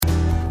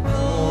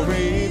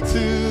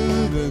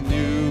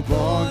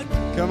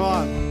Come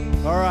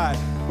on. All right.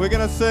 We're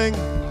going to sing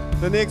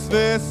the next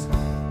verse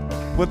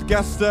with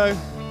gusto.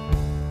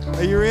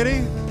 Are you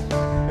ready?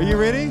 Are you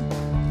ready?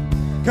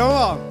 Come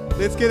on.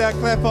 Let's get our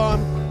clap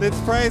on. Let's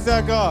praise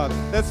our God.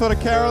 That's what a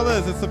carol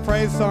is. It's a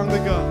praise song to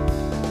God.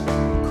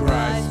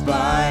 Christ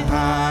by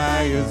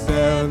highest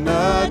and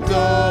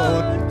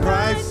adored,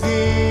 Christ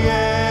the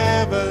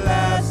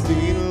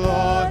everlasting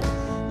Lord.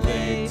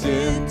 Late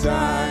in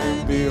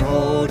time,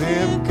 behold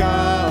him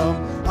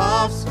come,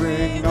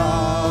 offspring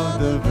of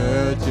the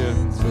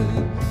Virgin's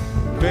womb.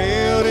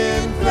 Veiled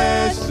in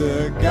flesh,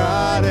 the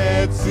God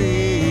at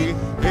sea,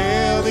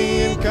 hail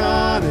the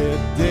incarnate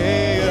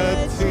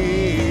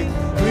deity.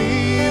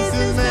 Pleased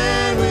as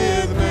man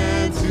with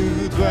man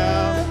to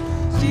dwell,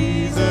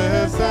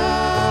 Jesus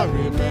our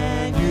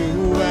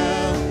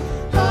Emmanuel.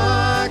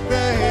 Hark the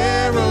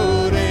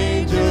herald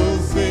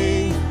angels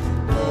sing,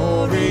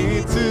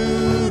 glory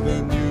to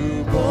the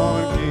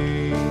newborn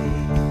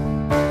King.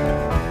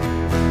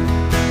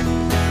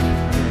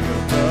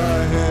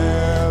 The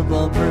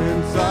heavenly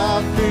Prince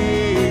of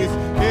Peace,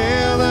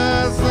 hail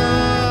the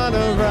Son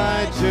of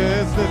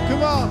Righteousness.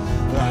 Come on.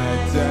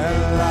 Light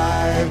and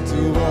life to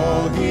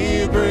all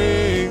he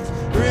brings,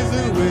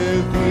 risen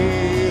with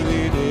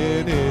healing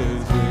in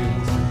his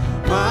wings.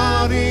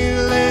 Mighty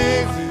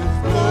legs his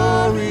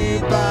glory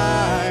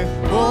by,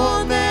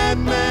 born that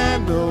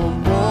man no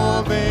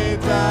more may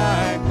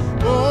die.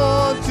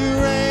 Born to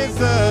raise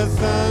the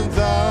sons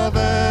of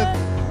earth,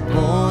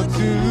 born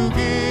to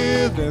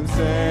give them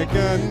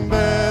second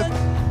birth.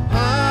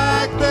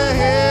 Hark the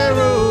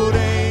herald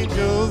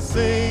angels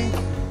sing,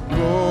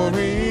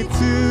 glory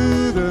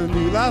to the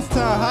new. Last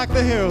time, hark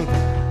the herald.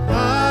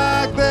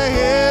 Hark the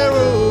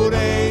herald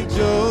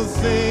angels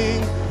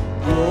sing,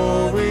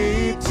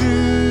 glory to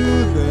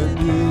the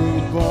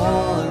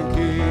newborn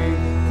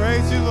King.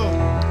 Praise you, Lord.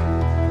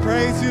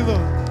 Praise you,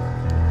 Lord.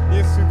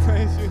 Yes, we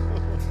praise you,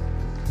 Lord.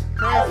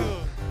 Praise you,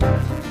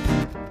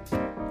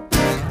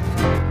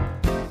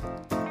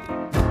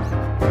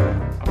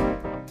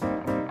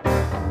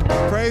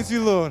 Lord. Praise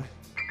you, Lord.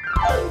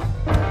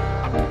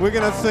 We're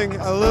going to sing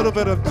a little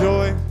bit of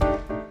joy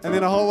and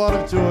then a whole lot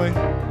of joy.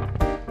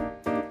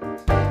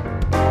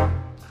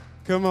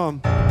 Come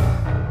on.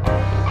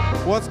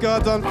 What's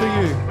God done for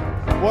you?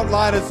 What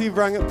light has he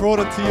brought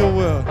into your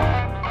world?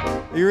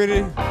 Are you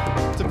ready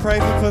to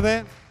praise him for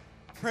that?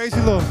 Praise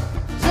you, Lord.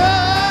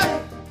 Joy!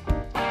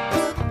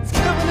 It's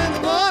coming in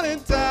the morning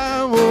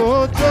time.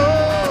 Oh,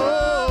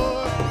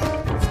 joy!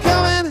 It's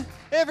coming.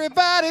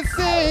 Everybody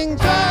sing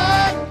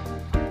joy!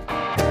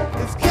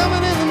 It's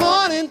coming in the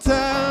morning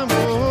time.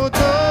 Oh,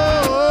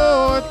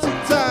 joy! 2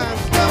 times.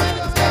 It's coming.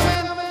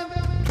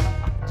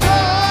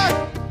 Joy!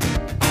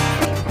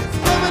 It's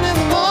coming in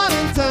the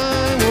morning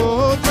time.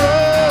 Oh,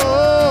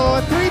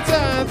 joy! 3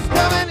 times. It's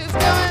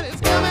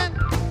coming.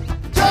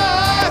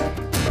 Joy!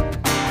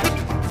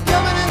 It's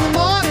coming in the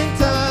morning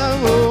time.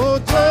 Oh,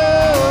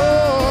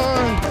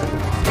 joy!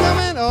 It's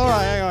coming. All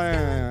right,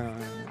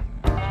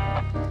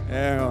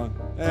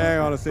 hang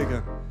on a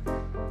second.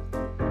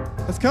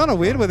 It's kind of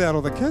weird without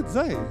all the kids,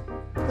 eh?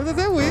 Is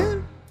that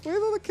weird?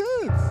 Where's all the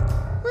kids?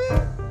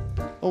 Where?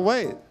 Oh,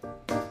 wait.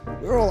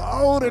 We're all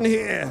old in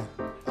here.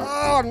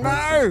 Oh,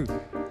 no.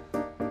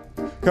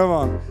 Come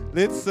on.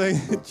 Let's sing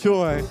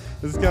Joy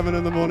is Coming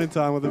in the Morning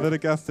Time with a bit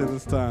of gusto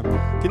this time.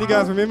 Can you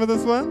guys remember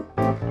this one?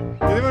 Can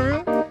anyone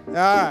remember? All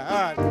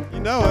right. You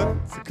know it,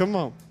 so come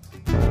on.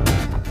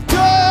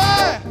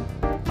 Joy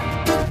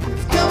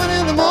is coming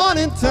in the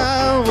morning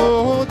time.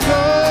 Oh,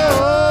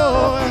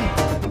 joy.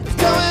 It's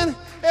coming.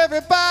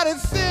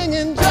 Everybody's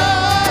singing joy.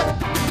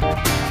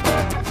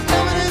 It's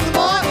coming in the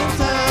morning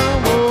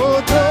time.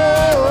 Oh,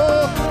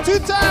 joy. 2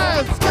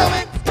 times. It's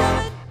coming.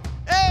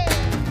 Hey,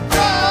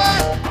 joy.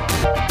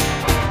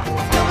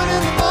 It's coming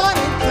in the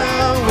morning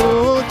time.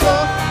 Oh,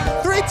 joy.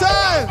 3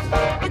 times.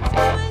 It's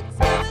coming.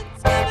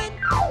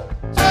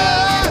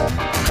 Joy.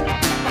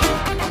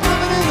 It's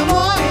coming in the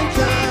morning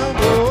time.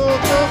 Oh,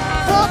 joy.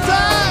 4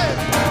 times.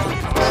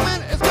 It's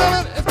coming.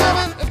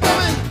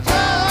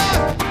 Joy.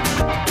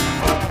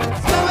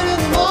 It's coming in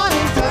the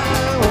morning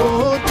time.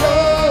 Oh,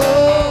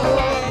 joy.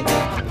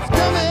 It's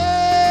coming.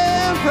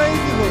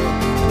 Praise you, Lord.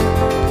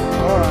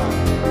 All right.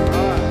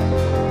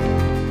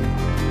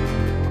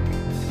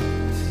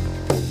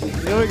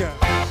 Here we go.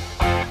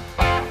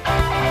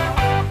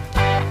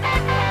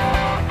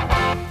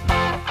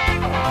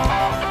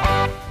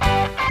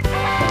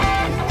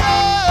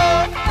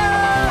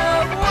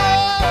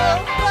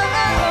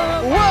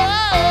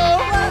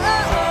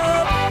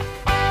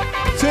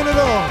 Turn it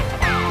on.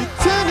 You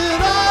turn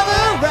it all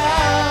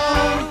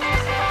around.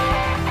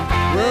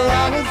 Where I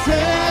was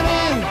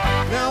heading,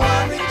 now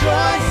I'm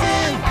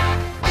rejoicing.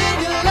 In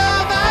your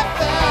love I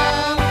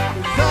found,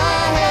 'cause I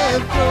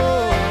have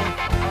joy.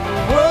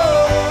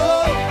 Whoa.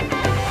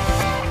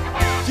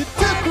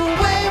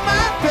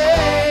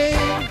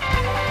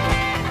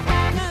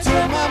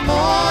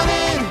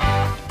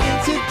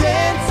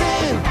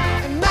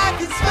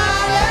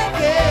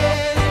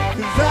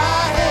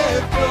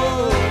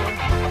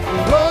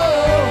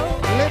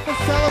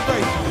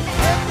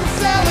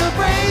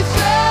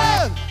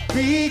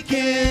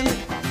 begin.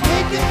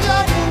 Make a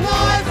joyful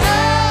noise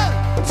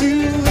to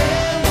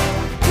Him.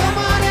 Come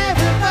on,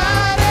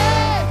 everybody,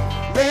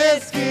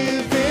 let's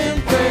give Him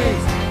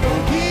praise. For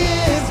He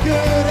is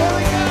good. Here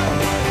we go.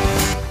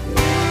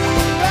 You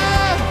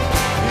have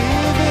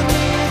given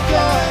me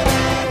joy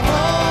that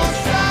won't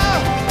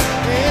stop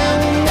and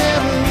will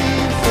never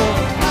leave. So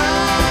I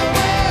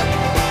will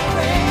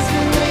praise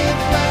You with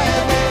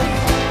gladness,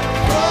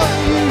 for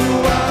You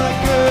are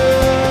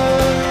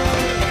good.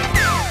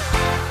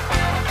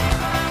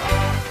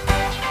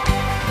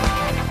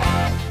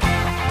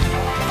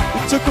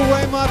 You took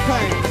away my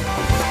pain.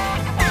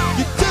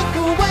 You took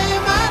away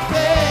my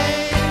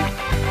pain.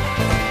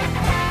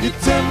 You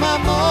turned my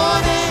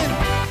morning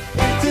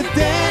into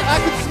dance. I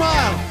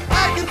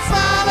can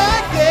smile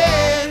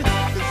again,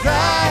 'cause I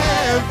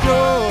have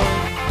joy.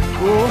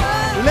 Oh,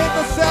 let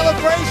the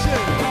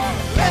celebration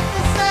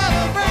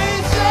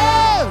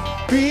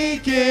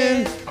begin.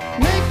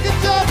 Make a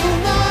joyful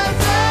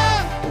noise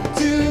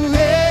to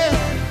Him.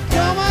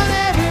 Come on,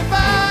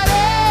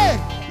 everybody,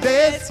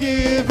 let's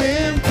give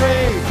Him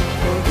praise,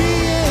 for He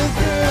is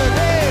good.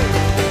 Hey.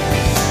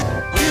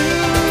 You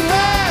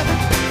have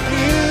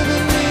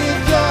given me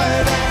joy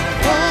that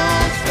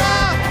won't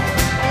stop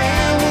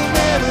and will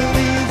never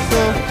leave.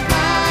 So I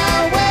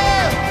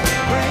will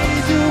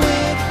praise You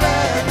with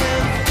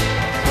gladness,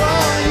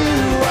 for You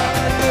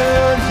are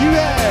good. You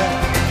have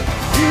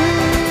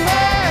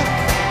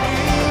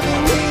given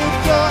me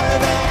joy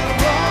that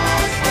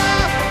won't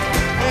stop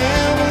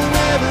and will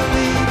never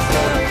leave.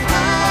 So I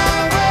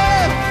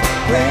will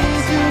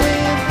praise You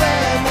with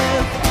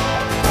gladness,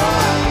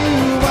 for You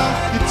are.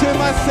 You turn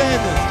my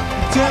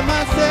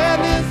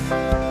sadness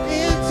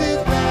into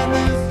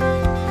gladness.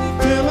 You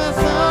turn my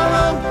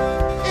sorrow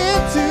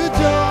into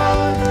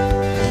joy.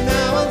 And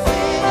now I'm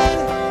singing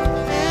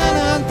and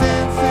I'm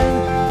dancing,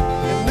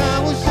 and I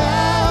will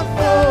shout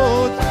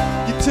for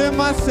joy. You turn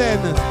my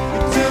sadness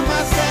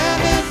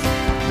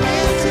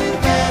into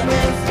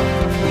gladness.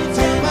 You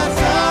turn my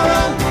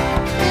sorrow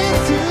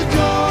into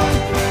joy.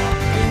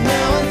 And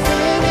now I'm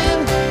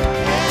singing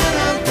and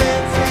I'm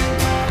dancing,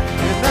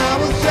 and I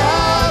will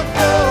shout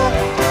for.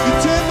 You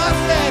turn my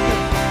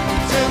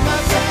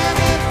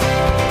sadness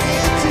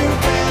into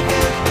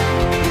gladness.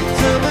 You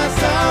turn my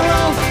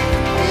sorrow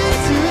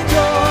into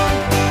joy.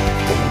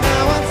 And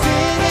now I'm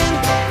singing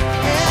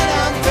and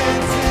I'm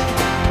dancing,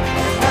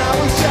 and I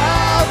will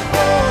shout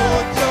for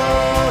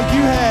joy.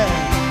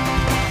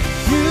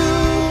 You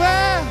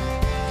have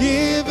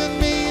given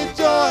me a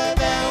joy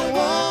that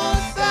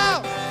won't stop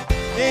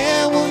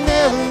and will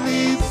never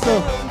leave. So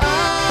I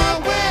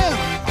will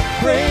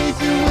praise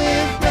You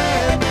with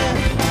gladness,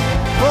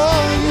 for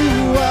You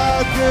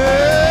are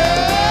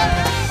good.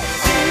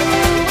 You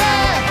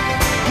have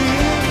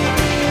given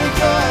me a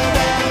joy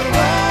that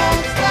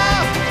won't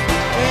stop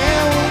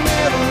and will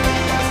never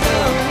leave. So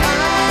I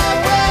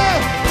will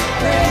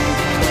praise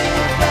You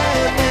with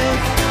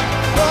gladness,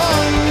 for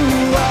You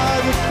are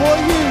good.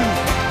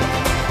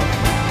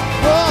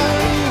 For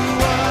You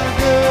are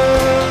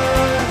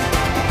good.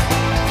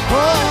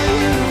 For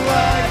You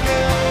are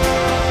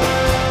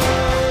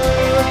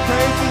good.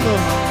 Praise You,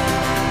 Lord.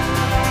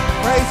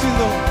 Praise You,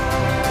 Lord.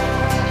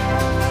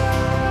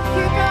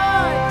 You,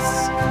 God.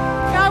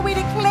 God, we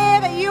declare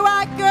that You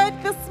are good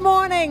this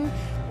morning.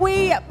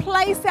 We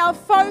place our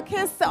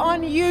focus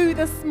on You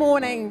this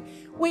morning.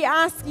 We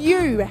ask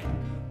You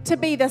to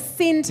be the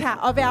center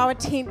of our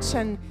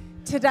attention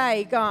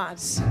today, God.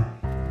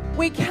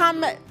 We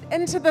come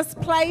into this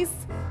place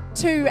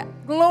to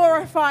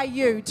glorify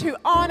You, to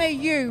honor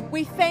You.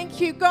 We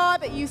thank You, God,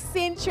 that You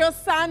sent Your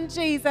Son,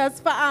 Jesus,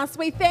 for us.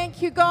 We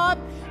thank You, God,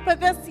 for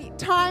this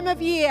time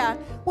of year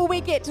where we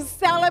get to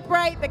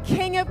celebrate the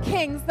King of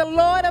Kings, the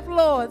Lord of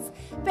Lords.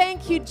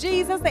 Thank You,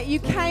 Jesus, that You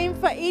came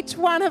for each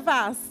one of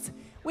us.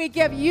 We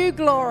give You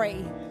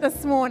glory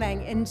this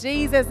morning in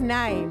Jesus'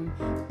 name.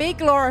 Be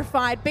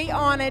glorified, be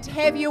honored,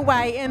 have Your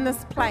way in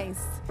this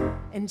place.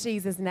 In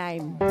Jesus'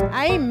 name,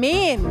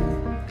 amen.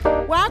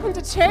 Welcome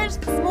to church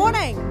this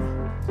morning.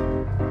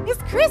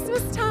 It's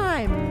Christmas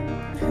time.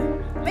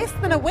 Less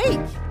than a week.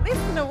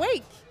 Isn't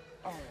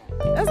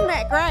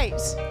that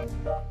great?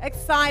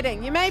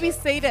 Exciting. You may be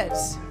seated.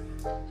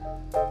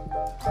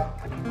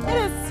 It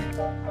is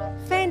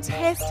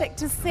fantastic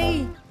to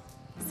see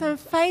some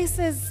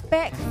faces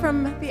back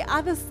from the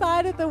other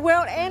side of the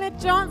world. Anna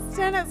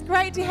Johnston, it's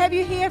great to have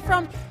you here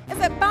from, is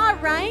it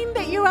Bahrain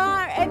that you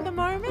are at the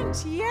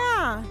moment?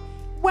 Yeah.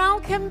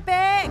 Welcome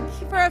back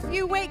for a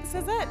few weeks,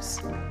 is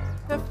it?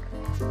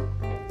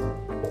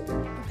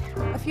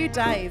 A few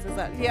days, is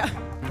it? Yeah.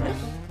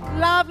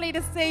 Lovely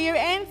to see you.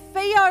 And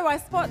Theo, I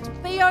spot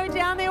Theo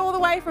down there all the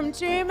way from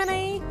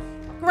Germany.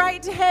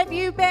 Great to have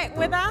you back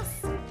with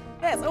us.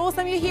 That's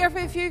awesome. You're here for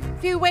a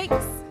few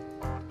weeks.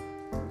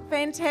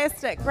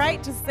 Fantastic.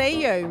 Great to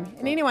see you.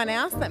 And anyone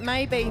else that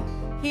may be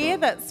here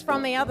that's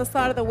from the other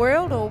side of the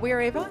world or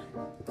wherever?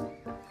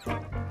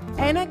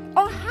 Anna.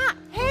 Oh,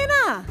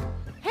 Hannah.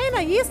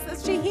 Hannah, yes,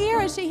 is she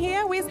here? Is she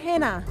here? Where's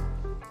Hannah?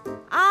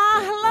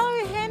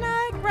 Hello,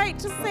 Hannah. Great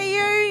to see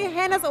you.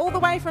 Hannah's all the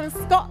way from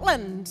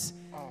Scotland.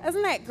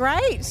 Isn't that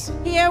great?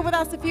 Here with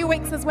us a few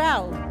weeks as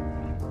well.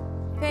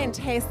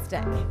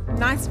 Fantastic.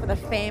 Nice for the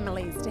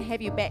families to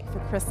have you back for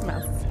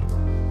Christmas.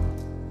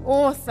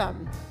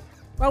 Awesome.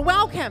 Well,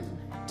 welcome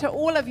to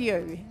all of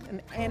you,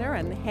 and Anna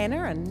and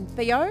Hannah and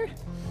Theo.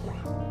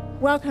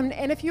 Welcome.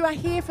 And if you are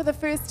here for the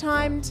first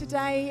time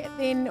today,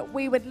 then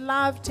we would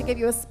love to give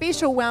you a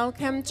special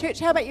welcome. Church,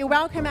 how about you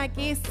welcome our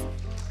guests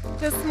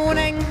this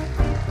morning?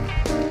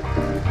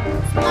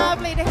 It's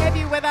lovely to have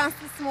you with us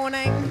this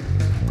morning.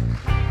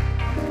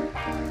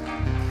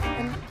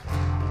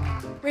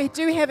 We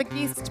do have a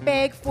guest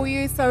bag for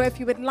you, so if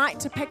you would like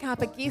to pick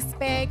up a guest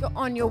bag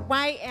on your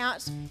way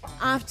out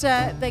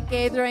after the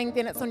gathering,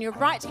 then it's on your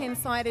right-hand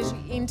side as you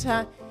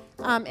enter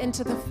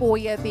into the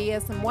foyer there,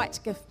 some white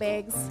gift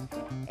bags.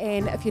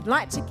 And if you'd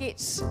like to get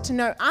to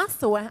know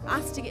us or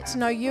us to get to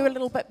know you a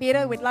little bit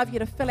better, we'd love you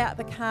to fill out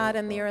the card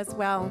in there as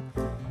well.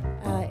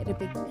 It'd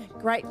be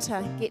great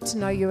to get to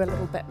know you a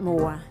little bit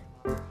more,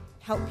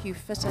 help you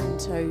fit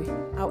into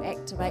our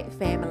Activate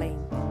family.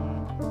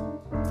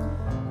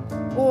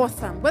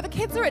 Awesome. Well, the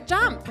kids are at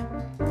Jump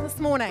this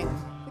morning.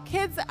 The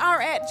kids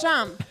are at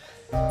Jump.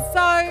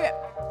 So,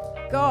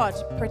 God,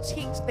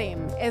 protect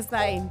them as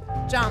they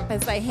jump,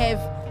 as they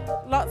have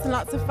lots and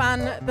lots of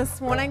fun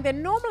this morning. They're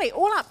normally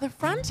all up the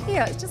front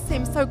here. It just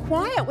seems so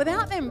quiet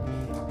without them.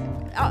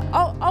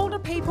 Older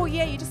people,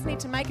 yeah, you just need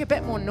to make a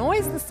bit more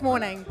noise this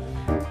morning.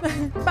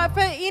 But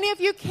for any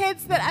of you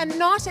kids that are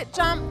not at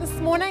Jump this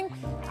morning,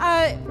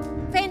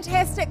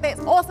 fantastic, that's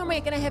awesome. We're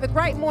going to have a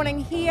great morning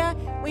here.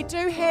 We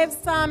do have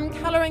some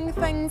colouring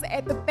things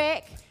at the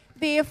back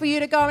there for you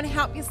to go and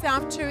help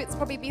yourself to. It's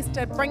probably best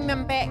to bring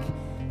them back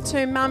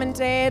to mum and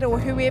dad or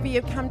whoever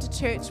you've come to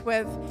church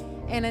with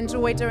and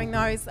enjoy doing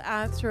those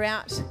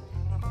throughout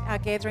our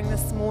gathering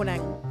this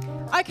morning.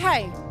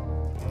 Okay,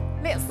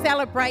 let's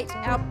celebrate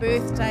our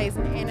birthdays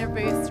and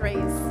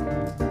anniversaries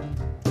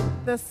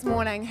this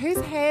morning. Who's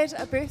had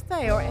a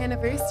birthday or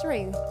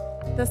anniversary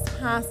this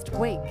past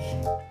week?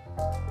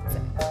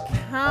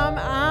 Come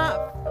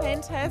up.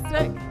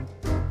 Fantastic.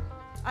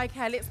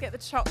 Okay, let's get the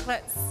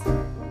chocolates.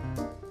 Oh,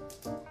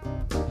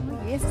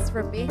 yes,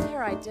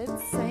 Rebecca, I did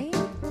see.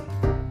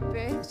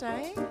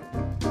 Birthday.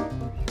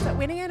 Is it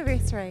wedding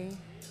anniversary?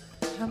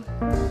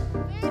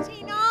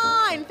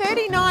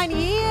 39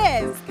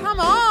 years. Come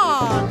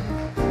on.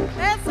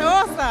 That's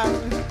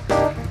awesome.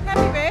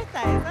 Happy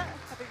birthday, is it?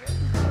 Happy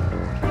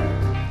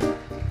birthday.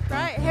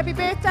 Great. Happy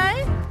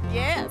birthday?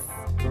 Yes.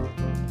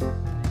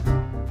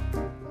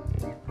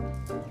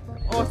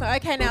 Awesome.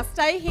 Okay, now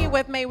stay here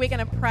with me. We're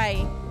going to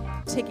pray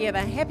together.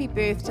 Happy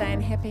birthday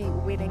and happy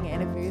wedding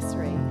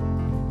anniversary.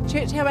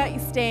 Church, how about you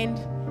stand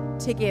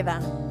together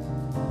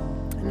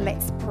and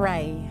let's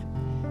pray.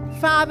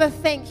 Father,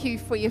 thank you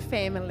for your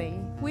family.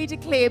 We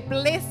declare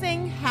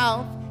blessing,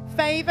 health,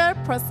 favor,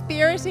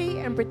 prosperity,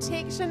 and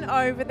protection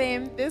over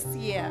them this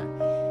year.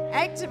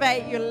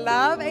 Activate your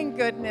love and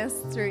goodness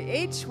through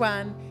each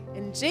one.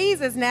 In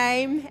Jesus'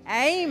 name,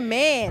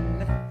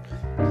 amen.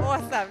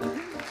 Awesome.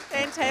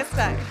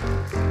 Fantastic.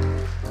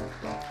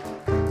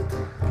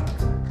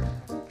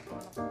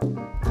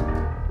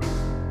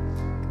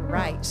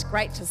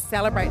 Great to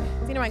celebrate.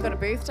 Has anyone got a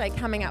birthday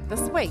coming up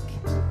this week?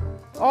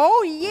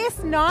 Oh, yes,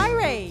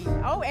 Nairi.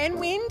 Oh, and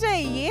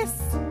Wendy,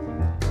 yes.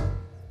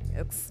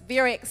 It's a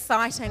very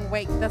exciting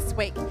week this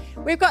week.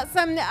 We've got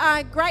some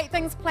great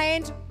things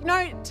planned. You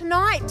know,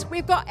 tonight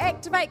we've got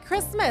Activate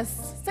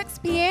Christmas, 6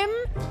 p.m.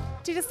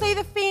 Did you see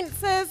the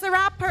fences are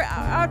up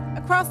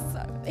across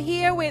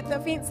here where the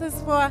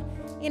fences for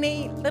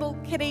any little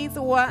kiddies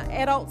or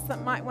adults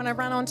that might want to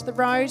run onto the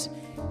road?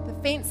 The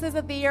fences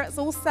are there, it's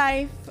all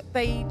safe.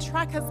 The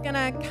truck is going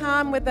to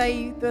come with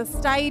the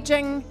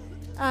staging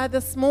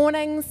this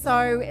morning,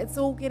 so it's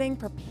all getting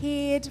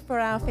prepared for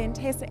our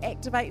fantastic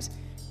Activate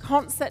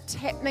concert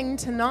happening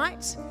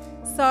tonight.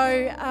 So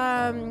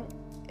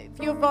if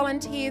you're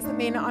volunteers,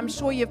 then I'm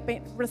sure you've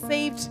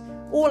received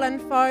all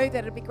info that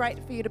it'd be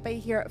great for you to be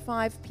here at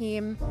 5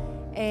 p.m.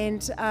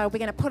 And we're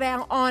going to put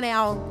on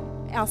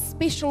our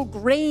special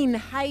green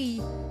hay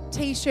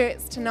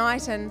t-shirts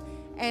tonight and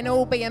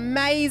all be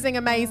amazing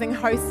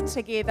hosts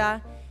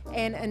together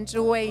and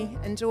enjoy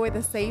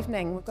this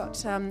evening. We've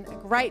got a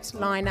great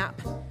lineup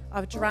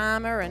of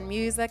drama and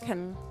music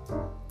and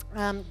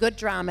good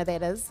drama,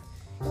 that is.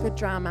 Good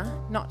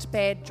drama, not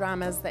bad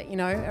dramas that, you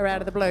know, are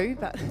out of the blue,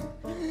 but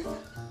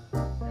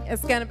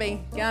it's going to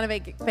be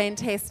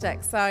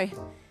fantastic. So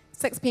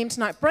 6 p.m.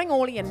 tonight, bring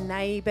all your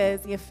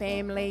neighbours, your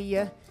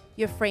family,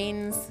 your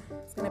friends.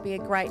 It's going to be a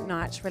great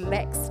night,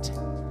 relaxed,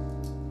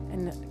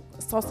 and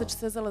sausage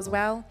sizzle as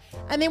well.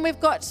 And then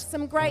we've got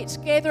some great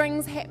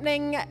gatherings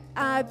happening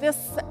this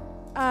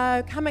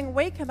coming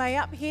week. Are they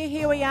up here?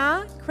 Here we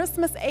are.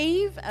 Christmas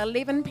Eve,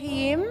 11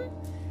 p.m.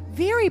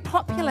 Very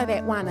popular,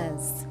 that one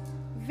is.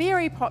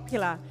 Very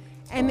popular.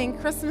 And then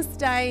Christmas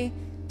Day,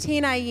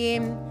 10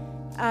 a.m.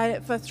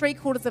 For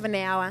 3/4 of an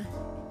hour.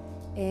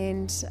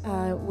 And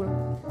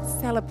we'll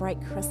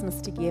celebrate Christmas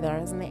together.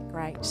 Isn't that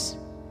great?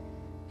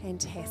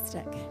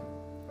 Fantastic.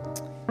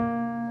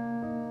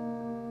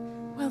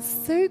 Well,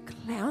 Sue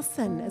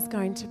Clausen is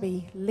going to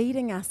be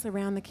leading us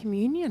around the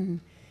communion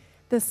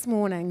this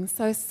morning.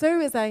 So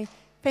Sue is a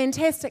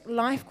fantastic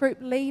life group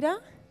leader.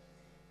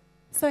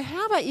 So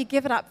how about you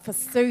give it up for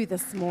Sue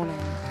this morning?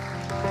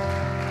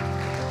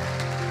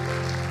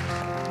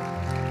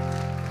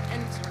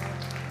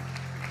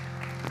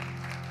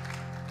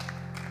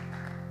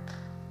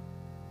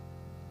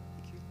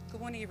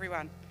 Good morning,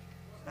 everyone.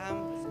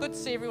 It's good to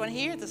see everyone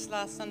here this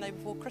last Sunday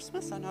before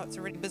Christmas. I know it's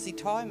a really busy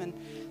time and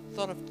a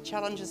lot of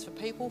challenges for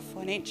people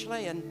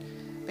financially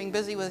and being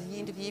busy with the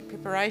end of year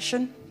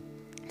preparation.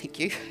 Thank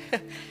you.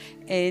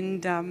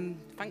 And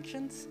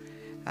functions,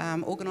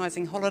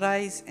 organising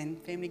holidays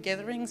and family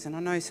gatherings. And I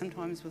know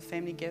sometimes with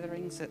family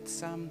gatherings it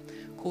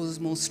causes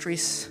more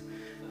stress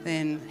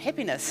than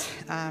happiness.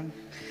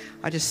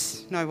 I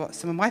just know what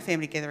some of my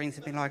family gatherings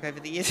have been like over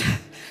the years.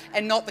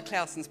 And not the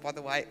Clausens, by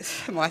the way,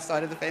 it's my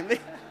side of the family.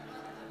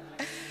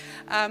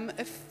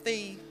 If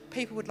the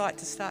people would like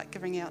to start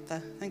giving out the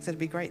things, that'd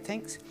be great,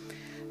 thanks.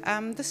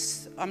 I'm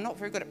not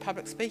very good at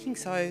public speaking,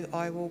 so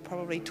I will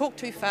probably talk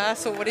too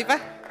fast or whatever.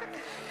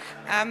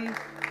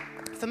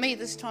 For me,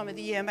 this time of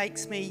the year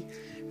makes me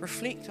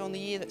reflect on the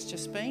year that's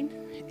just been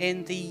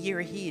and the year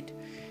ahead.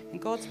 And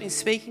God's been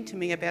speaking to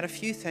me about a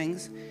few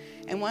things,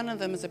 and one of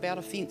them is about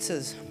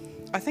offences.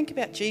 I think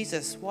about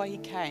Jesus, why he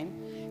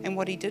came and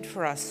what he did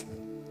for us.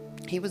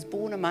 He was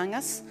born among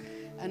us,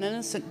 an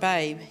innocent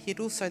babe, yet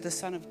also the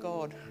Son of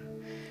God.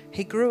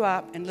 He grew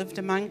up and lived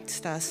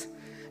amongst us,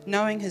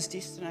 knowing his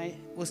destiny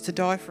was to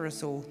die for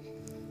us all.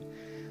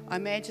 I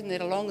imagine that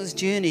along his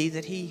journey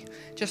that he,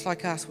 just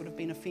like us, would have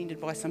been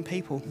offended by some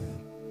people.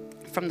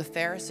 From the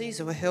Pharisees,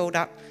 who were held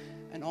up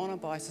in honour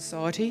by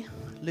society,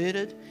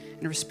 learned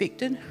and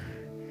respected.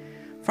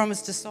 From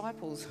his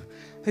disciples,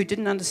 who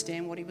didn't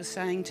understand what he was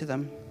saying to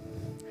them.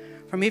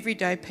 From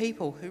everyday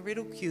people who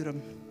ridiculed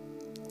him.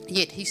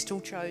 Yet he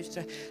still chose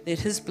to let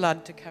his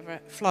blood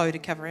flow to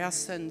cover our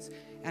sins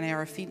and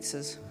our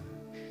offences.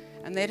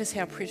 And that is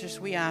how precious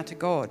we are to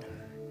God.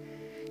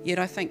 Yet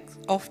I think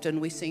often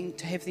we seem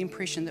to have the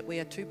impression that we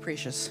are too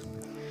precious,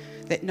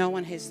 that no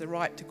one has the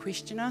right to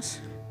question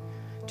us,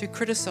 to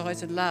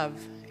criticise and love,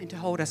 and to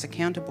hold us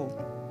accountable.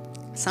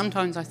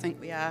 Sometimes I think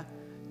we are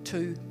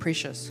too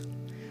precious.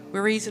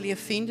 We're easily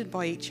offended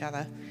by each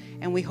other,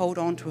 and we hold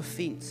on to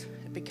offence.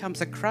 It becomes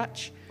a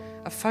crutch,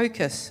 a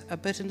focus, a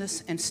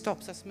bitterness, and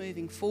stops us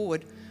moving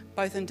forward,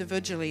 both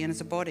individually and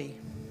as a body.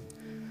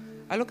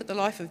 I look at the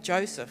life of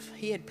Joseph.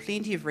 He had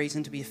plenty of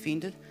reason to be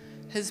offended.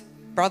 His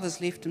brothers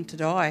left him to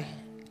die.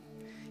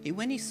 Yet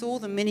when he saw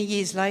them many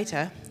years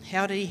later,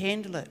 how did he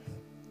handle it?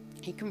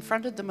 He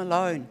confronted them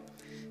alone.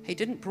 He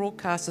didn't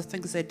broadcast the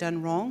things they'd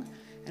done wrong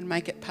and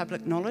make it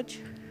public knowledge.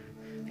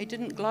 He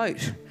didn't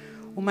gloat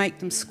or make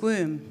them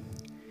squirm.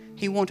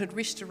 He wanted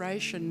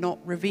restoration, not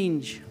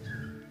revenge.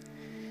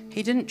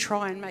 He didn't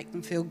try and make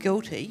them feel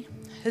guilty.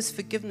 His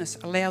forgiveness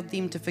allowed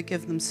them to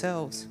forgive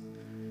themselves.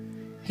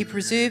 He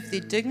preserved their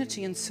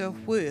dignity and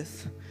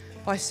self-worth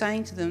by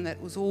saying to them that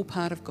it was all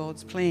part of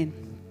God's plan.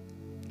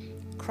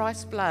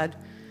 Christ's blood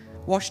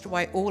washed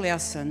away all our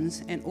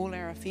sins and all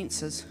our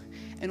offences,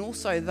 and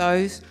also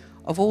those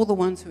of all the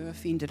ones who have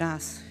offended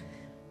us.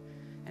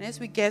 And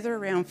as we gather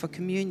around for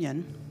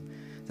communion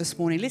this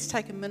morning, let's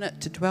take a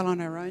minute to dwell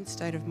on our own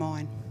state of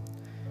mind.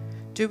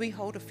 Do we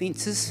hold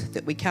offences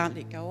that we can't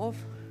let go of?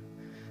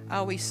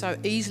 Are we so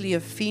easily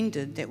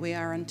offended that we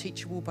are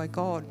unteachable by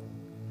God?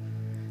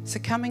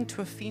 Succumbing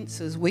to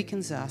offences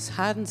weakens us,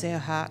 hardens our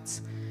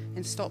hearts,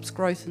 and stops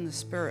growth in the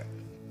Spirit.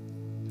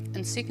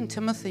 In 2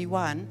 Timothy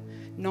 1,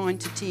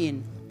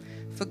 9-10,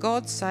 for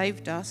God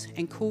saved us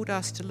and called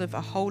us to live a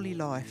holy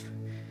life.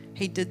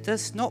 He did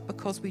this not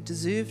because we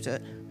deserved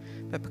it,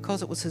 but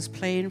because it was his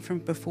plan from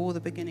before the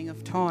beginning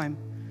of time,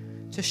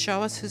 to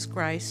show us his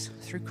grace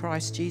through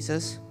Christ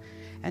Jesus.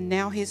 And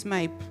now he has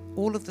made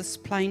all of this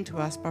plain to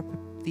us by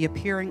the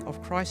appearing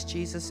of Christ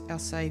Jesus, our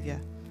Saviour.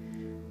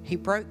 He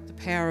broke the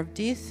power of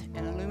death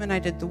and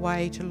illuminated the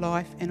way to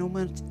life and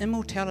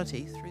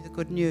immortality through the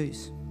good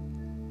news.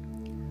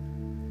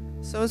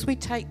 So as we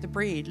take the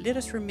bread, let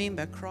us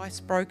remember Christ's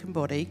broken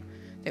body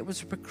that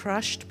was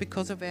crushed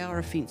because of our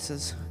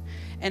offences,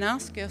 and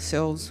ask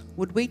ourselves,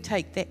 would we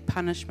take that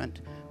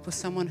punishment for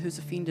someone who's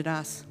offended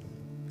us?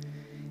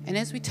 And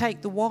as we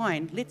take the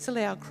wine, let's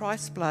allow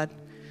Christ's blood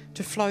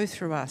to flow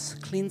through us,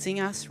 cleansing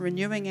us,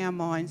 renewing our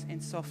minds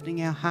and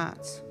softening our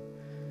hearts.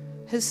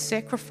 His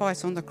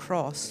sacrifice on the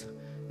cross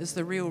is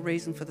the real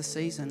reason for the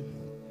season.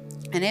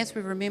 And as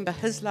we remember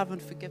his love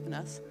and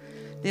forgiveness,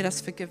 let us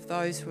forgive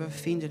those who have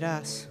offended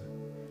us.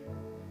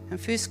 In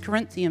 1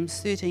 Corinthians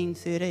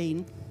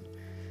 13:13,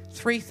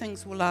 3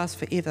 things will last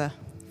forever: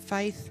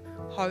 faith,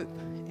 hope,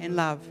 and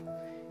love.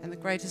 And the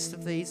greatest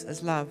of these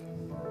is love.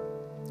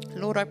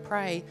 Lord, I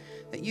pray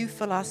that you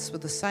fill us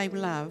with the same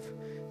love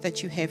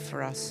that you have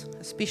for us,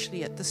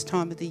 especially at this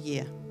time of the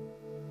year.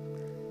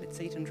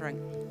 Let's eat and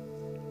drink.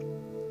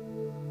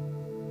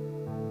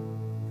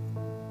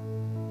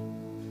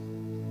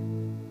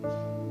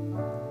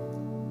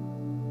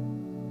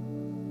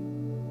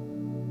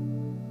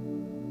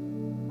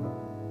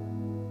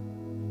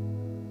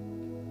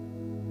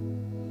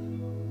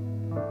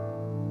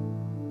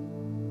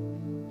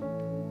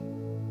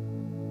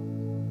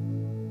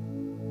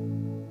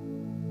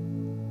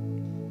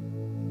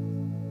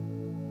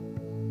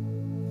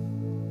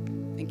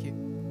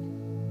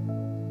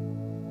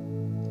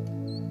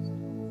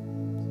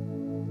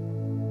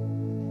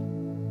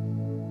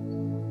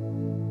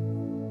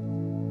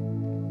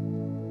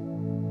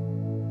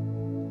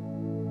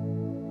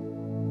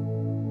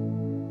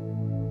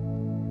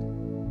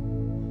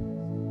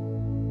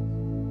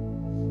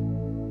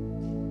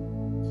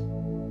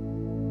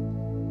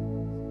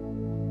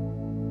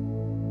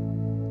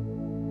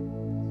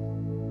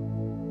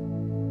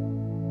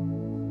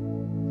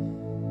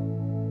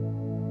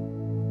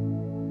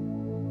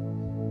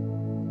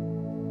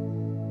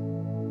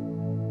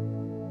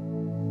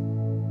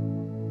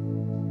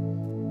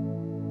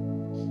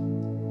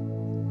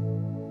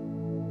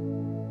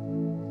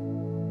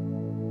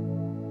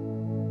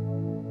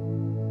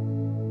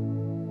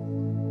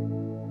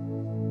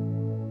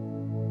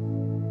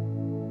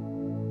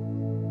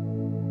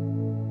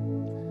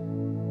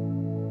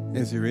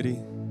 As you're ready,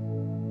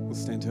 we'll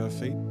stand to our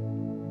feet.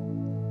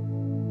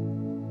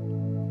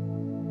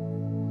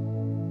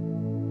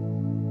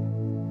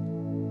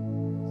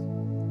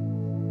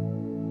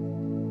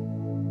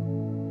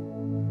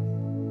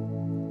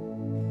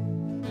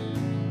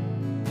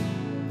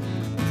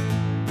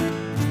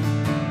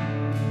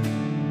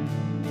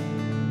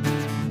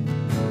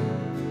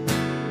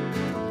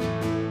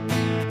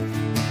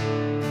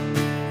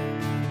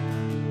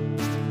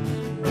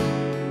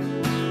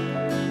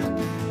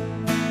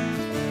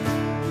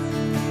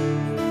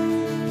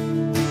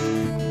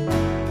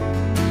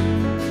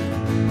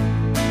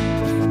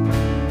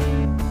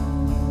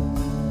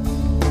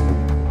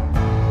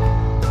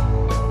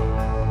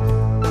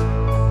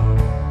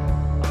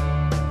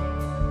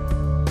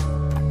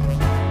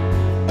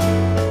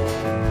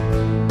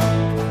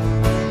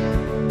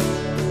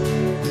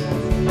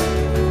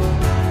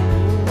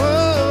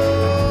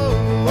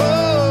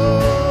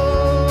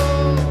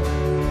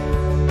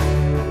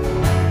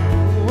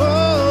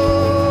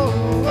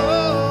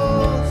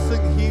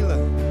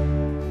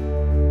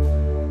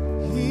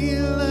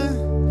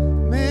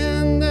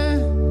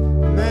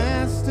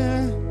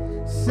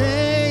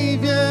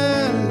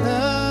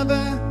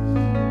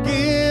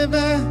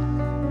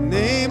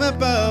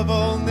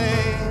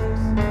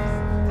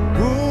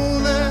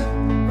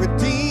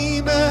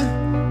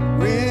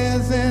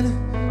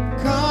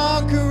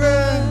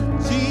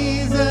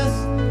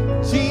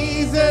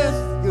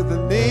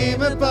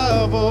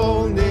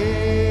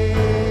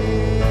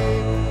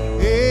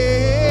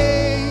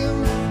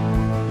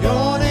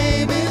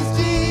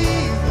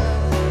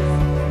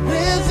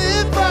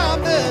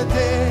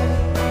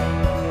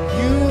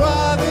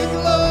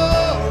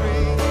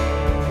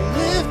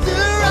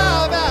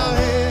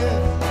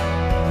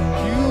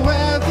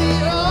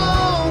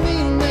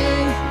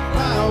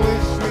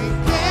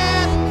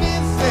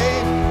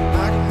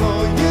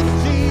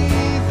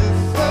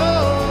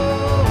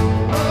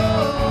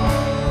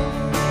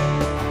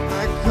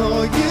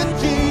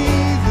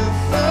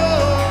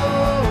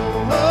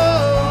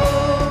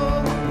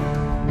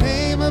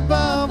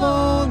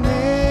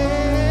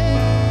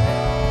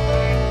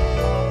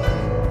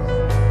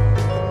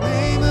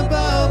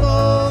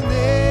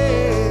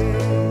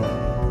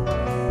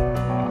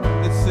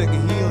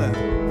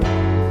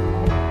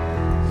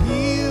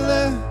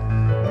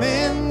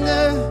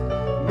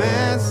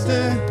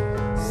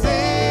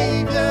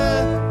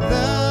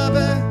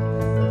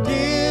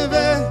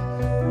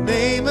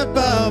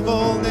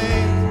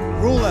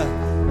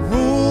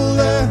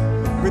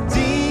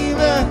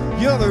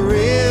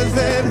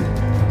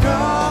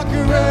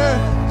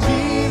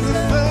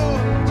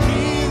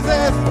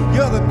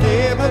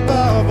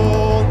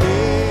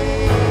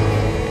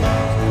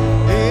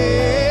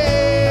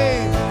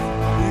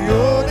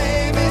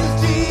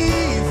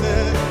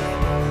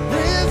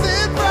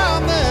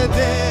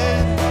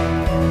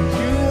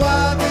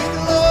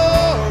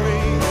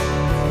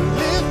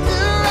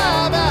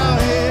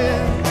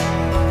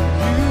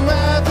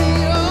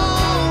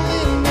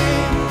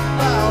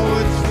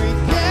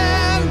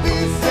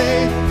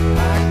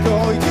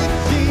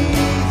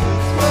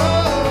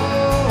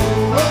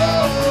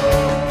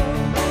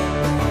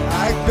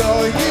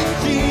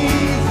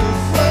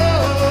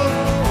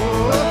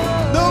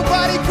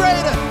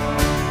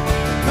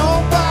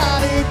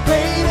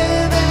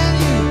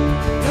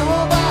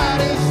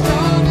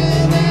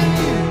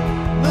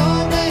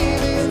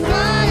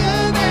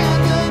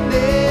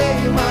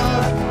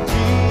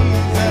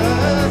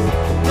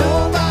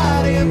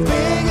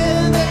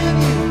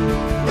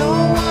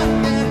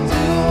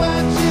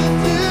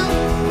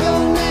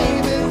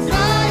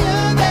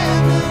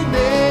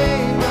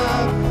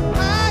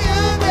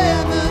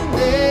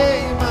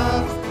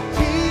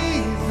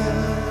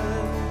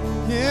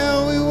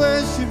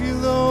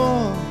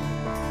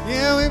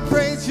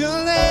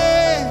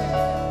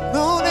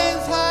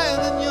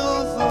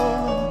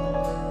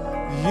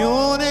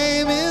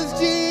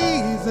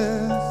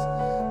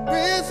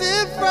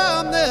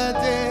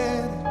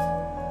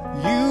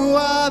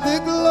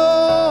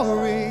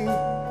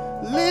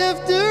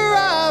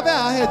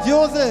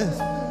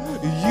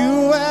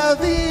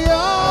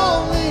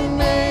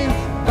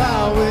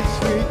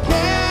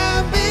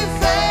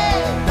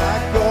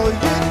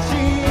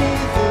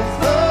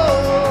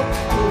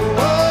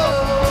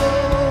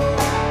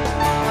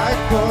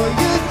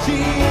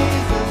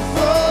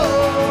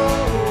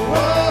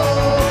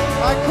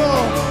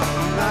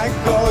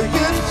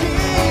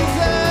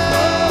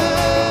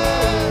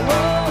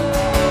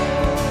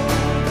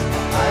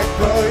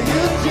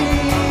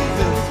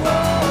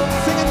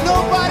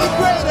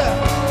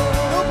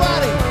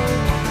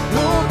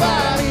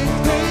 Nobody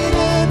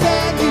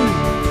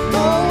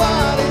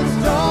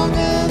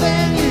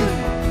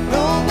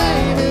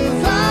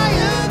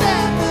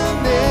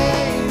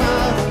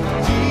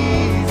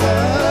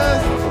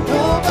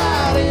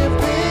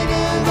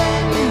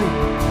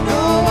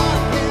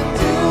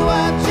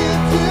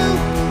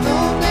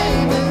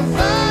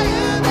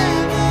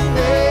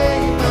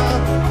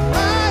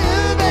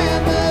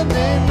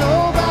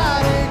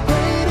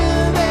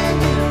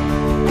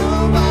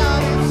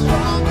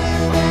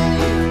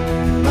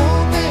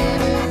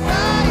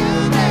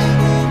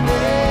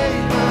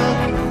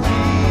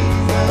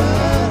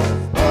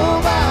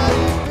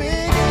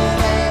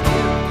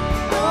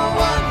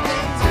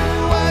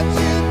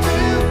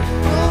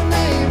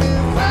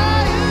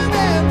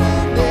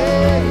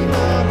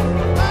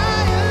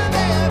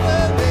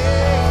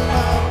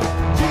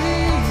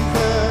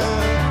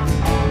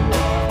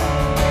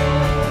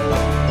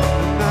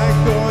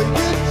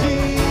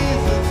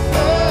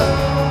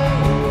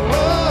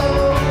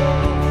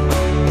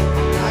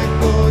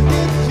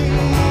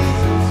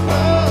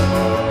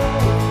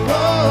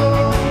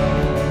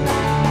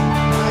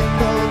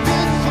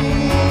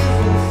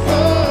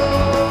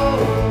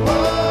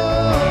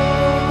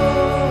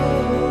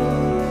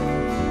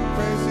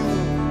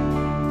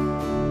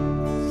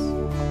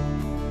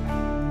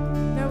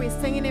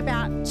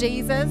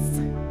Jesus.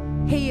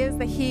 He is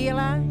the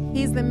healer.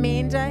 He's the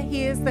mender.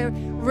 He is the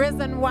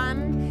risen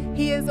one.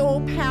 He is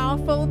all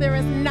powerful. There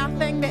is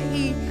nothing that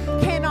he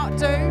cannot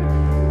do.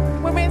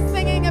 When we're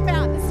singing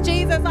about this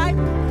Jesus, I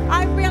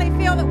really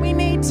feel that we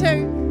need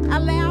to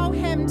allow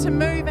him to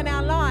move in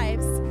our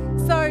lives.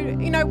 So,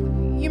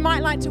 you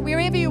might like to,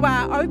 wherever you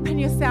are, open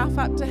yourself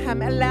up to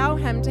him, allow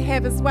him to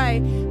have his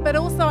way. But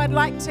also I'd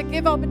like to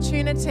give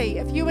opportunity.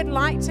 If you would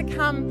like to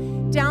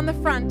come down the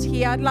front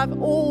here, I'd love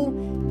all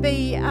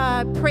the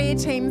prayer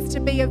teams to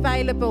be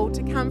available,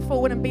 to come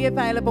forward and be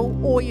available,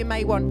 or you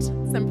may want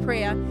some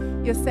prayer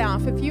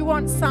yourself. If you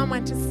want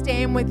someone to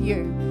stand with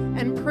you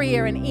in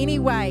prayer in any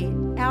way,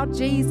 our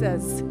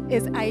Jesus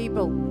is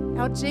able.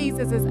 Our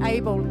Jesus is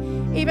able.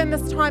 Even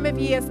this time of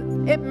year,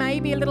 it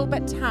may be a little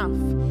bit tough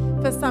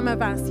for some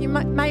of us. You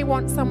may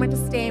want someone to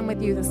stand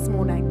with you this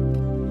morning.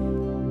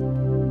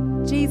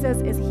 Jesus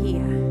is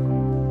here.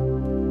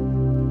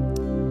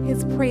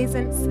 His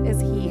presence is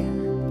here.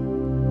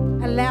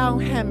 Allow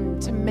him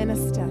to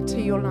minister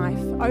to your life.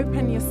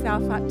 Open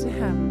yourself up to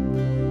him.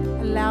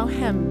 Allow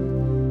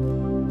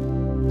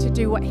him to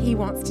do what he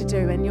wants to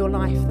do in your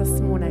life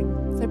this morning.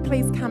 So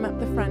please come up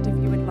the front if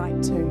you would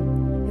like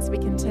to, as we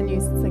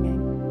continue singing.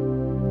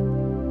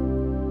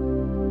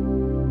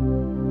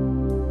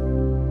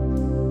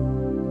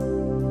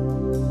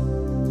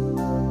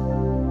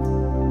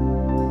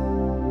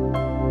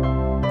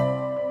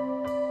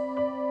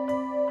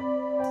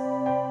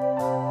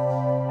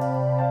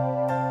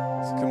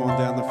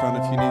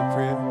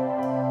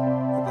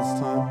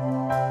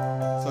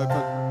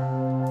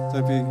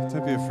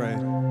 Don't be afraid.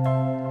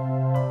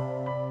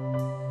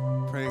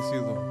 Praise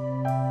you, Lord.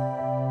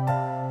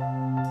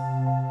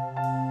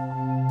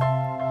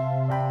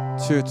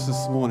 Church,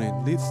 this morning,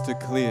 let's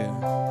declare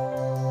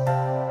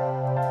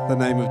the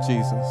name of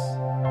Jesus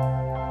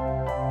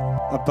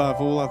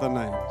above all other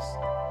names.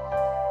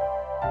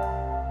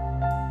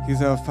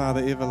 He's our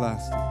Father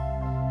everlasting.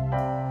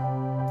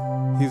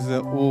 He's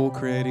the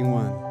all-creating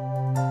one.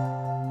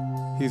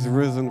 He's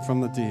risen from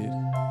the dead.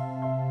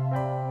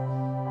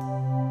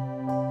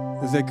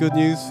 Is that good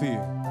news for you?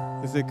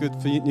 Is that good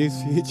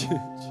news for you,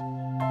 church?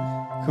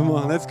 Come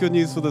on, that's good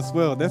news for this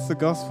world. That's the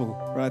gospel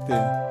right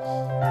there.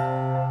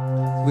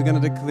 We're going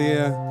to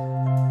declare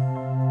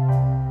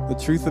the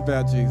truth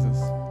about Jesus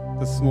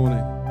this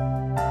morning.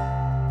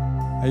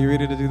 Are you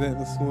ready to do that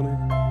this morning?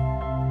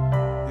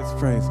 Let's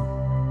praise him.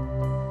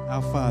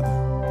 Our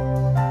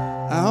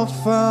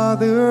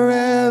Father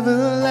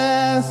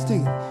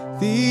everlasting,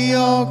 the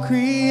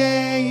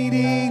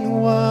all-creating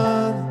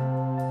one,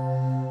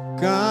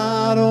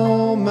 God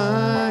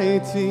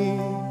Almighty,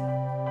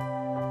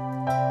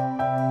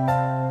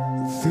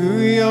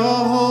 through your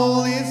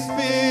Holy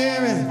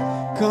Spirit,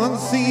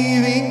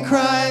 conceiving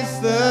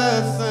Christ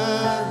the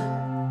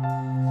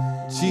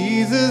Son,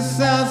 Jesus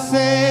our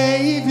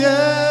Savior.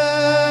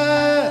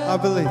 I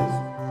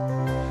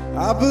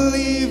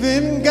believe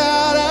in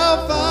God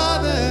our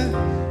Father,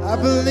 I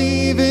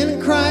believe in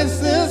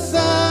Christ the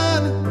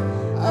Son,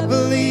 I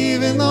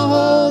believe in the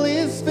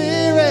Holy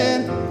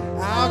Spirit.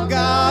 Our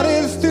God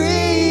is 3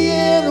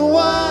 in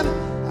 1.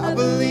 I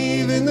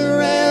believe in the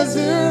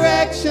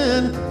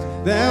resurrection,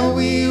 that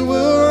we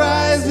will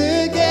rise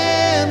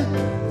again.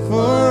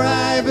 For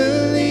I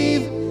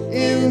believe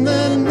in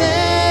the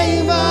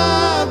name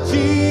of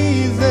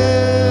Jesus.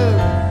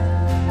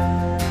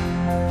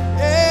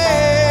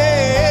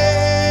 Hey,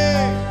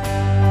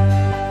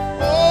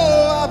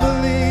 oh, I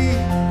believe.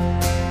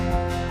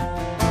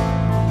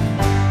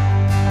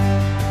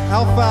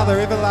 Our Father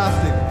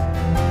everlasting,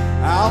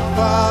 our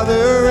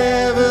Father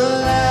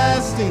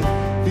everlasting,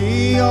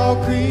 the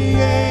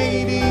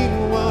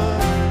all-creating one,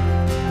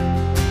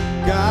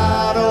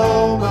 God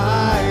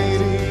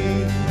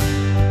Almighty,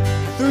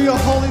 through your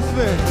Holy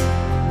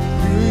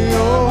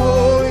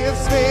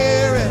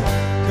Spirit,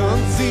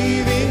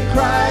 conceiving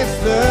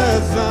Christ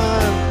the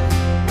Son,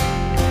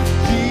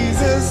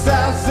 Jesus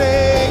our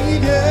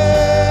Savior.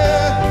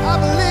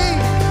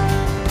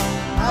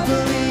 I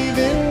believe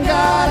in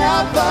God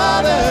our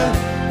Father,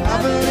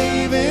 I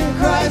believe in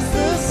Christ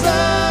the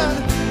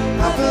Son,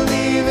 I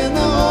believe in the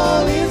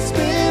Holy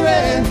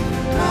Spirit.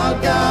 Our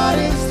God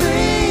is 3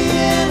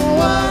 in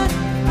 1.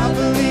 I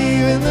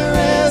believe in the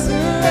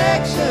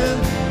resurrection,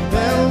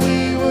 that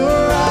we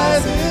will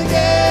rise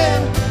again.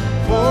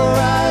 For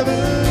I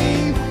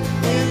believe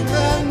in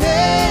the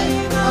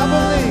name. I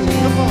believe,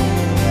 come on.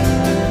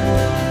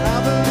 I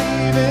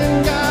believe in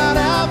God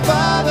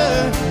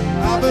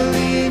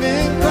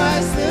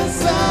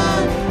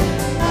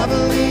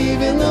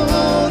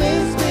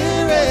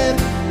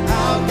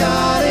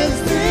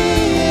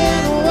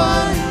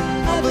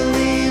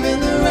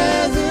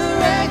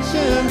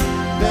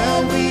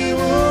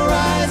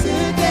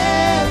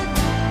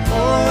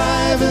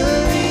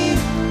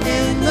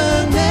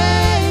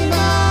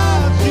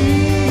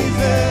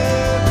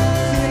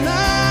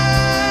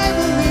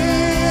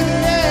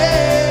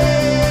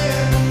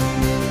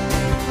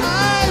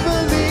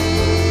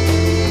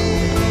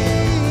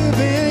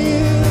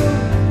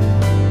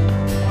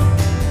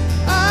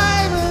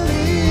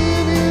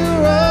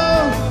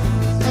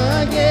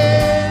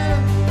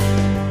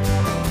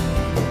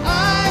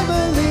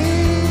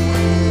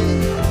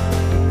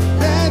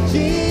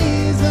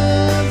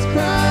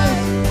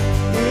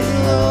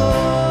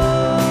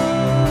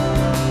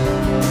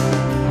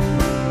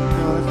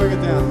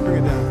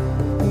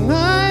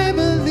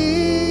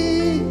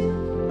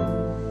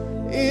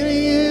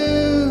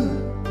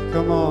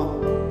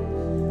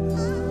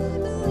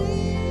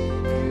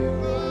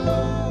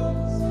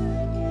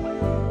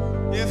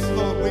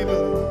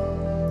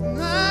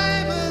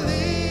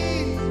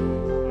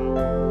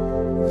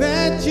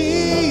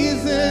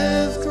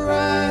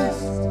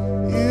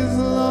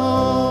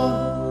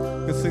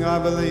I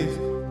believe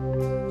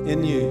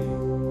in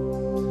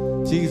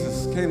you.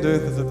 Jesus came to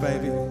earth as a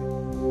baby.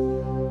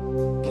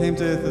 Came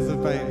to earth as a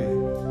baby.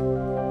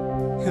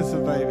 As a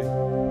baby.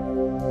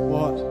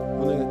 What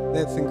on earth?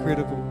 That's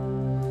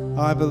incredible.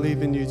 I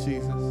believe in you,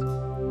 Jesus.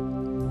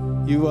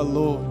 You are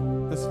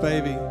Lord. This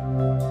baby,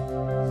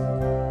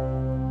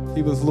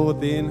 he was Lord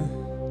then.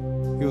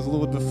 He was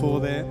Lord before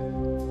that.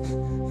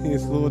 He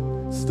is Lord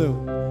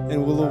still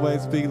and will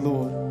always be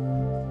Lord.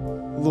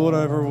 Lord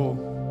over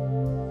all.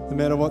 No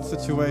matter what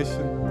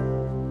situation,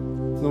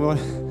 no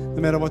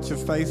matter what you're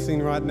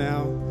facing right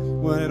now,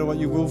 no matter what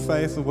you will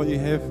face or what you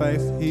have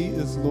faced, he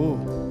is Lord.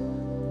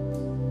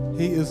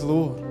 He is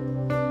Lord.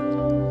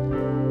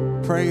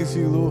 Praise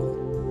you,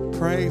 Lord.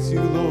 Praise you,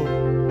 Lord.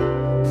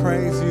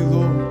 Praise you,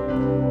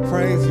 Lord.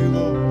 Praise you,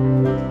 Lord.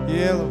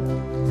 Yeah,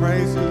 Lord.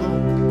 Praise you,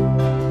 Lord.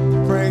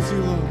 Praise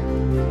you, Lord.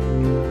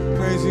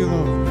 Praise you,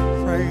 Lord.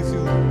 Praise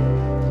you, Lord.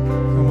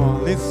 Come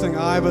on, let's sing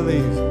I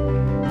Believe.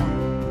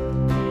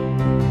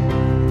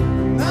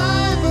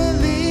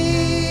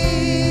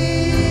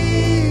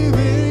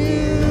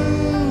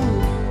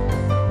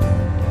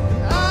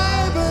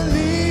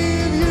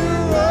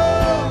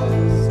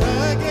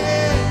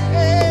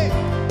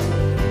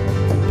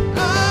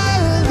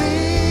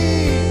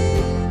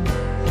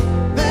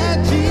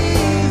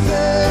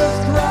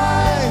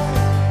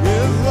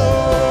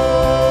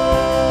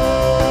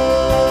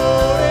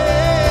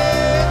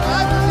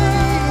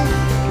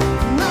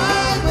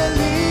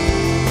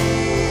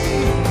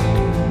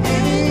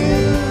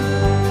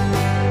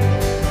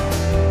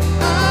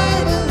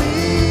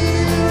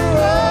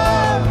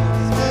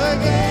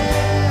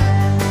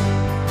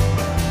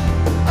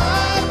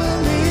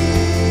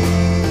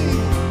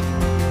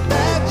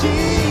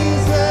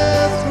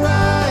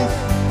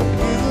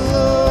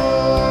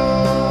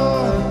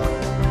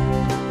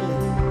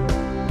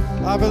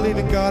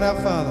 God our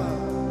Father.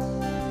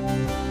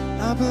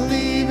 I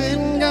believe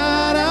in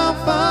God our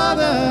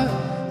Father.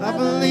 I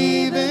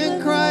believe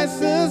in Christ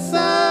the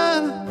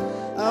Son.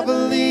 I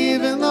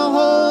believe in the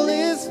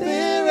Holy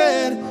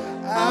Spirit.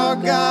 Our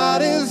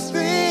God is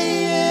 3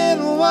 in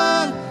 1.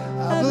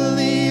 I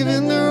believe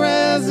in the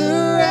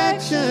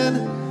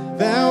resurrection,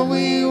 that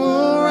we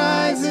will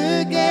rise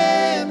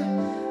again.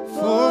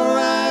 For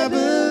I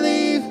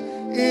believe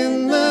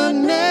in the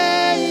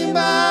name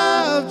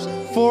of,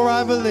 for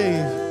I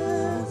believe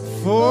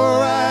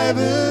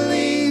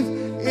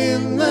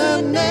in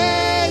the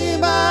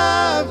name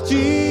of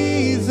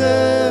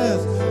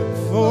Jesus.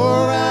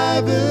 For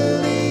I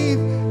believe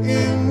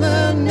in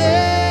the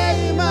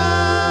name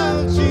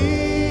of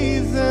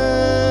Jesus.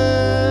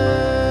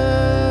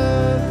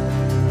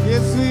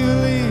 Yes, we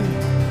believe.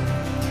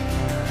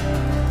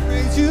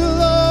 Praise you,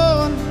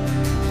 Lord.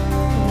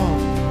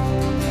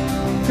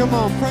 Come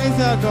on, praise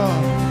our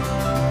God.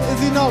 Is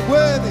he not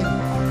worthy?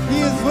 He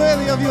is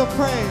worthy of your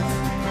praise.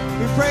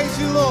 We praise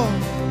you, Lord.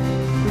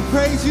 We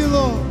praise you,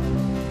 Lord.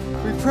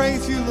 We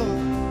praise you, Lord.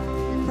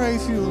 We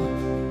praise you, Lord.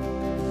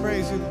 We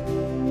praise you, Lord.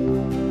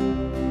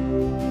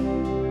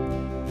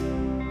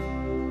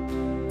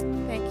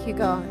 Thank you,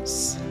 God.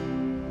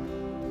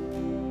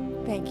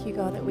 Thank you,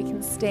 God, that we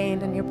can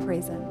stand in your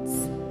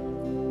presence.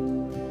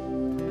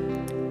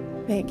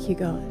 Thank you,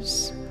 God.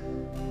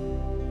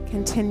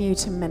 Continue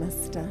to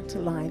minister to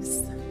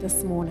lives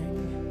this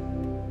morning.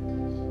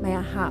 May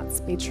our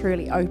hearts be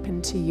truly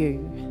open to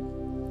you.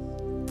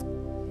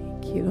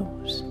 Thank you,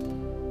 Lord.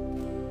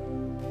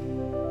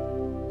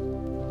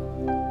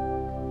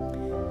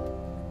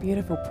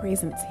 Beautiful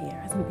presence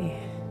here, isn't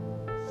there?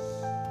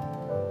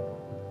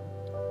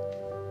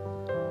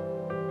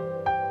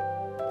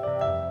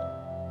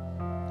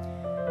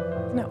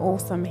 Isn't it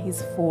awesome?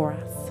 He's for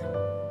us.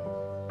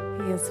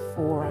 He is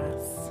for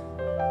us.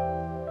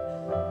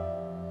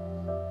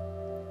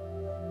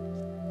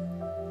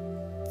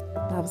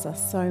 Loves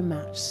us so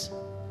much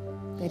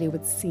that he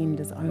would send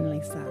his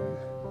only son.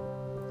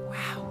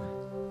 Wow.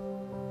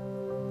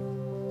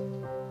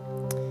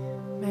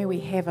 May we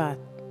have a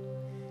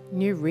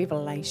new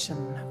revelation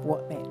of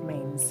what that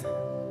means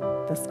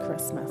this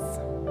Christmas.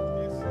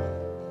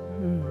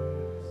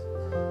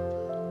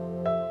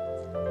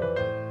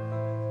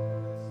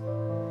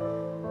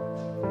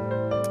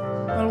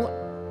 Well,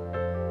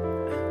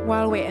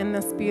 while we're in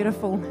this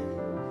beautiful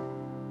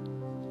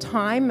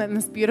time and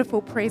this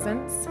beautiful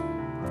presence,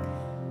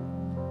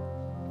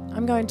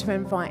 I'm going to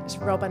invite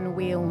Robin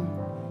Wheel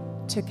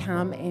to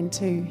come and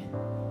to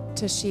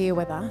share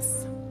with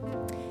us.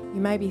 You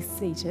may be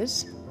seated.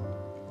 So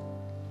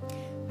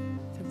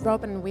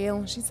Robin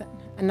Wheel, she's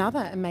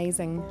another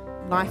amazing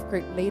life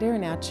group leader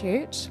in our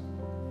church.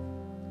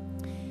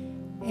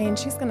 And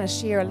she's going to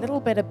share a little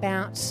bit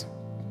about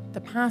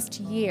the past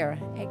year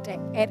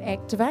at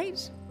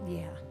Activate.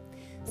 Yeah.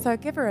 So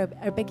give her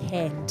a big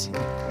hand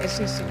as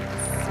she shares.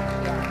 Yeah.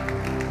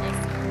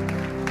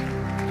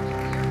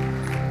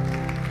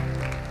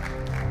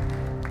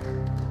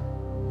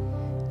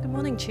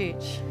 Morning,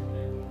 church.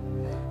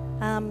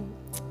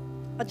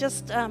 I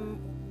just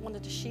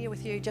wanted to share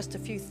with you just a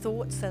few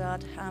thoughts that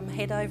I'd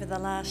had over the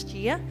last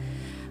year.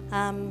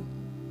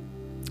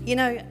 You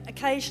know,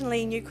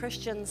 occasionally new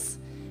Christians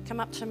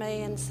come up to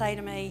me and say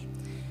to me,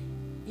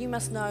 you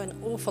must know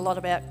an awful lot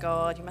about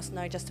God, you must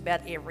know just about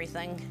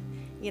everything,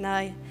 you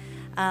know.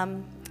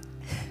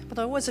 But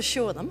I always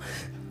assure them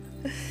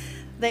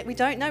that we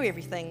don't know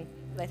everything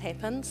that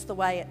happens the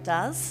way it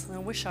does.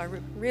 I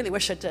really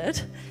wish I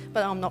did,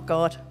 but I'm not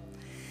God.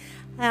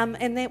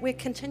 And that we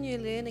continue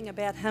learning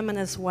about him and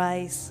his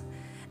ways.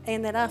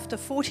 And that after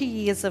 40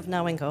 years of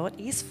knowing God,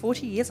 yes,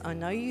 40 years, I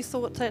know you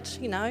thought that,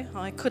 you know,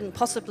 I couldn't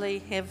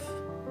possibly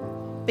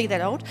be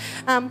that old.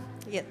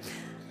 Yeah,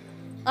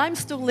 I'm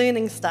still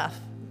learning stuff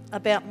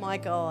about my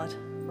God.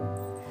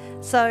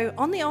 So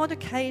on the odd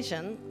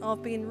occasion,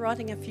 I've been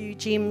writing a few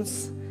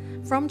gems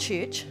from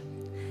church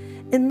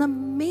in the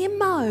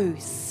memo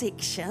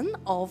section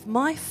of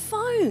my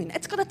phone.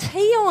 It's got a T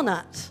on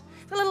it.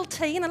 A little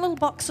T and a little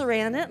box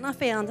around it, and I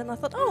found it and I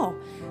thought,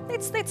 oh,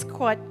 that's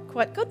quite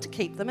good to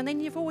keep them, and then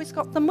you've always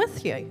got them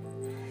with you.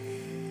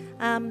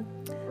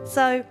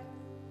 So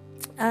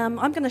I'm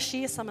going to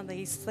share some of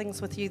these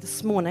things with you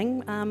this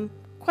morning.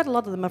 Quite a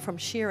lot of them are from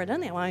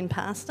Sheridan, our own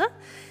pastor,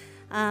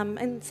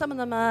 and some of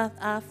them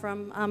are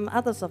from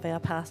others of our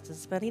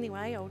pastors. But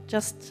anyway, I'll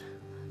just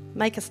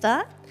make a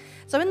start.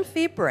 So in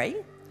February,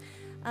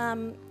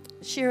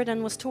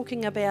 Sheridan was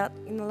talking about,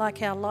 you know,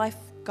 like our life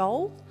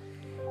goal,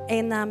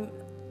 and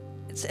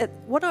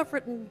what I've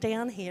written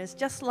down here is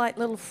just like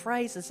little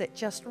phrases that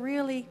just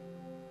really,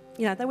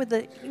 you know, they were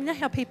you know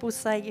how people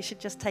say you should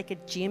just take a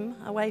gem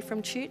away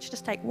from church?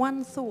 Just take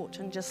one thought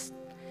and just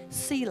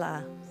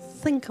Selah,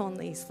 think on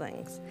these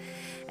things.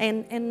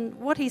 And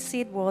what he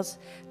said was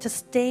to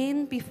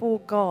stand before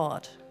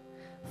God,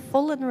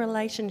 full in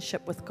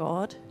relationship with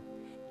God,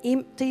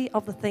 empty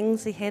of the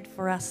things he had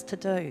for us to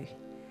do.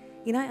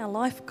 You know, our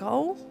life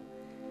goal,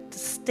 to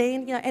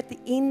stand, you know, at the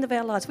end of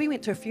our lives. We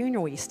went to a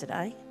funeral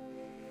yesterday,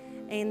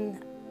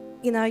 and,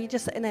 you know,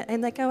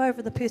 and they go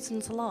over the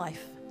person's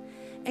life.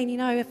 And, you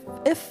know,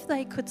 if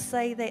they could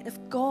say that, if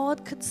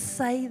God could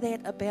say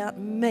that about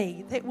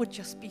me, that would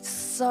just be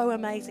so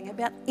amazing,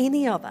 about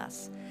any of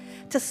us.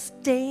 To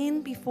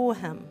stand before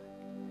him,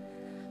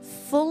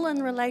 full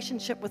in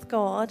relationship with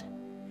God,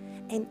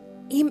 and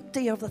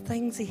empty of the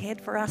things he had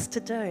for us to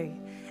do.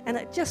 And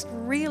it just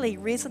really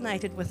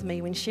resonated with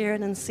me when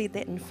Sheridan said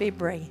that in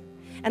February.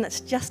 And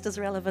it's just as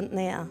relevant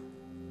now.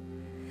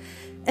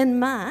 In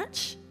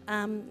March,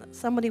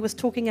 somebody was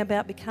talking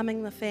about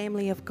becoming the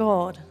family of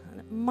God. And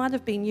it might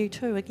have been you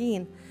too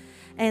again.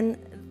 And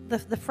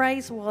the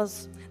phrase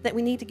was that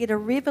we need to get a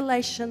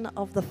revelation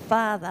of the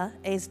Father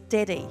as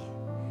Daddy.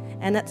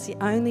 And it's the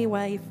only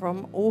way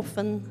from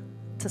orphan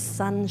to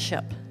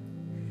sonship.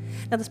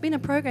 Now, there's been a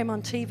program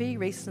on TV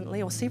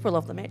recently, or several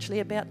of them actually,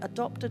 about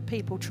adopted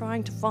people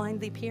trying to find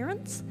their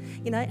parents,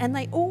 you know, and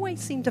they always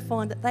seem to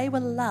find that they were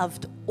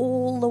loved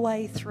all the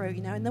way through,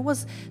 you know, and there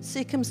was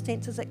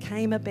circumstances that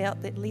came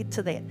about that led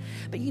to that.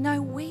 But, you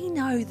know, we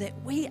know that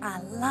we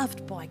are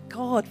loved by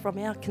God from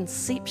our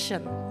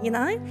conception, you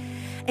know,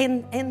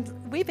 and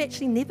we've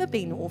actually never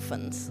been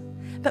orphans,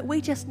 but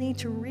we just need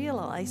to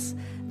realise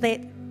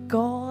that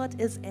God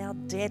is our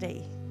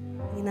daddy.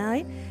 You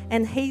know,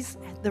 and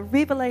the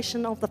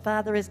revelation of the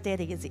Father as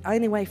Daddy is the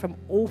only way from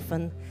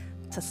orphan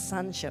to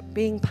sonship,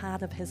 being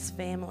part of his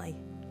family.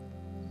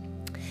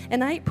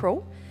 In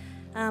April,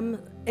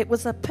 it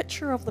was a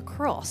picture of the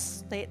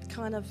cross that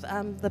kind of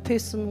the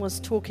person was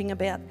talking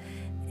about,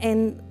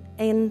 and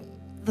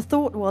the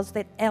thought was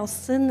that our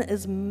sin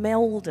is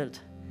melded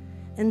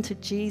into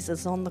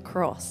Jesus on the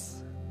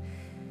cross.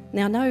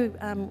 Now, I know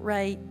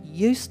Ray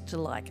used to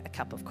like a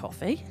cup of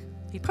coffee.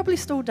 He probably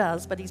still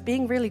does, but he's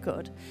being really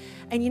good.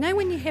 And you know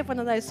when you have one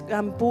of those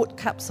bought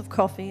cups of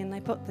coffee and they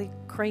put the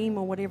cream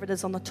or whatever it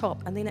is on the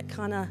top and then it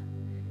kind of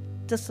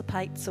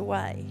dissipates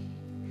away?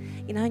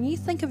 You know, and you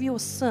think of your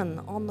sin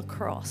on the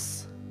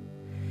cross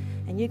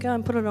and you go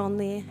and put it on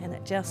there and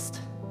it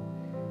just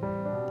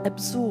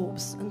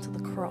absorbs into the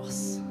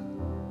cross.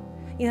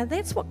 You know,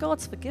 that's what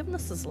God's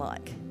forgiveness is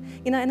like.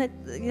 You know, and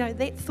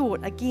that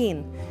thought,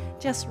 again,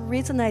 just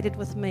resonated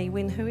with me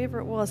when whoever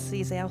it was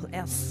says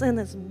our sin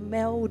is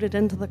melded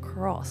into the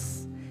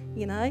cross,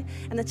 you know,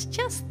 and it's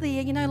just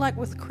there, you know, like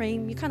with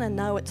cream, you kind of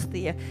know it's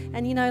there,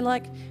 and you know,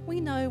 like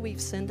we know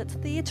we've sinned, it's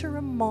there to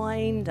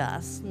remind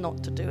us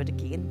not to do it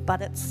again,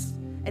 but it's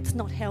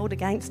not held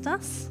against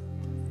us.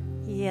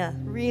 Yeah,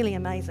 really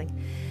amazing.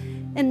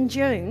 In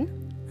June,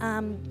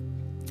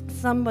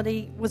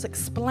 somebody was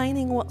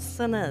explaining what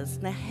sin is.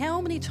 Now,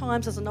 how many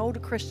times as an older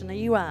Christian are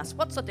you asked,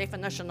 what's the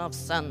definition of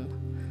sin?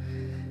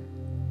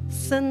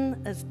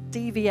 Sin is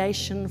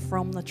deviation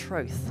from the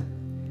truth.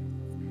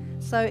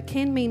 So it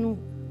can mean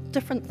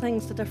different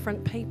things to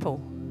different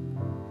people.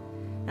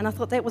 And I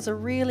thought that was a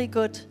really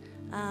good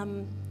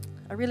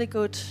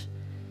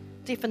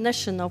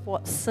definition of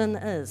what sin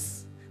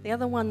is. The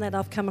other one that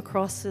I've come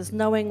across is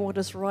knowing what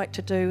is right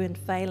to do and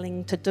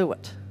failing to do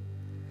it.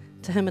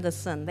 To him it is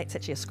sin. That's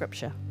actually a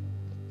scripture.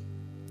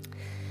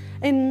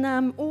 In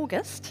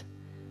August,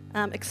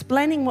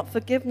 explaining what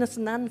forgiveness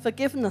and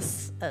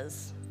unforgiveness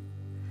is.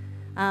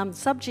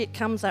 Subject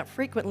comes up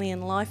frequently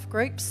in life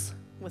groups,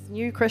 with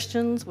new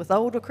Christians, with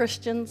older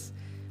Christians,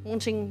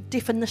 wanting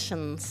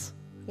definitions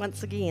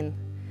once again.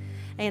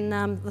 And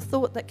the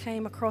thought that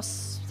came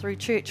across through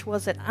church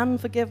was that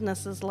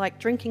unforgiveness is like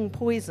drinking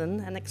poison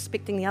and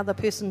expecting the other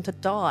person to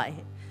die.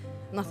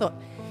 And I thought,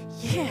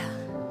 yeah,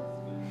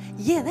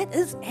 that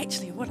is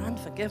actually what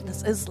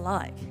unforgiveness is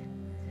like.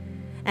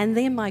 And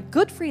then my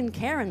good friend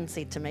Karen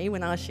said to me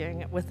when I was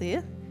sharing it with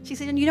her, she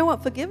said, and you know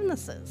what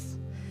forgiveness is?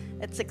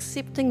 It's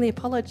accepting the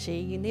apology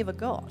you never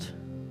got.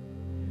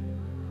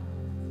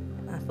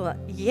 And I thought,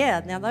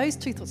 yeah, now those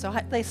two thoughts,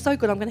 they're so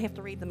good, I'm going to have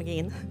to read them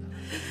again.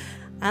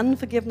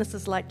 Unforgiveness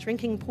is like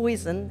drinking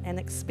poison and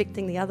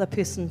expecting the other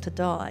person to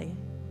die.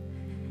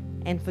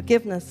 And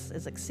forgiveness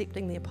is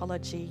accepting the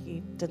apology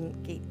you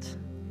didn't get.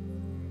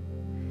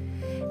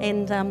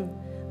 And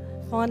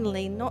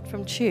finally, not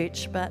from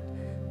church, but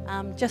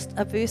just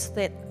a verse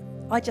that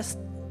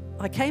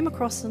I came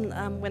across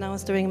when I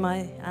was doing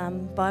my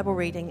Bible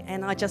reading,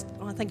 and I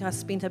think I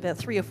spent about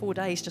 3 or 4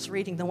 days just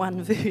reading the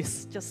one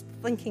verse, just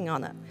thinking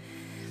on it.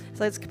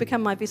 So it's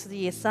become my verse of the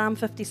year, Psalm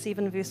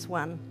 57, verse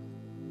 1.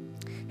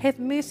 Have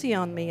mercy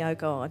on me, O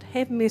God,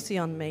 have mercy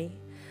on me,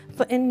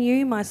 for in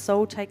you my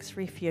soul takes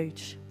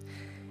refuge.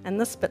 And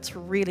this bit's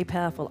really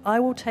powerful. I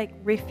will take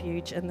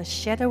refuge in the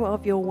shadow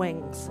of your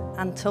wings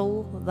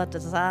until the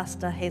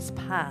disaster has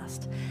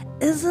passed.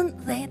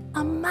 Isn't that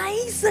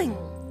amazing?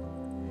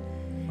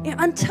 You know,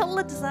 until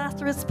the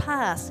disaster has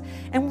passed,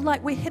 and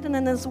like we're hidden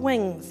in his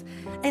wings.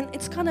 And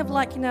it's kind of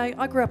like,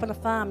 I grew up on a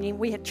farm and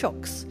we had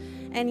chooks.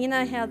 And you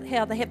know how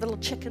they have the little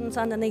chickens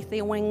underneath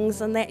their wings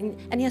and that.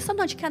 And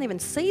sometimes you can't even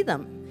see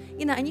them.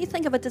 And you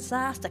think of a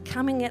disaster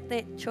coming at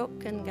that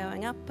chook and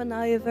going up and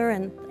over,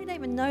 and they don't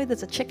even know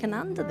there's a chicken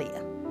under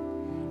there,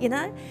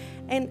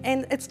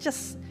 And it's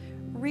just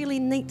really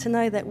neat to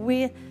know that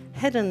we're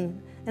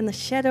hidden in the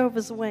shadow of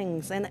his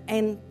wings,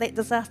 and that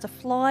disaster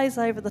flies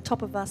over the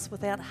top of us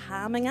without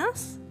harming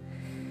us.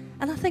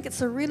 And I think it's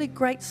a really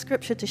great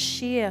scripture to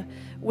share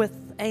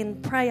with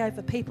and pray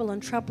over people in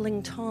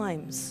troubling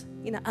times,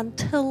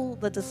 until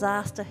the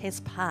disaster has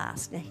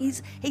passed. Now,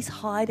 he's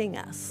hiding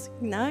us,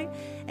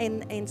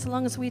 and so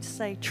long as we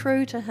stay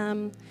true to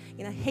him,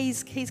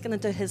 he's going to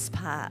do his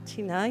part,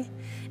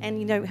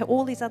 and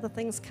all these other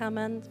things come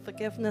in,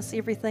 forgiveness,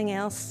 everything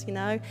else,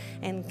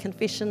 and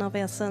confession of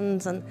our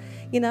sins, and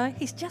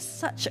he's just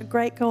such a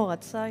great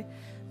God. So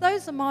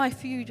those are a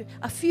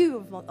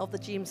few of the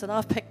gems that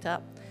I've picked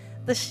up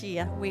this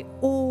year. We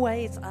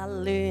always are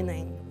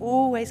learning,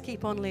 always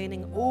keep on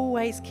learning,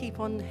 always keep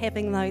on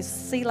having those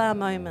Selah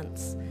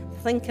moments.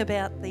 Think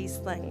about these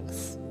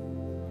things.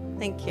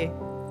 Thank you.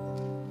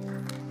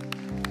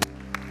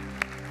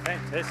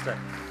 Fantastic.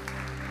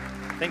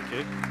 Thank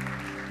you.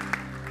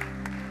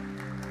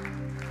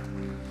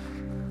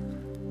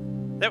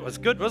 That was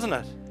good, wasn't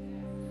it?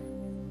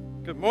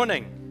 Good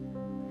morning.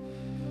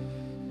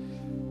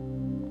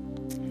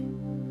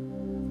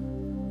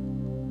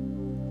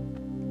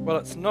 Well,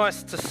 it's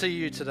nice to see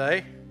you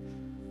today,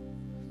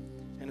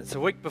 and it's a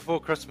week before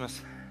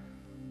Christmas.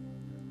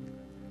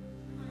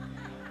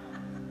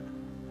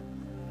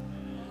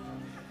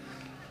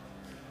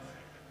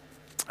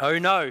 Oh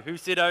no, who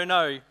said oh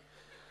no?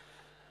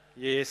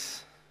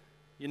 Yes,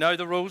 you know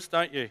the rules,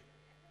 don't you?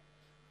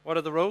 What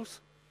are the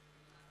rules?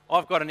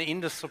 I've got an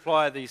endless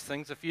supply of these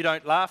things. If you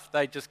don't laugh,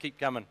 they just keep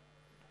coming.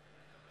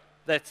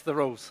 That's the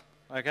rules,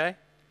 okay?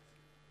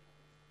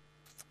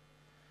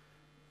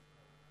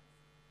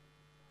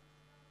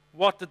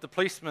 What did the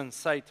policeman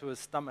say to his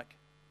stomach?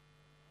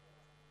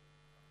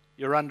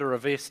 You're under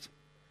arrest.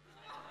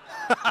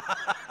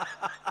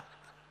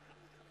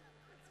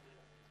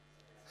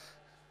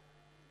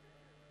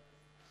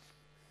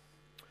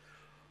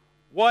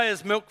 Why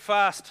is milk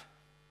fast?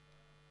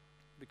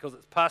 Because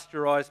it's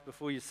pasteurized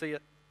before you see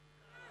it.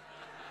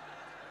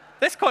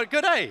 That's quite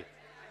good, eh?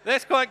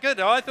 That's quite good.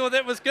 I thought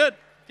that was good.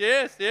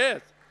 Yes. Yeah,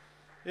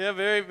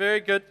 very, very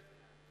good.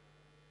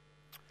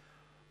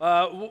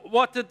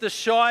 What did the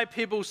shy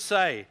pebbles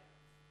say?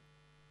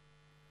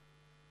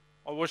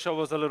 I wish I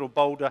was a little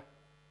bolder.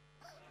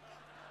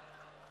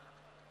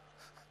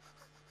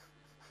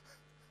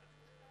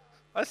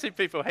 I see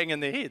people hanging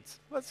their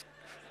heads. It's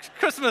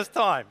Christmas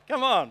time.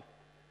 Come on.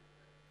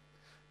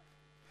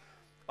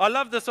 I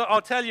love this.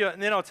 I'll tell you,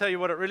 and then I'll tell you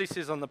what it really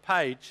says on the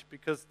page,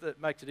 because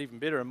that makes it even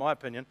better in my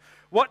opinion.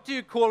 What do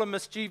you call a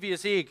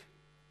mischievous egg?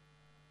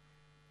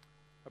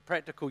 A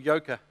practical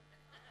yoker.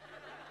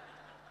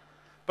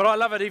 But I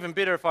love it even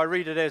better if I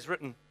read it as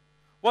written.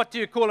 What do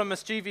you call a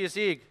mischievous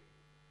egg?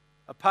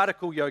 A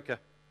particle yoker.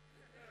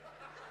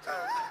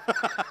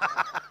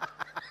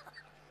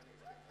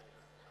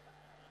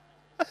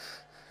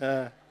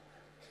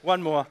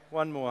 One more.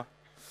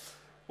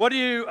 What do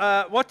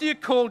you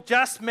call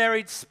just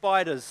married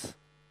spiders?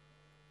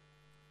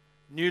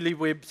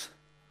 Newlyweds.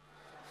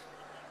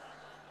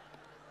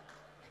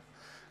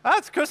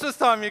 It's Christmas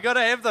time. You've got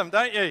to have them,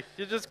 don't you?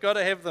 You just got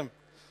to have them.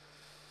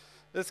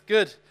 That's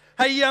good.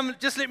 Hey,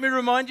 just let me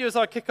remind you as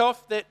I kick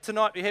off that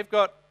tonight we have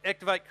got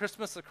Activate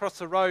Christmas across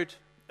the road.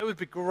 It would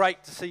be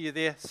great to see you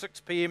there,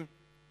 6 p.m.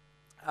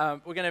 We're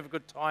going to have a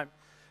good time.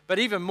 But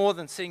even more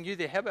than seeing you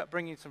there, how about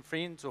bringing some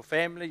friends or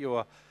family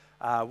or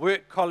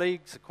work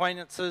colleagues,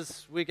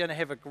 acquaintances? We're going to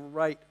have a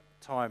great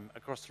time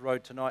across the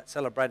road tonight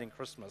celebrating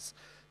Christmas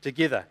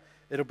together.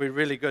 It'll be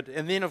really good.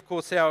 And then, of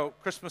course, our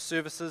Christmas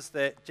services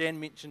that Jan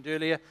mentioned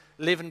earlier,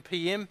 11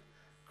 p.m.,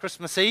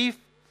 Christmas Eve,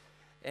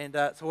 and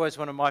it's always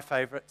one of my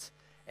favourites.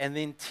 And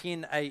then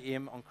 10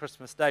 a.m. on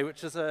Christmas Day,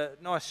 which is a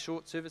nice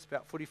short service,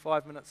 about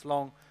 45 minutes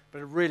long,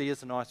 but it really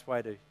is a nice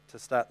way to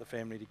start the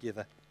family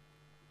together.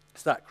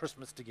 Start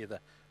Christmas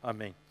together, I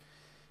mean.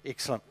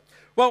 Excellent.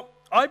 Well,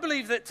 I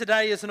believe that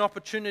today is an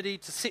opportunity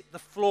to set the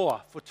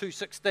floor for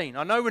 2:16.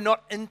 I know we're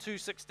not in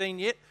 2:16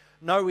 yet.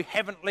 No, we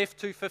haven't left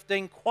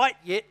 2:15 quite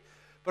yet,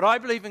 but I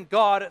believe in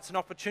God it's an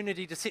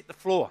opportunity to set the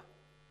floor.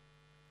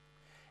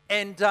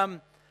 And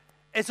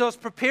as I was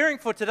preparing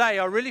for today,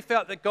 I really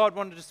felt that God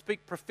wanted to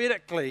speak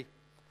prophetically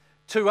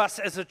to us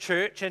as a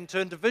church and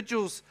to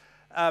individuals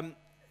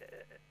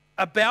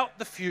about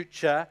the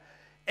future.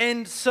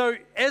 And so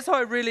as I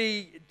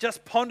really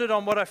just pondered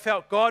on what I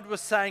felt God was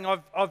saying,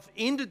 I've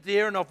ended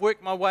there and I've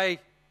worked my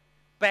way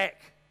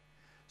back.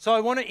 So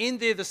I want to end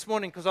there this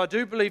morning because I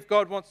do believe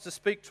God wants to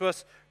speak to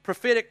us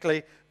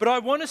prophetically. But I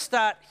want to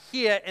start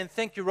here, and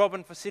thank you,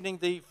 Robin, for setting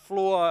the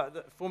floor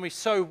for me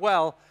so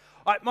well.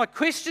 My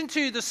question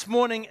to you this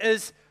morning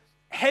is,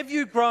 have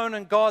you grown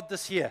in God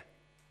this year?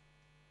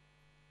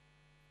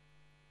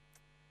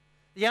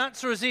 The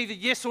answer is either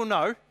yes or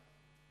no.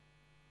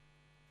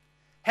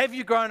 Have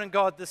you grown in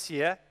God this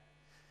year?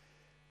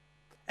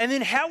 And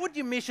then how would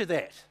you measure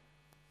that?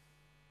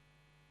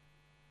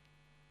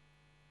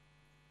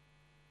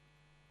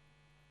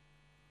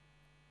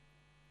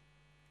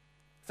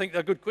 I think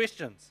they're good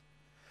questions.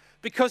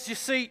 Because you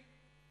see,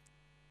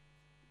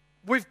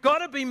 we've got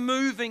to be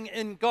moving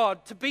in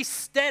God. To be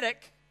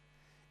static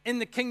in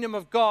the kingdom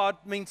of God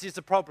means there's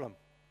a problem.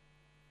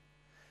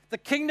 The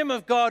kingdom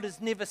of God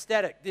is never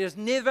static. There's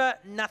never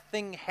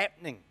nothing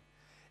happening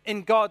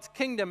in God's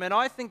kingdom. And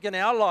I think in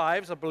our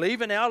lives, I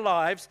believe in our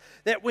lives,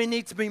 that we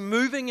need to be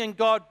moving in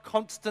God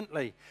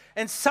constantly.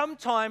 And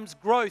sometimes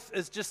growth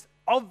is just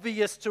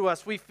obvious to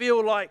us. We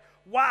feel like,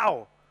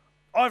 wow,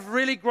 I've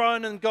really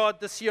grown in God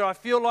this year. I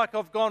feel like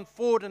I've gone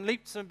forward in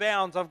leaps and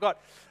bounds. I've got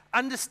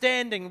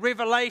understanding,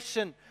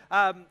 revelation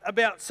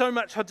about so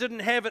much I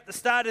didn't have at the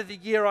start of the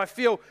year. I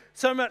feel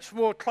so much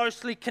more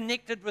closely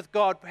connected with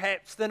God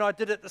perhaps than I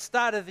did at the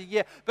start of the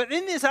year. But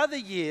then there's other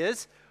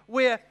years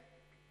where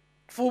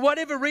for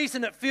whatever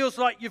reason it feels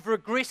like you've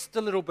regressed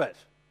a little bit.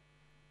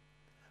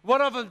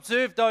 What I've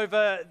observed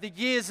over the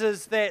years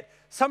is that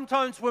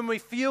sometimes when we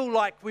feel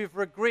like we've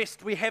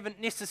regressed, we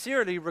haven't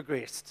necessarily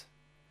regressed.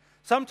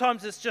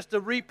 Sometimes it's just a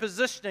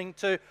repositioning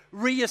to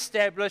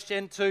reestablish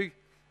and to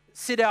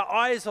set our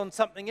eyes on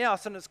something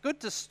else. And it's good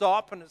to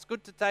stop and it's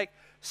good to take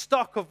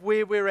stock of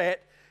where we're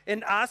at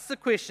and ask the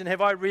question, have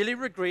I really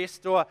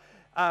regressed? Or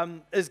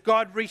is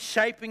God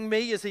reshaping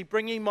me? Is He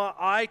bringing my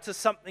eye to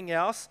something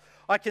else?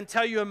 I can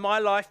tell you in my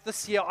life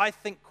this year, I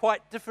think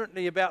quite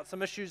differently about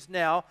some issues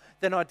now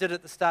than I did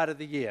at the start of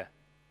the year.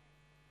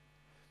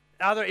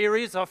 Other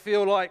areas I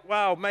feel like,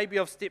 wow, maybe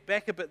I've stepped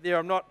back a bit there.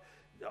 I'm not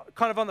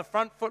kind of on the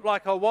front foot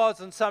like I was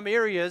in some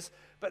areas,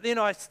 but then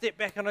I step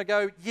back and I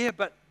go, yeah,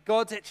 but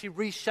God's actually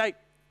reshaped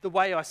the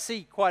way I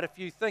see quite a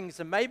few things,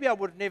 and maybe I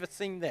would have never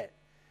seen that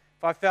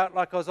if I felt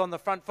like I was on the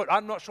front foot.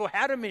 I'm not sure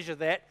how to measure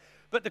that,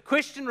 but the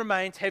question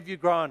remains, have you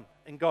grown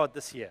in God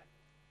this year?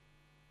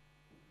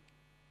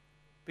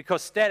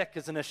 Because static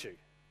is an issue.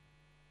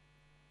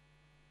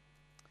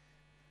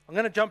 I'm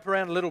going to jump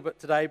around a little bit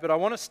today, but I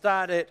want to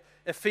start at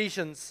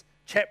Ephesians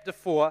chapter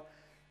 4,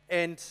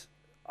 and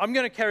I'm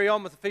going to carry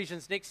on with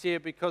Ephesians next year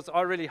because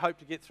I really hope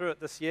to get through it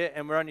this year,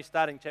 and we're only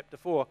starting chapter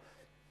 4.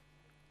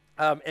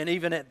 And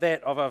even at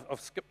that, I've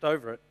skipped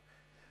over it.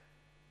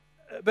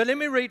 But let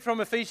me read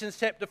from Ephesians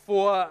chapter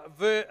 4,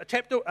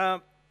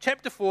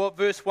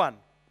 verse 1.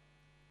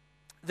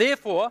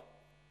 Therefore,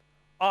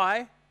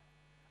 I,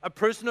 a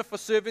prisoner for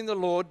serving the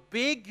Lord,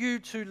 beg you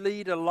to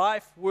lead a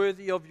life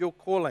worthy of your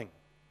calling.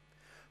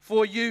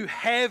 For you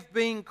have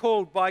been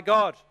called by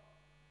God.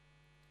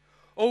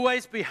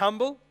 Always be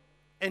humble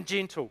and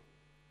gentle.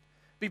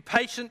 Be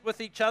patient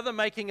with each other,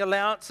 making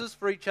allowances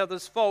for each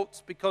other's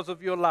faults because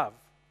of your love.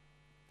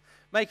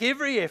 Make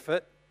every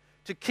effort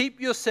to keep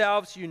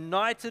yourselves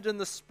united in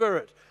the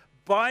Spirit,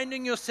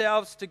 binding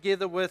yourselves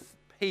together with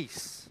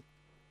peace.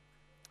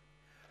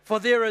 For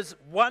there is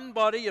one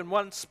body and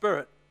one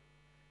Spirit,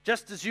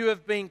 just as you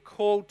have been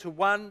called to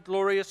one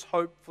glorious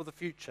hope for the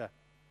future.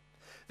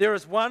 There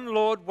is one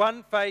Lord,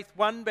 one faith,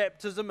 one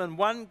baptism, and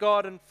one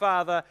God and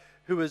Father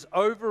who is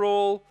over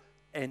all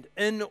and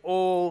in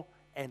all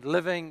and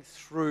living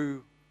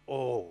through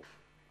all.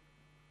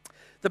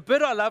 The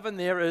bit I love in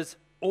there is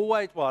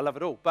always, well, I love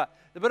it all, but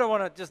the bit I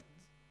want to just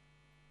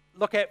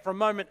look at for a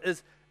moment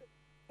is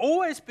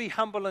always be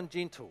humble and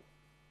gentle.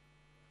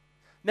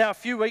 Now, a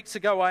few weeks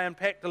ago, I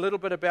unpacked a little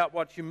bit about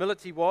what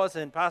humility was,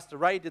 and Pastor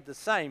Ray did the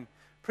same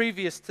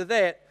previous to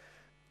that.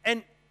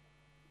 And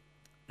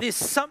there's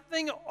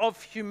something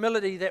of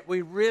humility that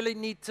we really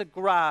need to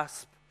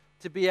grasp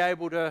to be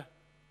able to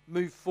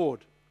move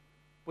forward.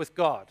 with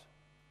God.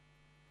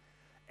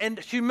 And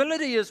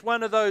humility is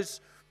one of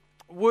those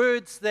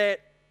words that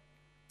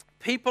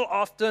people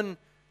often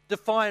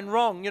define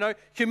wrong. You know,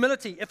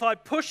 humility, if I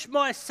push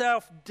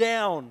myself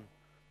down,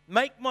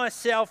 make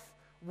myself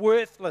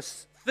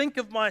worthless, think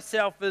of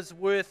myself as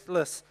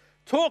worthless,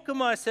 talk of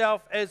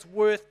myself as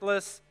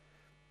worthless,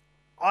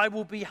 I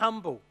will be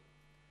humble.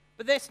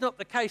 But that's not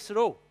the case at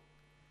all.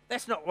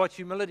 That's not what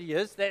humility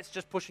is. That's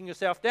just pushing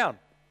yourself down.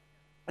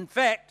 In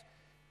fact,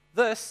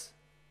 this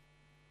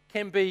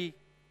can be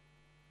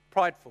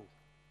prideful,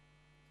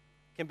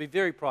 can be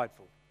very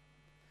prideful.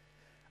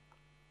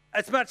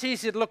 It's much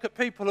easier to look at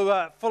people who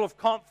are full of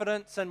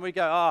confidence and we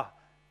go,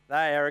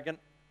 they're arrogant.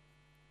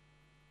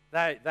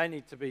 They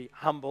need to be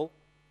humble.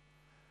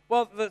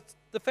 Well,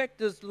 the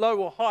fact is, low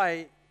or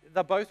high,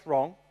 they're both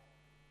wrong.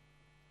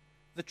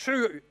 The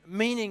true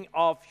meaning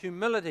of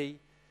humility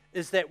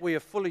is that we are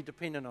fully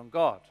dependent on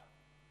God.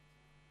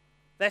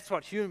 That's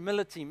what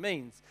humility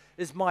means,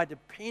 is my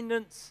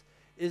dependence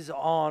is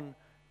on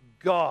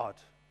God.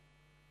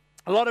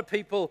 A lot of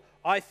people,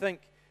 I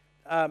think,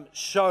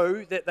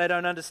 show that they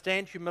don't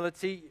understand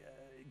humility.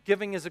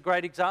 Giving is a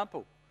great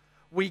example.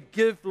 We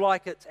give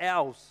like it's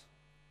ours.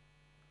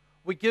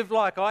 We give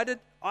like I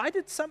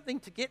did something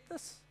to get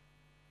this,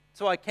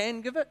 so I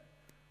can give it,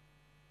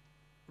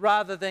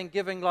 rather than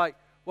giving like,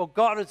 well,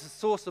 God is the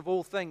source of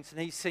all things, and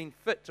He's seen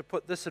fit to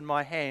put this in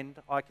my hand,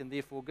 I can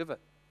therefore give it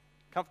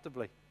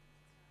comfortably.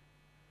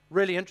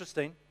 Really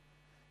interesting.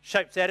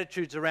 Shapes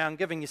attitudes around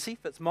giving. You see,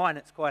 if it's mine,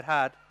 it's quite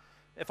hard.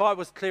 If I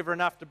was clever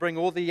enough to bring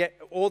all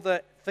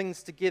the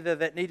things together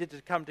that needed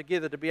to come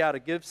together to be able to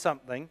give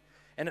something,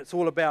 and it's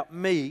all about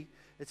me,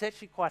 it's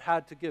actually quite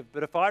hard to give.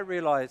 But if I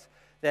realize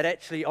that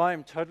actually I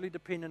am totally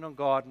dependent on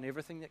God and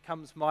everything that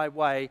comes my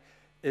way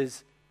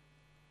is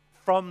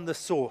from the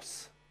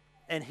source,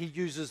 and He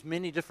uses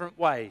many different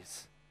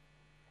ways,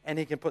 and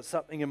He can put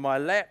something in my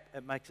lap,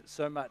 it makes it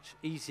so much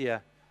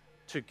easier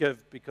to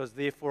give, because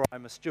therefore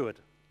I'm a steward,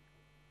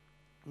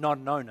 not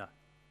an owner.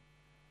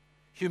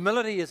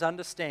 Humility is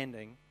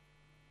understanding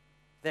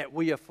that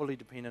we are fully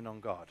dependent on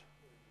God,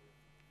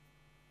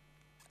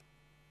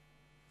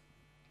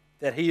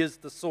 that He is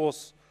the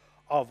source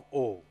of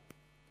all.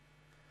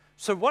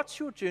 So what's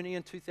your journey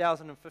in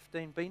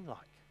 2015 been like?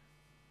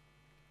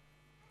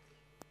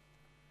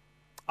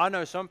 I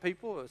know some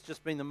people, it's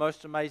just been the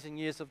most amazing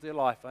years of their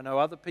life. I know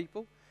other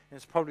people, and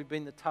it's probably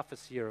been the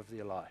toughest year of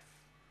their life.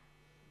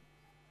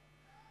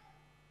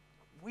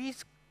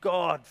 Where's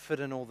God fit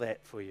in all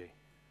that for you?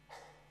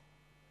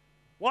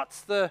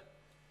 What's the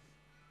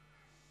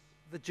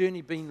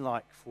journey been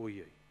like for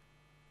you?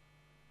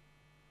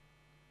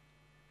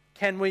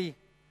 Can we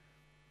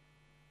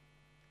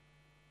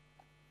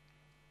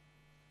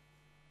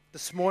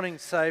this morning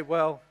say,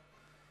 well,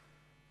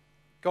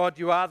 God,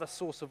 you are the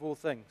source of all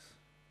things.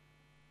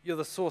 You're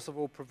the source of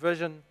all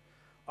provision.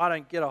 I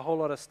don't get a whole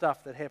lot of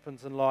stuff that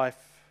happens in life.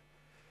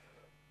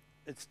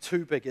 It's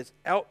too big. It's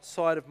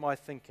outside of my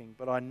thinking,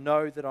 but I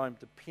know that I'm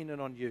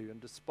dependent on you. And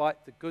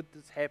despite the good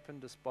that's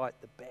happened, despite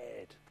the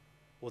bad,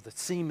 or the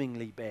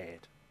seemingly bad,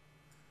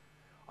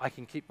 I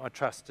can keep my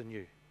trust in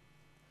you.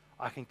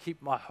 I can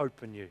keep my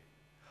hope in you.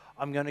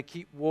 I'm going to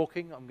keep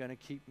walking. I'm going to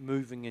keep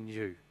moving in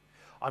you.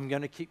 I'm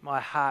going to keep my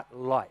heart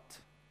light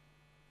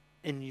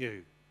in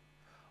you.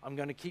 I'm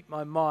going to keep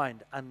my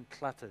mind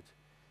uncluttered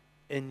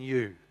in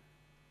you.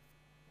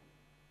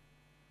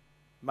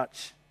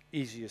 Much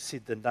easier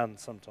said than done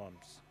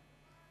sometimes.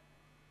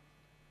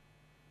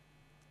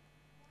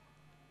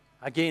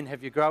 Again,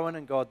 have you grown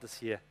in God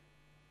this year?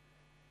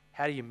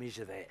 How do you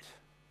measure that?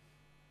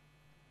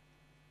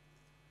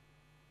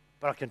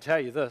 But I can tell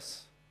you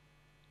this,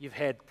 you've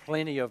had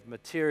plenty of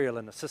material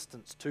and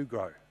assistance to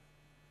grow.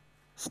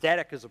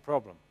 Static is a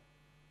problem.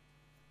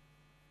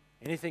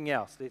 Anything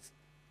else, let's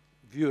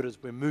view it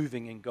as we're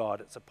moving in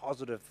God. It's a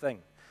positive thing.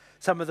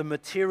 Some of the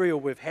material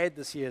we've had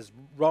this year, as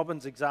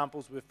Robin's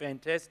examples were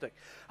fantastic.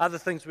 Other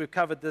things we've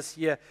covered this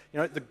year,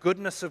 the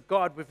goodness of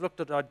God. We've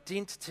looked at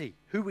identity,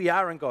 who we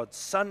are in God,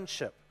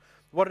 sonship,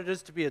 what it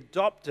is to be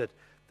adopted,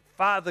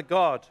 Father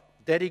God,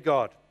 Daddy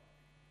God.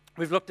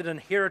 We've looked at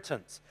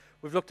inheritance.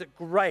 We've looked at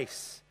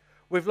grace.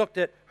 We've looked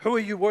at who are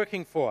you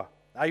working for?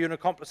 Are you an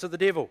accomplice of the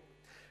devil?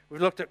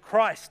 We've looked at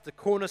Christ, the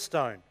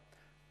cornerstone,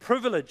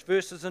 privilege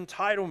versus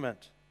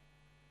entitlement.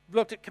 We've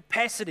looked at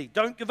capacity,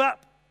 don't give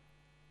up.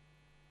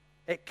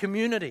 At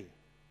community,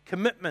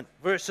 commitment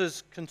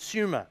versus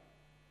consumer.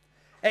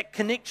 At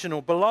connection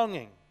or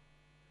belonging.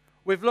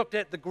 We've looked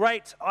at the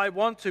great I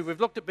want to. We've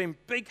looked at being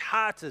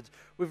big-hearted.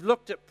 We've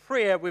looked at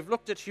prayer. We've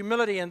looked at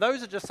humility. And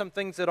those are just some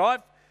things that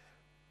I've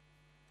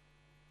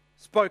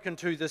spoken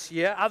to this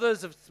year.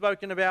 Others have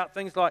spoken about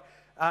things like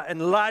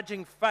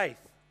enlarging faith.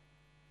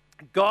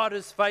 God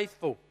is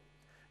faithful.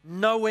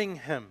 Knowing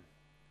Him.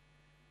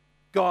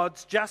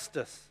 God's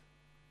justice.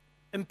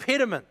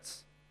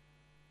 Impediments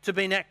to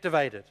being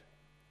activated.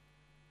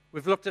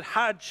 We've looked at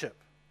hardship,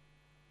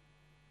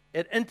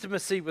 at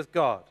intimacy with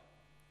God,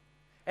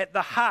 at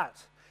the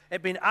heart,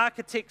 at being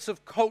architects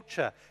of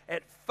culture,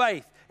 at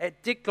faith,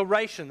 at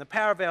declaration, the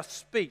power of our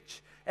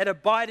speech, at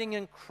abiding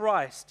in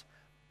Christ,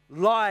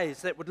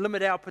 lies that would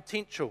limit our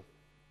potential.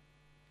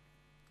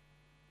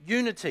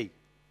 Unity,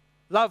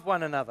 love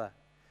one another.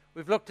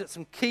 We've looked at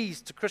some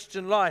keys to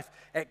Christian life,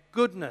 at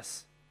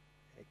goodness,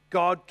 at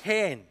God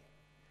can,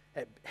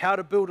 at how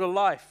to build a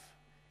life,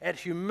 at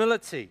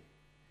humility,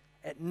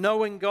 at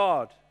knowing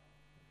God,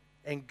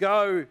 and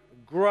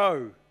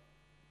grow.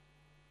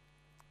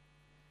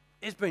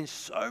 There's been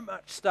so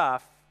much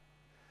stuff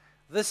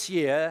this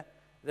year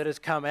that has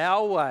come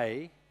our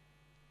way.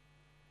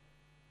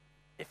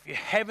 If you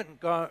haven't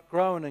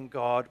grown in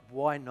God,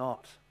 why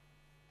not?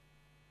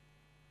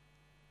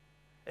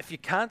 If you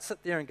can't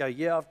sit there and go,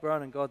 yeah, I've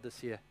grown in God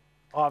this year,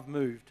 I've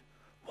moved,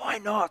 why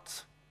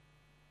not?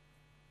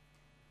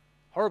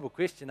 Horrible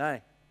question, eh?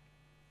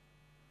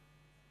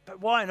 But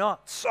why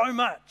not? So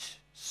much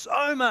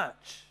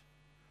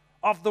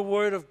of the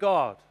Word of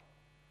God.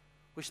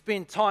 We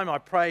spend time, I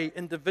pray,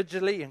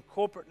 individually and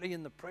corporately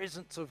in the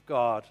presence of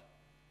God.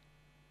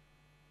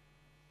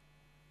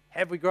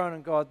 Have we grown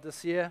in God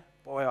this year?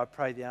 Boy, I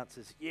pray the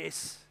answer is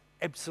yes,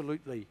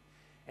 absolutely.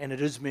 And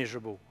it is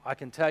measurable. I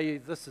can tell you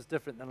this is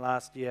different than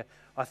last year.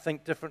 I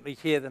think differently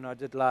here than I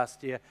did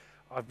last year.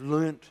 I've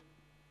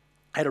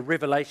had a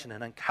revelation,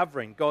 an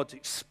uncovering. God's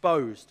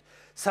exposed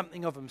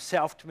something of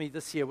himself to me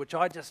this year, which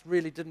I just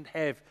really didn't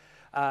have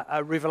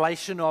a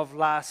revelation of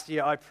last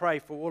year. I pray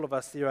for all of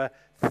us there are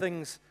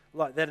things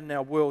like that in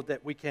our world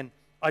that we can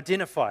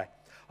identify.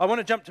 I want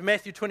to jump to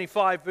Matthew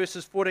 25,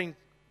 verses 14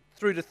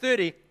 through to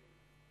 30.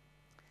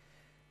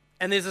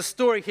 And there's a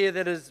story here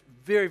that is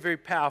very, very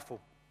powerful.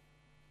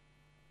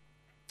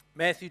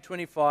 Matthew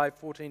 25,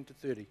 14 to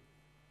 30.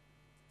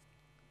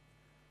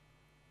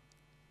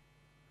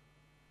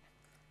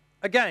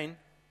 Again,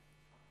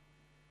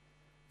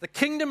 the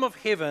kingdom of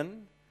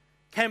heaven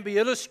can be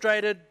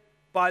illustrated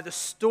by the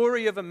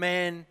story of a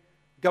man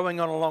going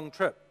on a long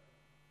trip.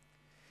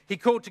 He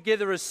called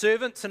together his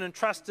servants and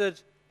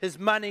entrusted his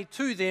money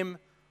to them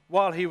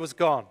while he was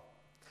gone.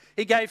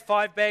 He gave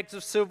 5 bags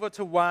of silver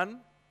to one,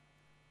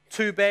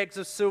 2 bags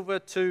of silver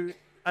to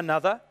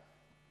another,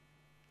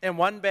 and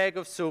 1 bag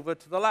of silver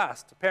to the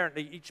last.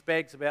 Apparently each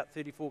bag's about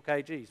 34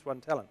 kgs,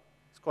 1 talent.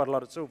 It's quite a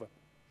lot of silver.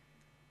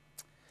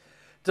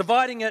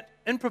 Dividing it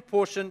in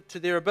proportion to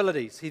their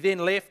abilities, he then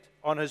left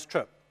on his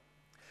trip.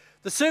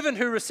 The servant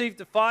who received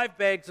the 5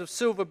 bags of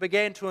silver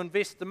began to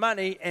invest the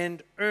money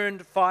and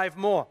earned 5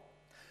 more.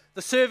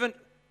 The servant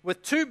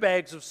with 2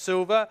 bags of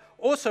silver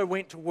also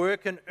went to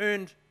work and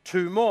earned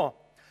 2 more.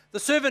 The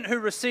servant who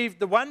received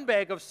the 1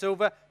 bag of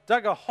silver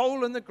dug a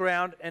hole in the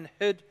ground and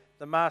hid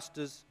the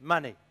master's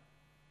money.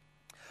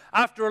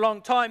 After a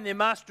long time, their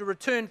master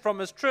returned from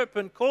his trip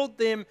and called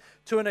them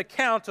to an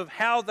account of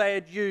how they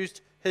had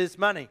used his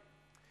money.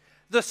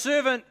 The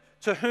servant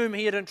to whom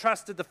he had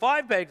entrusted the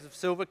 5 bags of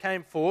silver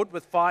came forward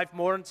with 5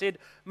 more and said,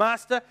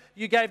 "Master,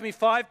 you gave me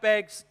 5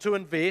 bags to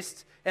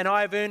invest, and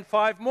I have earned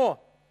 5 more."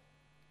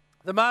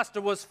 The master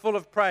was full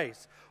of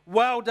praise.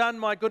 "Well done,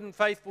 my good and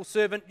faithful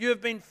servant. You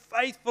have been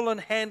faithful in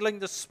handling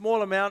the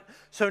small amount,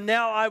 so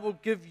now I will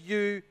give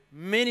you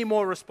many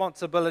more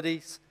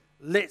responsibilities.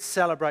 Let's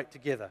celebrate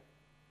together."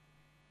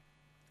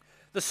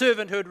 The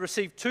servant who had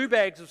received 2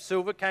 bags of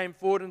silver came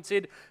forward and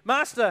said,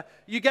 "Master,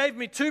 you gave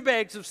me 2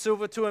 bags of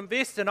silver to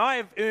invest, and I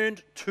have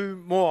earned 2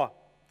 more."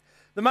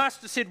 The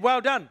master said,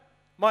 "Well done,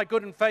 my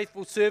good and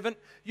faithful servant.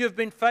 You have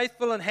been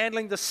faithful in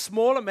handling the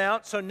small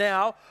amount, so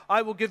now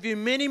I will give you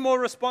many more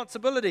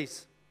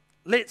responsibilities.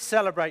 Let's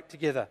celebrate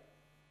together."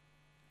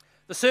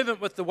 The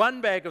servant with the 1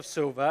 bag of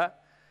silver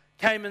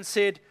came and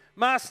said,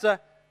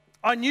 "Master,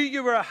 I knew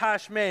you were a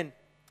harsh man,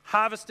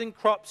 harvesting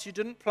crops you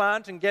didn't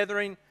plant and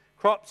gathering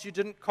crops you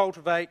didn't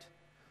cultivate.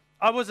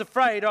 I was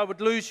afraid I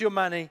would lose your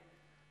money,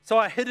 so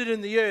I hid it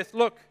in the earth.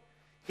 Look,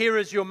 here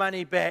is your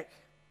money back."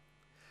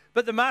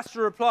 But the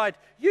master replied,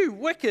 "You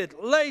wicked,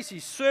 lazy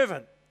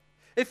servant.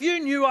 If you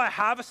knew I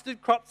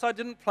harvested crops I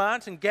didn't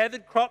plant and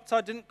gathered crops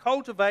I didn't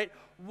cultivate,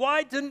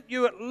 why didn't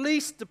you at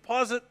least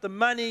deposit the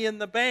money in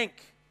the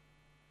bank?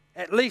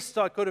 At least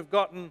I could have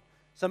gotten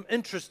some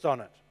interest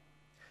on it."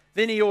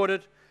 Then he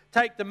ordered,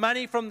 "Take the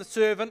money from the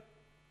servant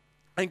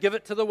and give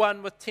it to the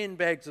one with 10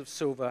 bags of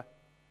silver.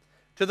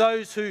 To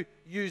those who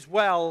use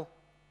well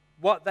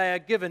what they are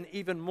given,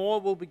 even more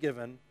will be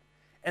given,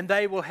 and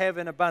they will have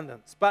in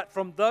abundance. But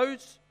from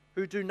those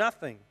who do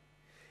nothing,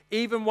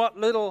 even what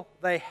little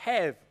they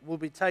have will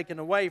be taken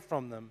away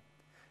from them.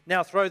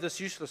 Now throw this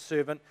useless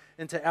servant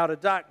into outer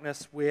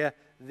darkness, where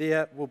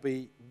there will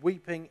be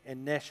weeping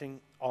and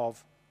gnashing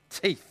of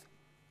teeth."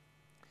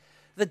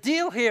 The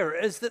deal here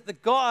is that the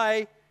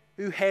guy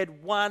who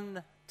had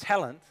 1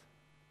 talent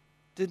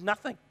did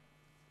nothing.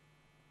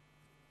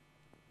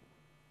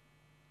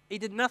 He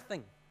did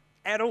nothing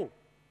at all.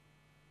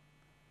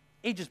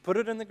 He just put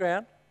it in the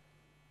ground,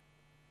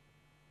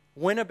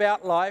 went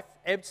about life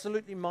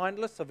absolutely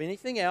mindless of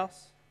anything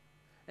else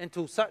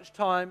until such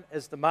time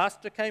as the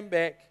master came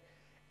back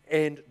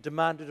and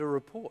demanded a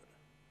report,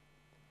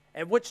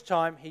 at which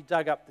time he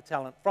dug up the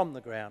talent from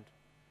the ground,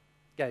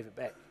 gave it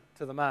back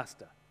to the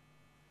master.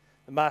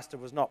 The master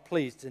was not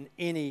pleased in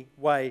any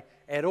way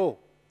at all.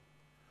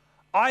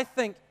 I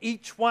think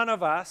each one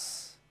of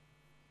us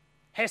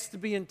has to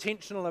be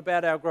intentional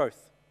about our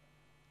growth.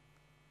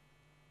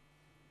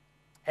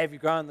 Have you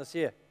grown this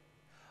year?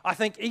 I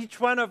think each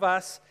one of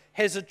us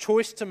has a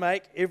choice to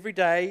make every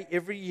day,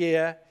 every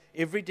year,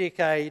 every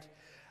decade.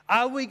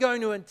 Are we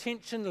going to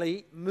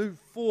intentionally move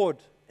forward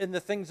in the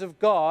things of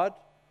God,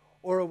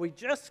 or are we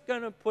just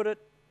going to put it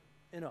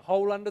in a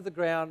hole under the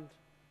ground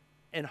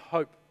and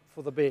hope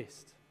for the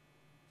best?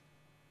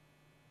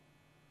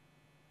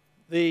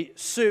 The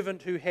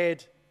servant who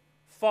had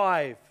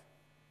 5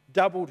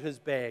 doubled his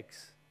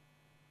bags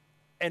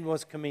and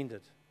was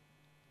commended.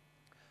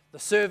 The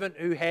servant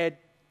who had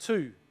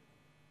 2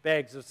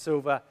 bags of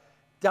silver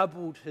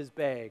doubled his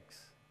bags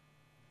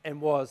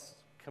and was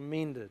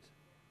commended.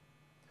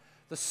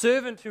 The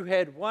servant who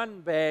had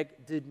 1 bag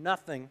did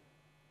nothing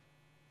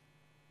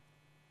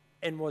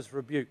and was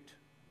rebuked.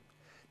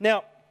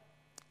 Now,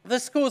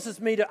 this causes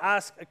me to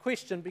ask a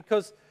question,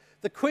 because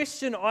the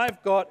question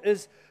I've got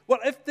is, well,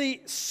 if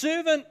the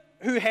servant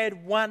who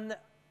had 1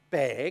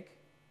 bag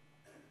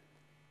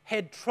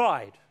had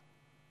tried,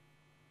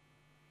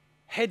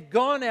 had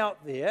gone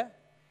out there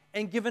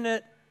and given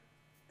it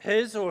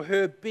his or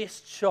her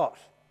best shot,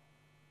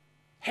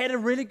 had a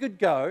really good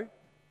go,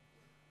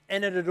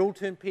 and it had all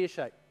turned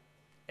pear-shaped,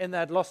 and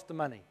they'd lost the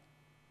money,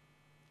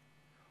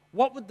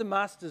 what would the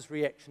master's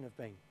reaction have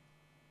been?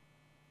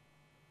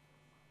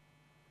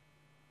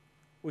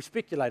 We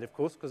speculate, of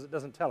course, because it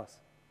doesn't tell us.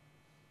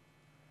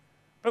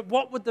 But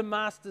what would the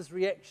master's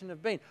reaction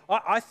have been?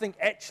 I think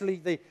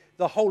actually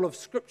the whole of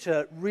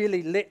Scripture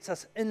really lets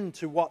us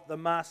into what the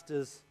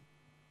master's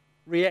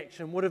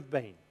reaction would have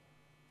been.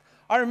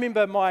 I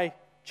remember my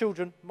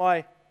children,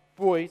 my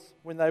boys,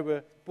 when they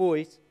were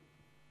boys,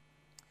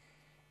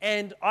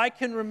 and I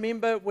can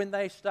remember when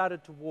they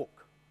started to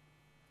walk.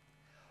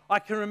 I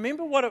can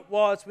remember what it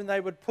was when they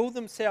would pull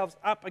themselves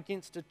up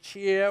against a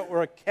chair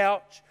or a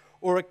couch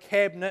or a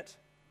cabinet,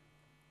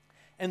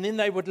 and then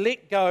they would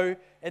let go,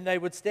 and they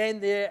would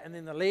stand there, and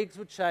then the legs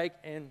would shake,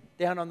 and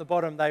down on the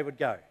bottom they would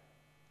go.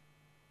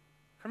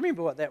 I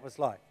remember what that was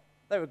like.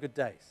 They were good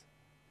days.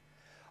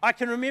 I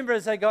can remember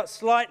as they got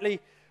slightly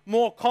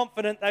more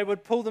confident, they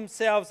would pull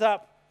themselves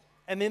up,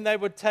 and then they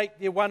would take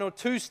their 1 or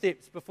 2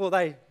 steps before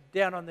they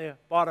down on their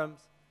bottoms.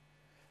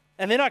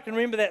 And then I can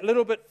remember that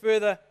little bit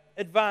further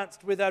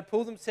advanced where they'd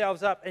pull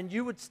themselves up, and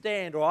you would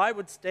stand, or I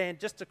would stand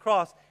just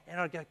across, and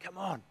I'd go, come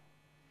on.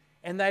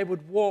 And they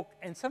would walk,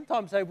 and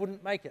sometimes they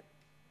wouldn't make it.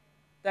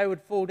 They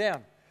would fall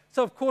down.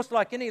 So, of course,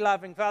 like any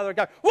loving father, I'd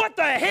go, what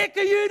the heck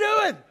are you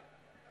doing?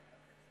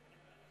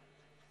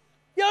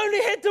 You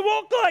only had to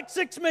walk like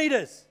 6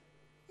 meters.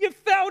 You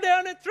fell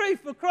down at 3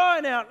 for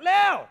crying out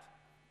loud.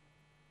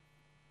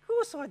 Of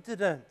course I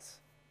didn't.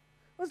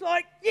 I was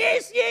like,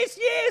 yes, yes,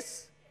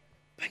 yes.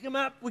 Pick them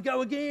up, we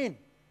go again.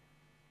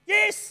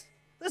 Yes,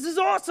 this is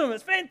awesome,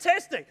 it's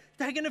fantastic.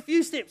 Taking a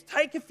few steps,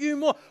 take a few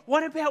more.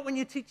 What about when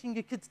you're teaching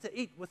your kids to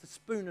eat with a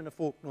spoon and a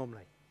fork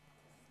normally?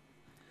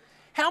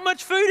 How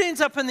much food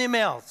ends up in their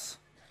mouths?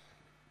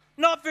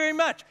 Not very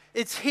much.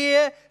 It's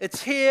here,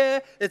 it's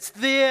here, it's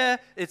there,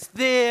 it's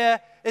there,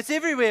 it's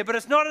everywhere, but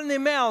it's not in their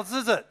mouths,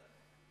 is it?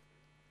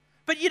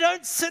 But you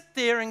don't sit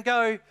there and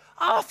go,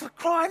 oh, for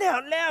crying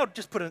out loud,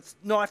 just put a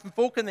knife and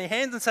fork in their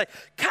hands and say,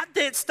 cut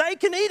that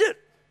steak and eat it.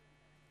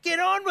 Get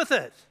on with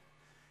it.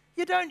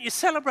 You don't, you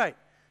celebrate.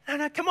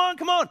 No, come on,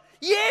 come on.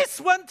 Yes,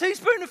 1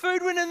 teaspoon of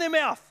food went in their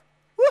mouth.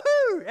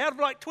 Woohoo! Out of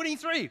like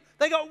 23.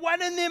 They got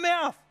 1 in their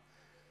mouth.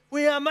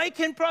 We are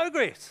making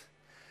progress.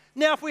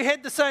 Now, if we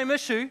had the same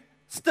issue,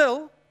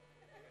 still,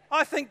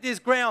 I think there's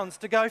grounds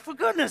to go, for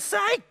goodness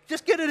sake,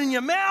 just get it in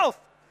your mouth.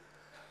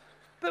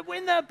 But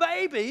when they're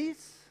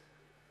babies,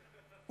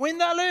 when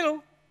they're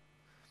little,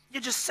 you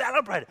just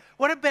celebrate it.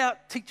 What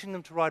about teaching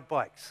them to ride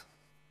bikes?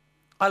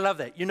 I love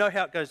that. You know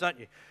how it goes, don't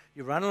you?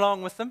 You run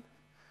along with them,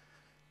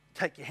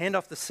 take your hand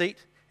off the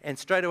seat, and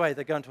straight away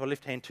they go into a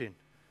left-hand turn.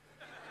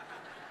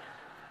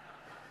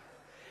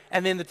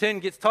 And then the turn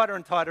gets tighter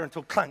and tighter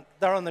until clunk,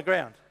 they're on the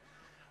ground.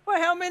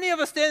 Well, how many of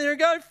us stand there and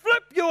go,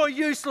 flip, you're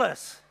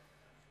useless.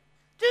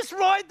 Just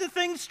ride the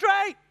thing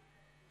straight.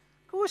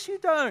 Of course you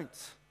don't.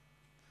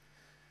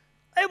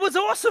 It was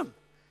awesome.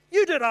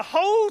 You did a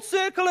whole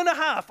circle and a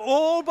half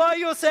all by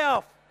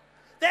yourself.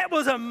 That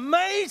was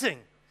amazing.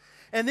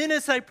 And then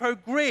as they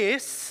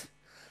progress,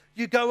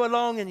 you go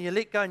along and you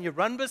let go and you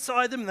run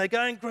beside them and they're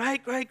going,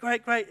 great, great,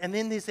 great, great. And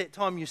then there's that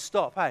time you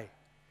stop, hey?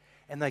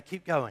 And they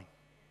keep going.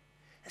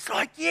 It's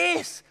like,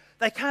 yes.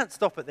 They can't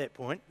stop at that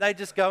point. They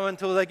just go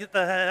until they get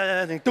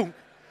the...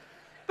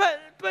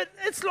 But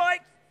it's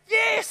like,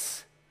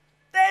 yes,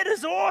 that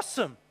is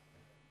awesome.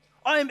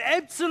 I am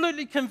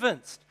absolutely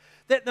convinced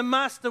that the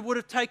master would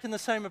have taken the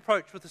same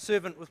approach with the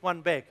servant with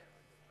 1 bag.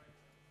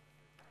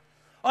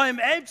 I am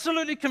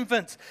absolutely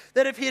convinced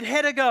that if he had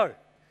had a go,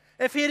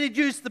 if he had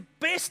used the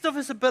best of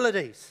his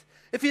abilities,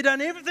 if he'd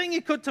done everything he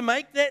could to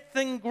make that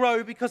thing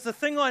grow, because the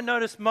thing I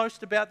notice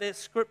most about that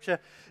scripture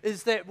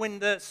is that when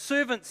the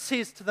servant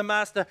says to the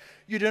master,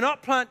 you do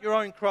not plant your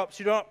own crops,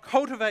 you do not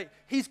cultivate,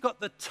 he's got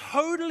the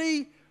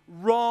totally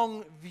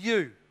wrong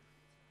view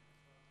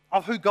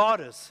of who God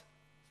is.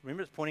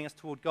 Remember, it's pointing us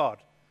toward God.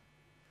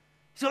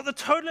 He's got the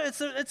total,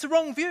 it's a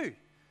wrong view.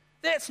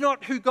 That's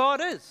not who God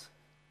is.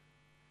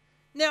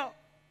 Now,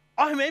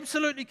 I'm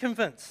absolutely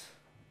convinced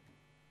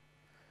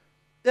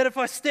that if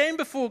I stand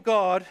before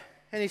God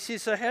and he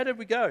says, so how did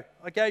we go?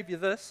 I gave you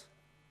this.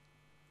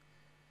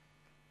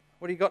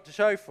 What do you got to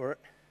show for it?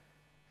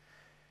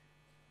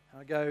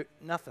 I go,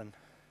 nothing.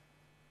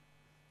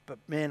 But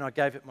man, I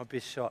gave it my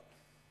best shot.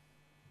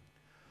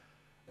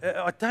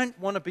 I don't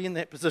want to be in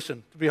that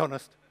position, to be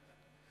honest.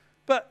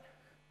 But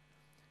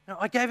no,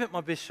 I gave it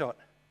my best shot.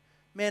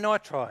 Man, I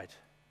tried.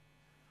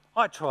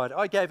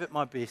 I gave it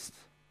my best.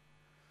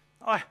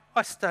 I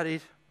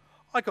studied.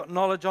 I got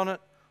knowledge on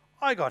it.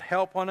 I got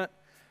help on it.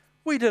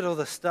 We did all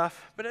this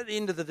stuff. But at the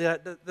end of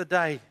the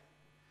day,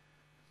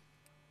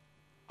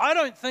 I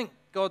don't think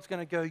God's going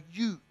to go,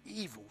 you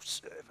evil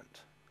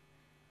servant.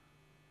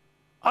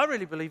 I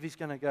really believe he's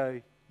going to go,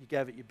 you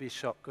gave it your best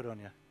shot, good on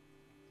you.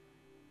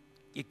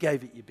 You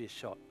gave it your best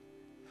shot.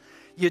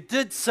 You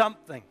did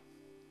something.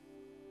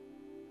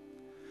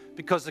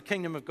 Because the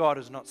kingdom of God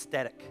is not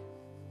static.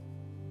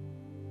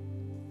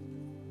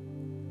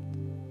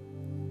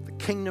 The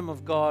kingdom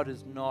of God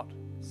is not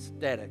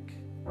static.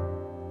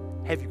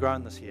 Have you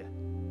grown this year?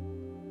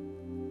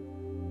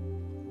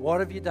 What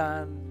have you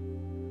done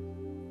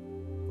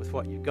with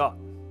what you got?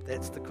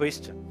 That's the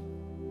question.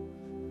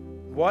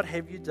 What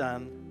have you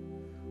done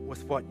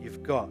with what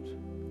you've got?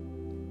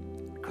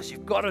 Because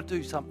you've got to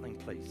do something,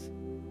 please.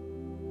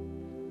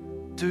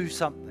 Do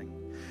something.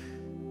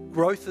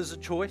 Growth is a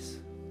choice.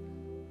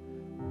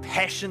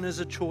 Passion is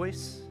a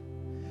choice.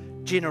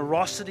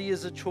 Generosity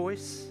is a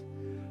choice.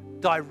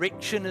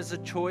 Direction is a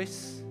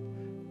choice.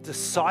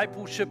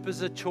 Discipleship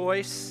is a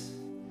choice.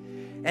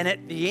 And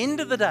at the end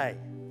of the day,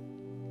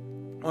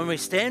 when we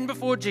stand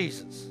before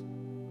Jesus,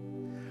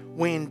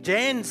 when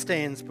Jan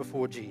stands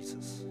before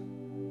Jesus,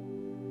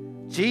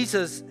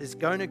 Jesus is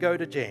going to go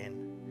to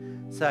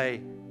Jan,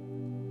 say,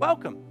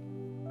 welcome.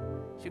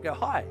 She'll go,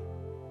 hi.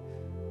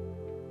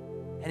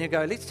 And he'll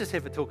go, let's just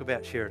have a talk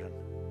about Sheridan.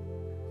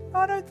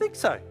 I don't think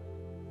so.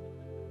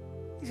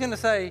 He's going to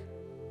say,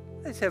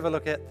 let's have a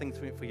look at things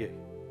went for you.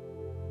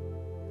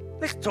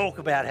 Let's talk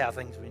about how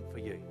things went for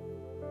you.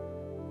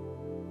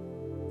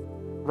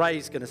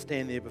 Ray's going to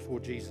stand there before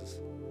Jesus.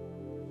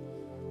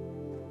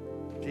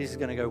 Jesus is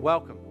going to go,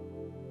 welcome.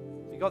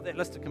 You got that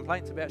list of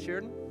complaints about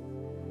Sheridan?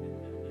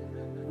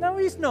 No,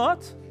 he's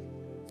not.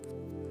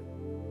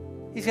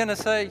 He's going to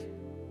say,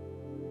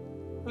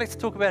 let's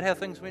talk about how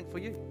things went for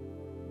you.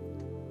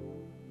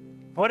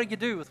 What did you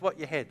do with what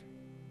you had?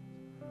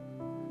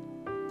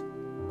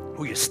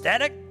 Were you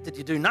static? Did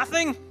you do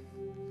nothing?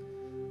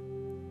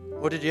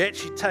 Or did you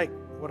actually take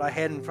what I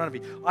had in front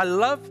of you? I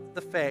love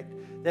the fact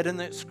that in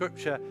that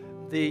scripture,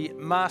 the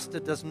master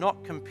does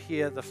not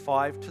compare the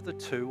 5 to the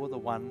 2 or the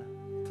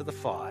 1 to the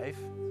 5.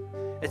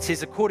 It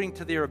says according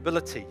to their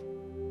ability.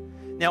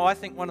 Now, I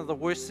think one of the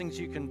worst things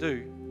you can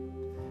do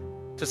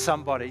to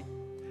somebody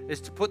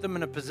is to put them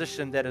in a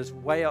position that is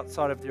way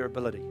outside of their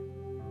ability.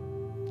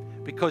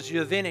 Because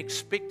you're then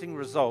expecting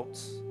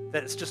results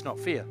that it's just not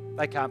fair.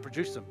 They can't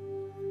produce them.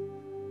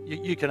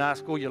 You can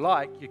ask all you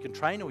like, you can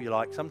train all you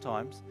like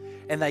sometimes,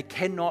 and they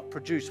cannot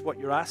produce what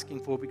you're asking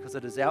for because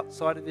it is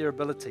outside of their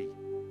ability.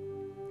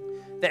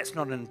 That's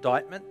not an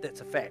indictment, that's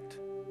a fact.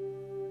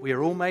 We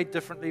are all made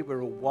differently,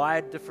 we're all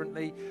wired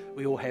differently,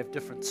 we all have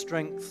different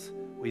strengths,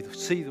 we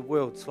see the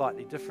world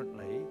slightly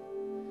differently.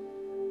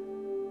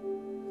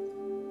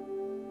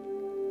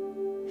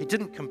 He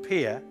didn't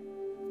compare,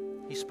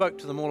 he spoke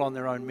to them all on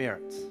their own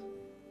merits.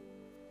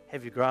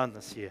 Have you grown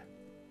this year?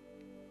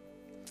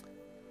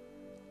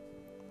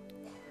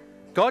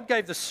 God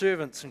gave the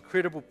servants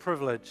incredible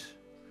privilege,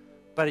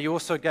 but he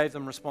also gave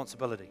them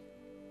responsibility.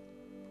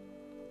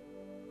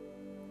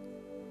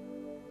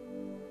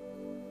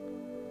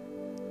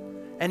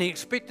 And he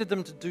expected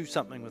them to do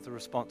something with the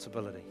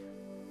responsibility.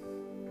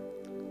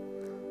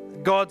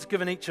 God's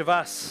given each of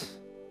us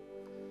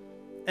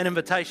an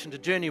invitation to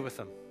journey with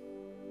him.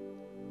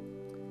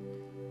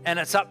 And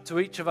it's up to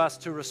each of us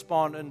to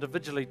respond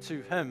individually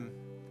to him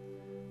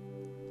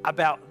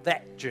about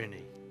that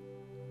journey.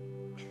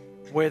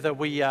 Whether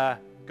we are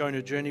going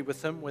to journey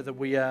with him, whether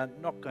we are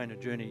not going to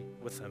journey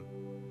with him.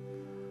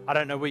 I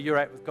don't know where you're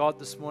at with God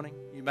this morning.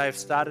 You may have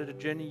started a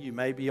journey, you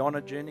may be on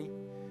a journey.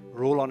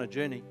 We're all on a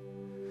journey.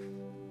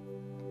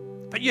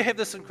 But you have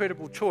this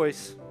incredible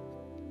choice.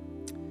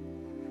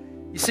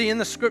 You see, in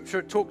the scripture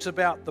it talks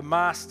about the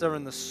master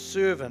and the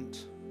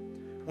servant.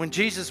 When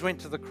Jesus went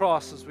to the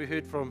cross, as we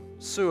heard from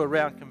Sue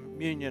around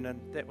communion,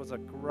 and that was a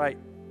great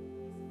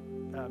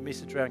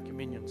message around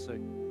communion,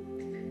 Sue.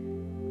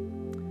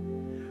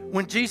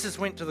 When Jesus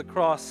went to the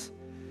cross,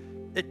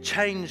 it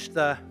changed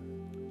the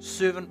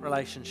servant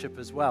relationship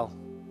as well.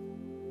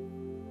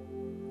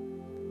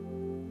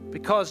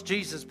 Because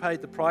Jesus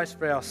paid the price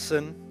for our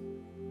sin,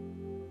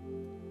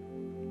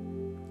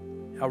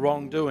 our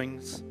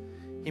wrongdoings,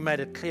 he made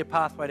a clear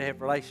pathway to have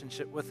a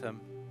relationship with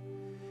him.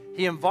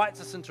 He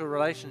invites us into a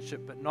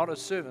relationship, but not as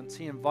servants.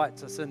 He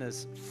invites us in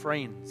as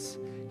friends.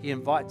 He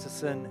invites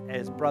us in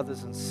as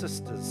brothers and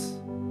sisters,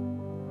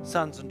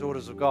 sons and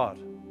daughters of God.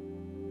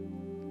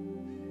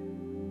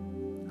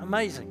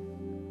 Amazing.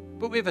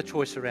 But we have a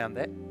choice around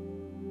that.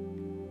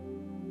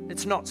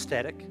 It's not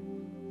static.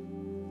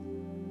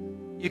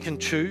 You can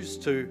choose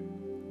to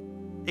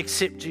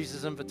accept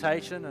Jesus'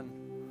 invitation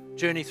and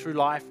journey through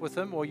life with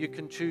him, or you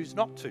can choose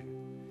not to.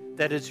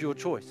 That is your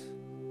choice.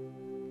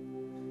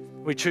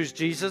 We choose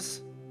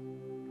Jesus.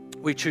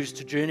 We choose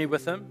to journey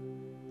with him.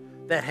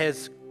 That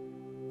has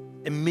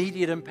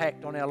immediate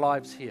impact on our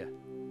lives here.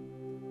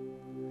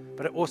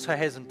 But it also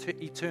has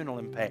eternal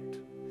impact.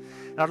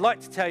 And I'd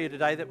like to tell you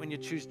today that when you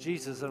choose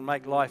Jesus, it'll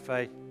make life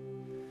a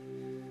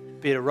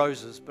bed of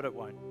roses, but it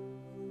won't.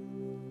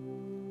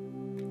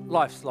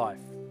 Life's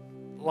life.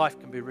 Life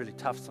can be really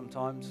tough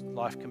sometimes.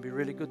 Life can be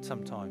really good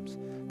sometimes.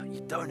 But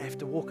you don't have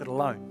to walk it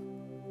alone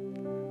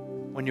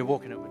when you're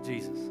walking it with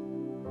Jesus.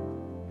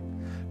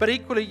 But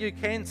equally, you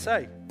can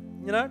say,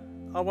 you know,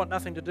 I want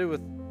nothing to do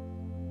with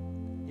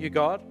you,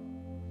 God.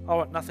 I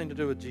want nothing to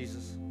do with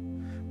Jesus.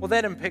 Well,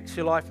 that impacts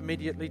your life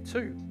immediately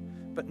too,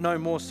 but no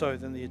more so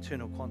than the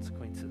eternal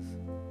consequences.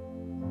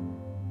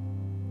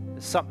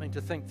 It's something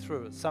to think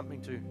through. It's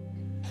something to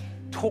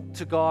talk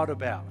to God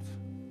about.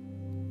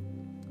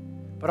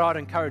 But I'd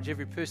encourage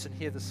every person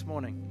here this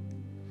morning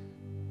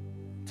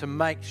to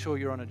make sure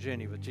you're on a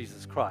journey with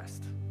Jesus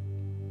Christ.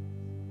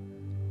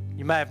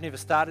 You may have never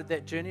started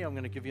that journey. I'm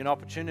going to give you an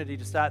opportunity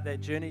to start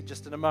that journey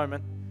just in a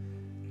moment.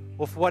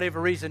 Or for whatever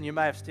reason, you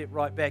may have stepped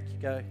right back. You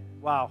go,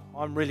 wow,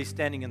 I'm really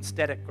standing in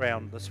static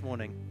ground this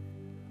morning.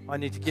 I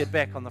need to get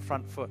back on the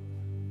front foot.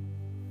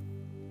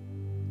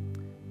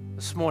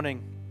 This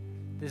morning,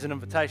 there's an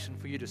invitation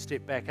for you to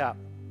step back up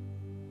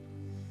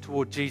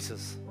toward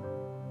Jesus.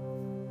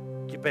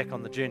 Get back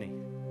on the journey.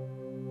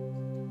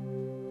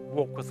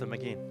 Walk with him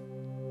again.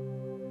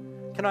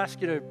 Can I ask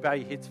you to bow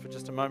your heads for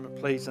just a moment,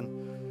 please? And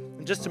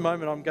in just a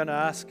moment, I'm going to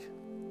ask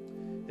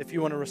if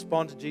you want to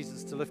respond to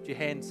Jesus to lift your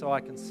hand so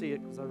I can see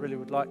it, because I really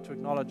would like to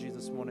acknowledge you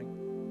this morning.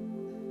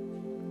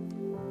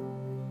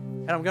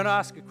 And I'm going to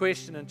ask a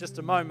question in just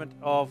a moment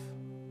of,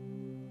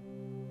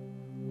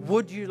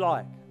 would you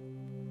like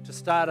to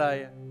start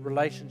a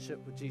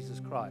relationship with Jesus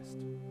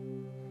Christ?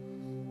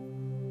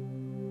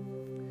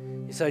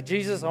 You say,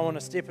 Jesus, I want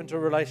to step into a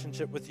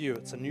relationship with you.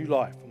 It's a new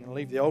life. I'm going to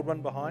leave the old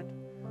one behind.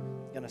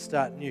 I'm going to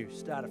start new,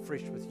 start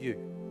afresh with you.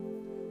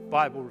 The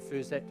Bible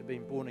refers that to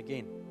being born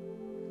again.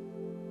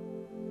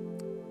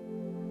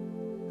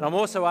 And I'm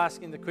also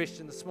asking the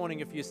question this morning,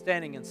 if you're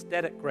standing in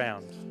static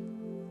ground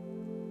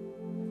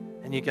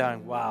and you're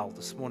going, wow,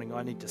 this morning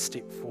I need to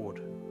step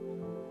forward.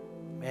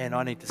 Man,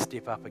 I need to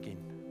step up again.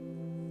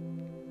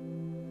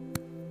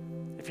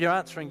 If you're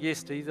answering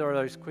yes to either of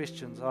those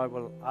questions, I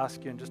will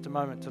ask you in just a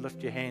moment to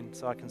lift your hand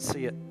so I can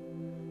see it.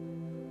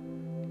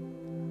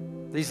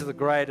 These are the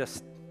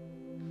greatest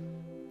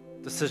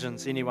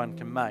decisions anyone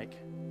can make.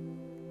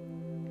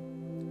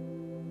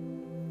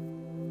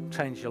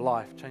 Change your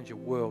life, change your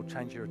world,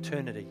 change your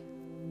eternity.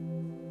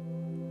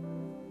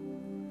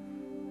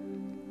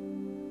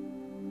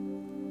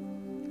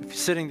 If you're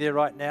sitting there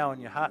right now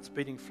and your heart's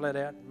beating flat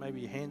out, maybe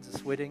your hands are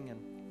sweating and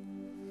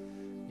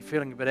you're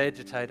feeling a bit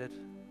agitated,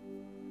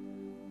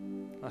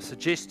 I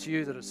suggest to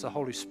you that it's the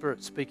Holy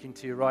Spirit speaking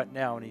to you right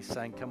now, and he's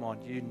saying, come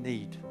on, you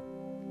need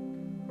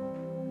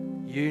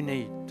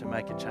to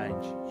make a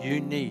change.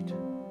 You need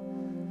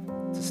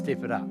to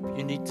step it up.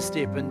 You need to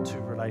step into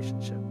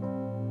relationship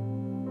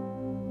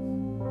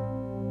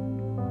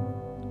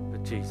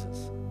with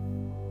Jesus.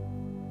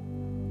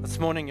 This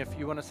morning, if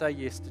you want to say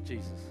yes to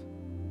Jesus,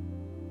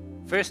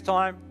 first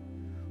time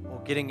or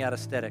getting out of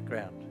static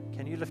ground,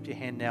 can you lift your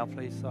hand now,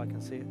 please, so I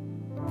can see it?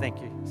 Thank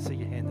you. See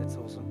your hand. That's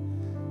awesome.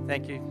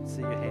 Thank you.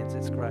 See your hands.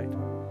 That's great.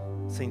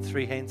 Seen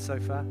 3 hands so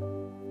far.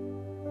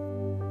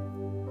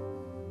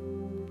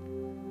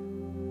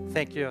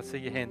 Thank you. I see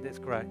your hand. That's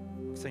great.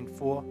 I've seen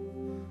 4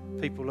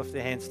 people lift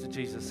their hands to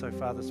Jesus so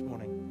far this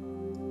morning.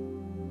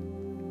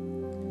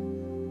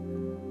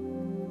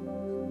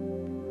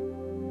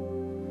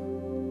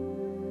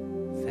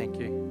 Thank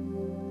you.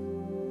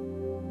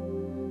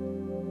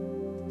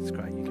 It's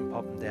great. You can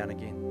pop them down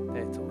again.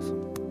 That's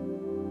awesome.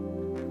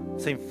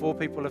 I've seen 4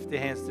 people lift their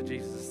hands to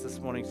Jesus this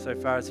morning so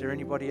far. Is there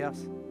anybody else?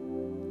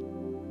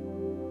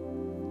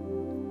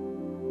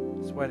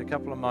 Just wait a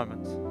couple of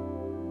moments.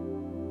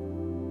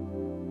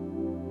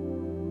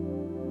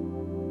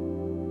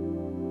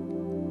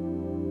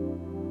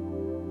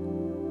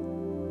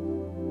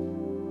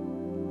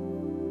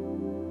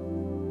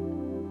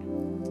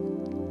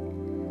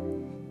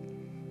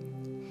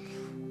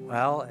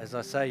 Well, as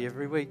I say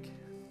every week,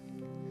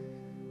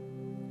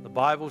 the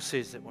Bible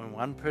says that when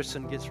one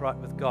person gets right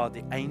with God,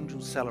 the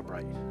angels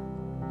celebrate.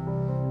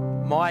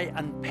 My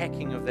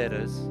unpacking of that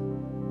is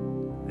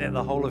that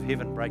the whole of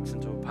heaven breaks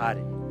into a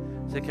party.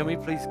 So can we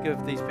please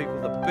give these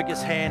people the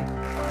biggest hand?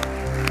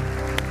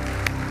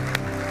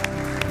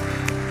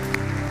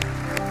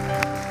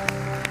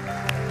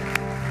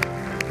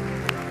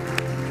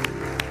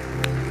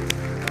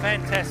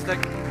 Fantastic.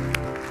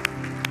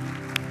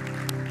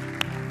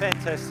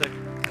 Fantastic.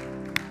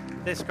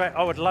 That's great.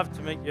 I would love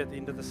to meet you at the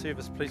end of the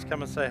service. Please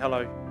come and say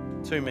hello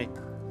to me.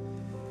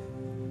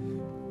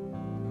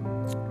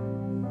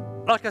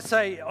 like I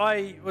say,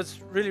 I was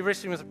really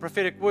wrestling with a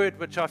prophetic word,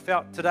 which I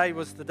felt today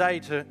was the day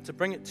to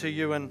bring it to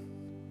you. And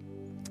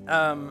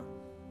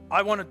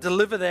I want to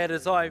deliver that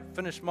as I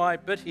finish my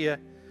bit here.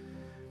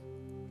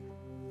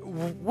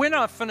 When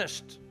I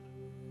finished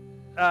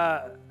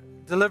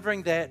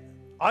delivering that,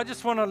 I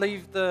just want to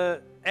leave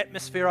the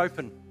atmosphere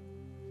open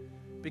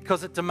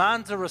because it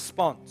demands a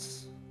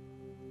response.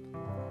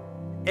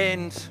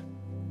 And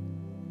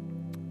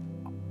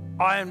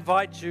I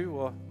invite you,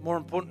 or more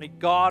importantly,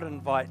 God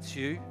invites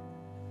you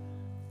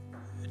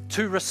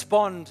to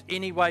respond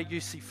any way you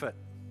see fit.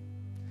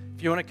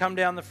 If you want to come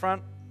down the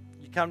front,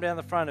 you come down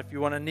the front. If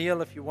you want to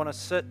kneel, if you want to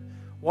sit,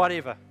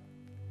 whatever.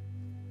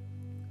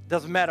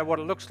 Doesn't matter what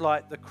it looks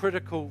like. The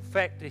critical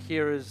factor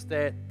here is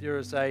that there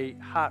is a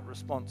heart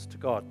response to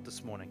God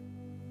this morning.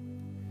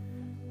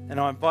 And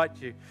I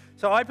invite you.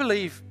 So I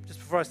believe, just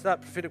before I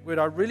start prophetic word,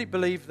 I really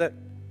believe that,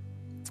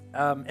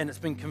 and it's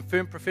been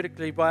confirmed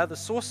prophetically by other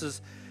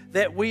sources,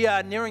 that we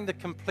are nearing the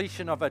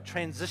completion of a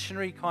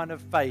transitionary kind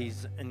of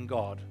phase in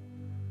God.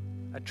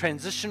 A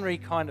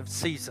transitionary kind of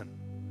season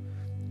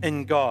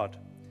in God,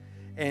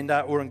 and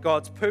or in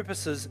God's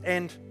purposes.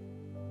 And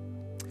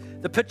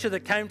the picture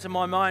that came to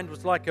my mind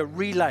was like a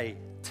relay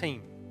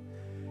team.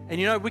 And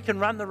you know, we can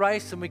run the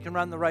race and we can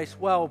run the race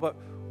well, but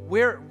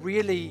where it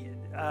really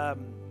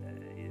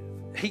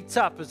heats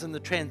up is in the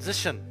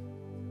transition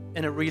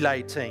in a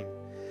relay team.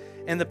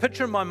 And the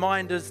picture in my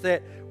mind is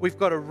that we've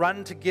got to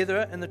run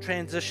together in the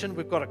transition,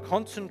 we've got to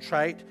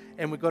concentrate,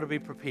 and we've got to be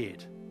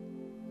prepared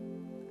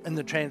in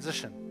the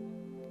transition.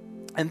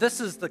 And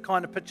this is the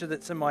kind of picture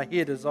that's in my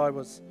head as I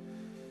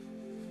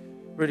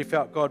really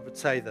felt God would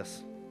say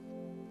this.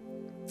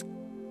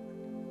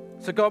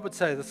 So God would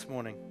say this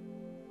morning,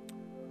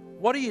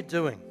 what are you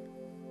doing?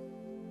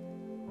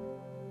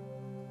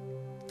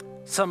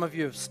 Some of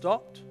you have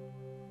stopped.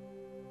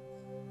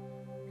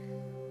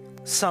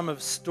 Some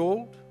have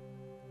stalled.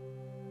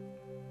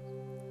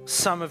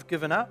 Some have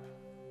given up.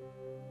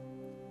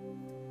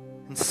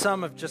 And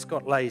some have just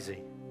got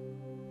lazy.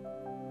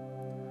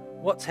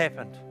 What's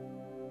happened?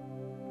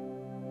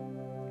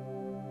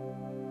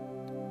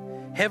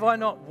 Have I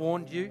not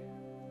warned you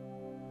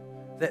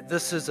that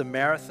this is a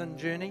marathon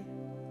journey?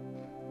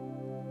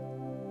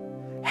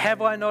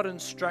 Have I not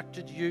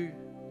instructed you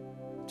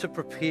to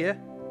prepare?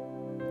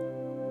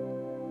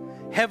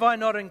 Have I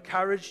not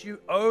encouraged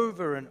you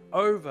over and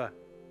over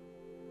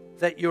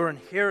that your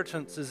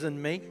inheritance is in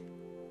me?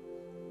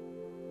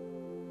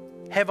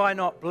 Have I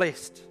not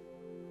blessed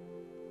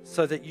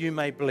so that you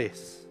may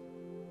bless?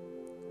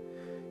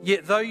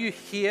 Yet though you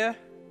hear,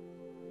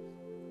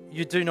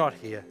 you do not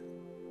hear.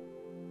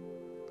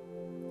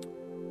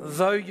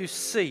 Though you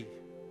see,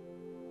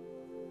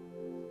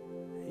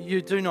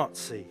 you do not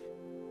see.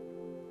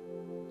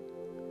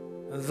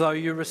 Though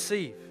you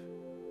receive,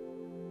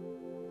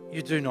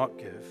 you do not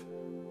give.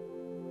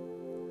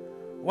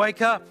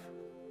 Wake up.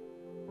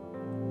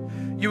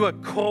 You are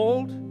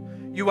called,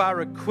 you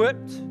are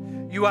equipped,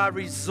 you are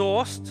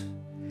resourced,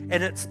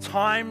 and it's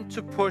time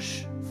to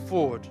push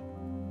forward.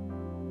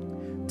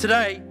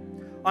 Today,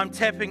 I'm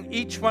tapping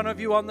each one of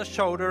you on the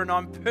shoulder and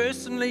I'm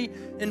personally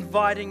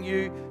inviting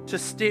you to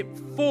step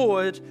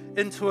forward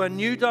into a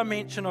new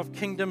dimension of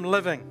kingdom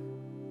living.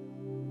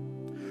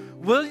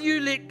 Will you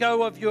let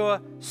go of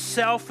your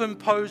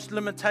self-imposed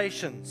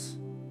limitations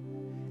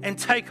and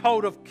take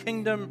hold of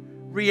kingdom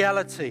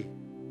reality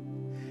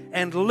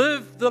and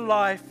live the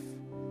life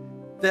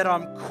that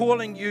I'm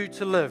calling you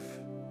to live?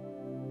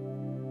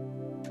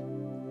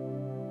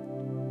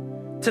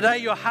 Today,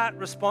 your heart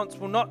response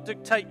will not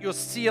dictate your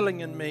ceiling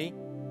in me.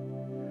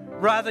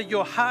 Rather,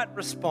 your heart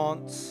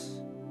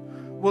response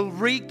will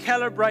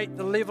recalibrate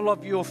the level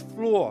of your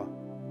floor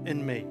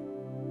in me.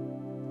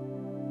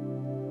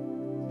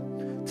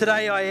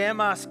 Today, I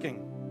am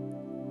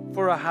asking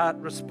for a heart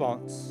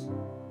response.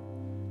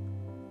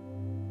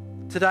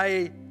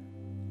 Today,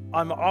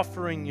 I'm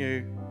offering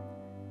you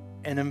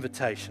an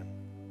invitation.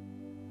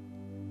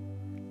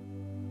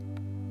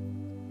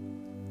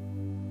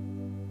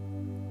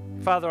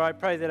 Father, I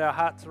pray that our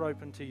hearts are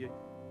open to you.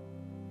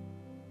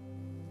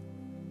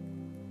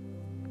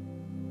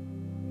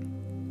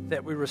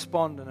 That we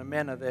respond in a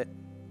manner that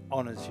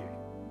honors you.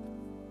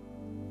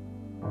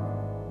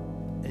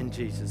 In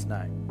Jesus'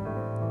 name.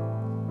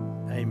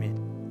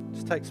 Amen.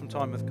 Just take some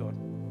time with God.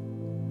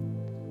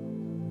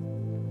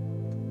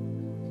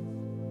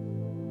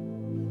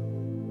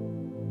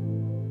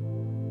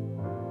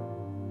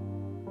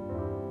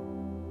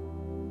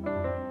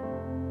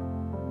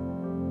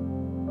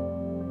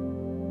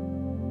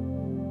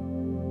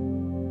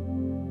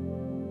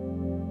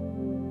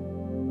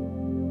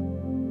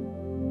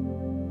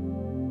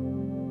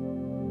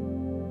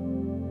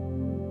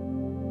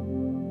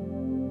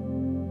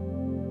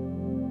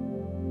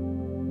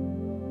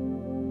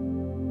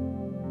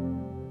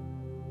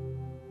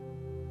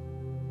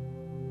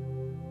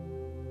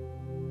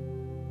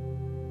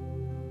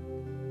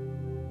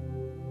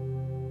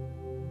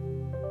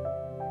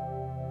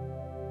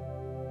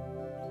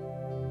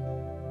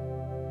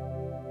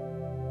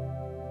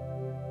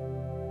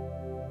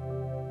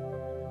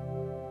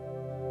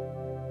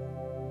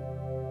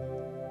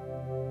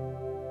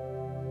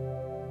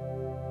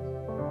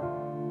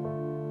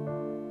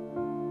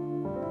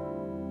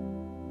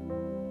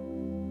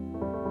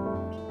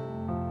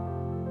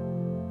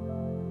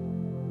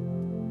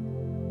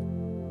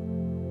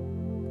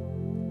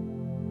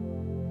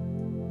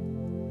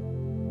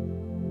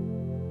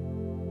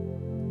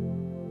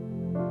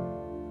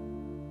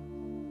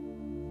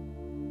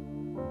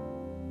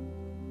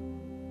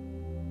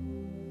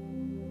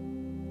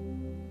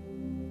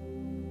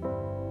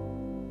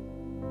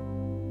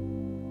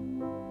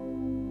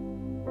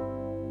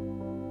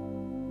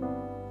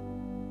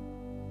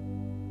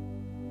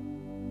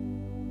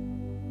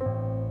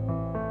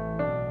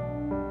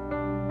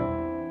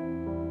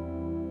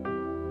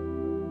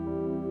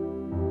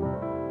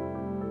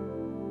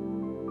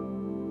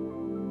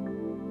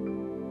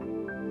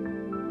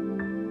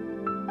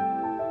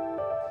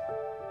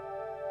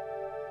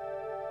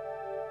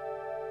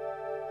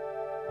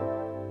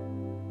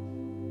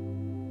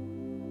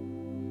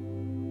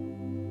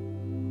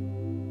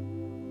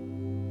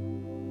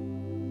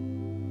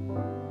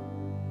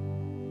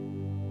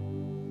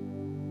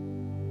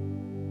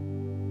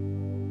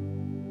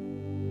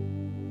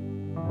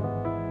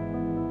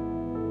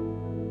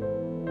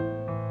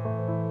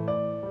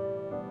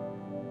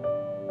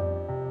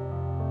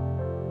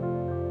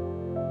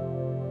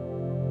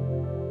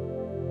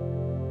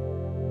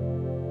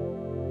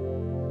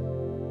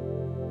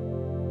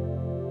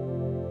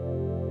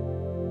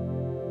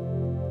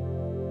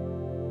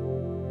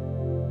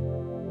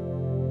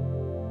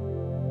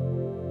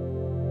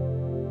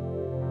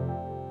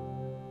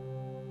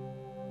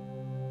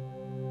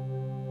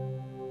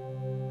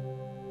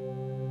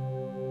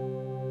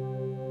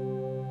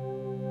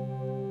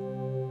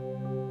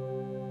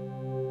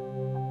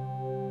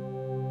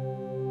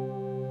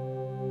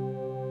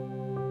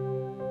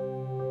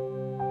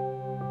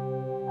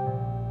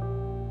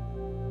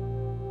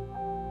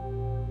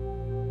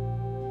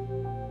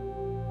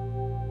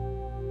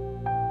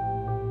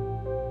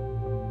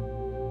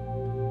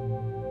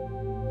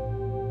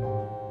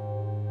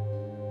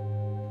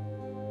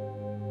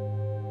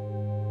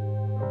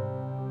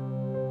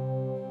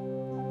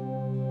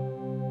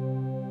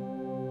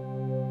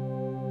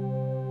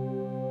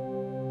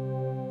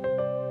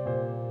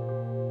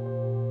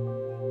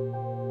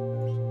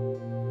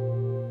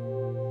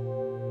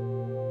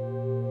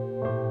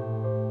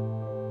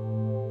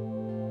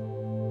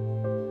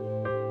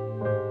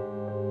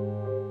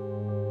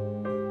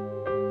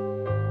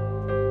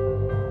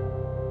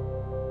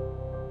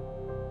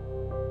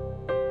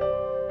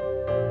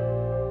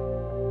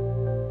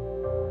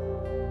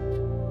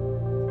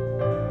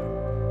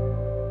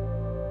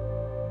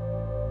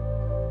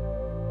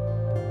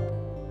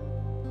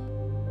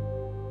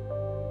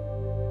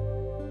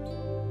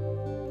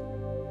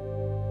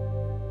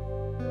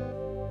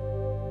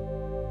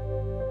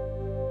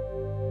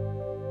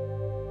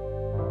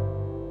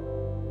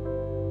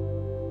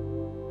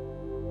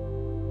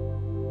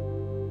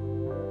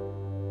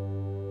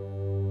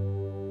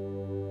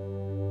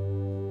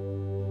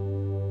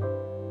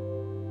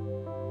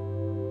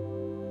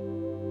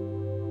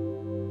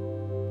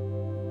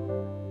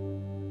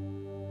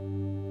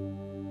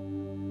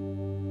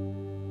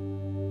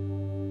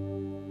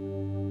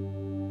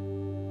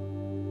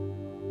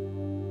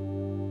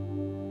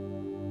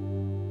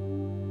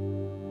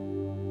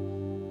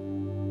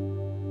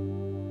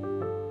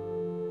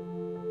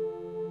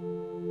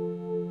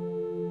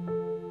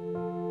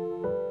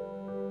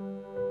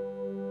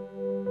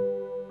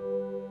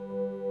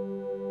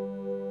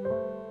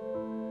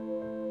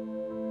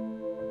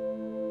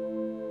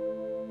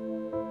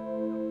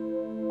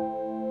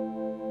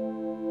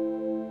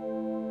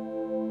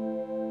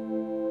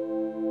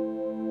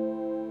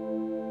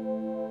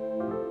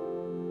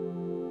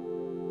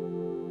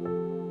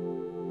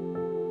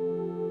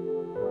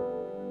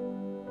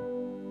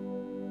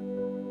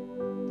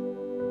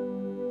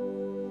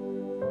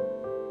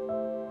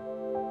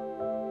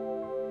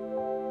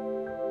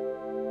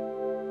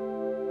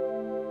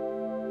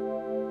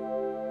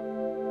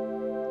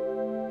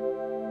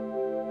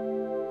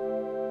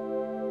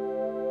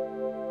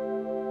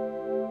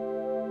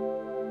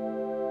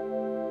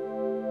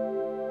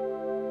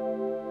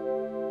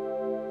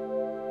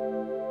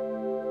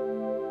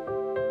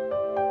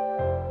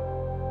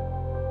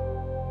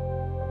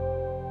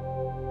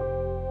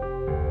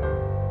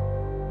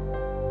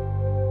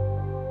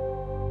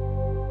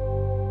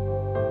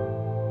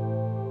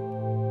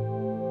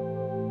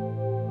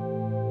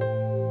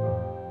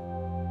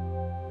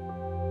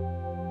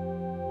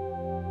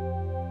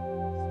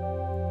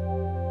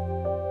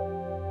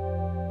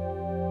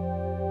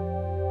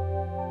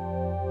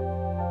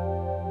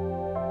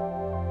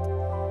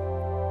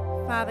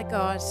 Father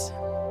God,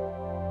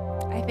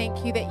 I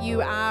thank you that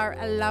you are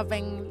a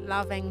loving,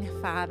 loving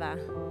Father.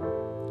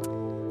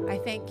 I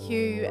thank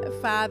you,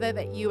 Father,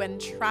 that you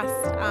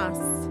entrust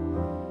us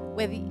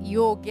with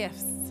your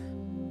gifts,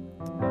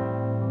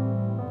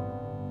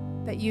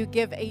 that you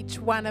give each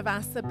one of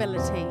us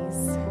abilities.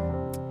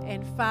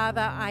 And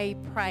Father, I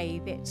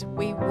pray that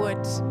we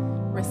would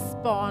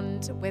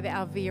respond with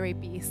our very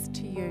best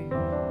to you.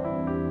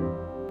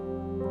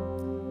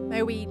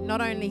 May we not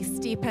only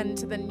step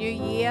into the new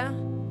year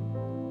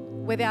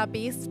with our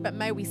best, but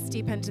may we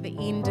step into the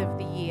end of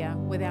the year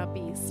with our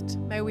best.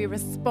 May we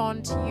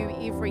respond to you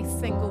every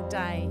single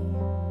day,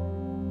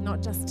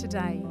 not just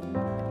today,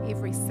 but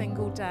every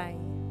single day.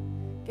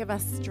 Give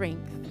us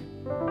strength.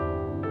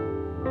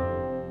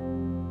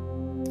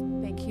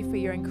 Thank you for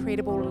your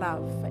incredible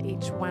love for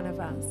each one of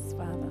us,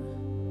 Father.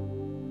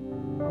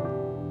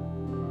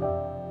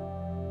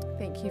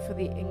 Thank you for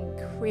the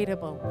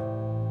incredible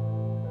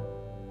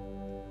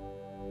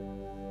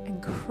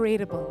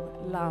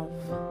love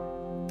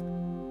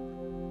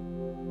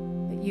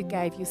that you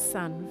gave your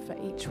Son for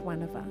each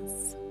one of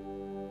us.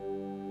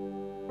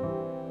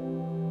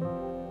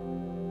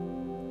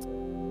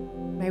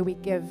 May we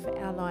give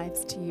our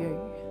lives to you.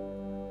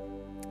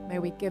 May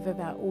we give of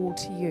our all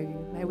to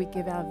you. May we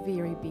give our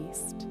very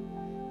best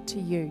to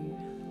you,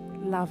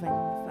 loving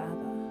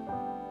Father.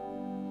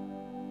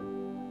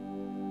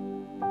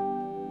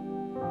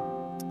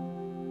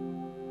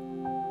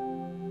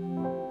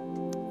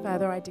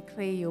 Father, I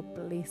declare your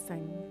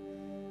blessing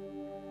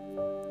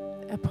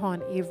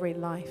upon every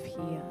life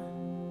here,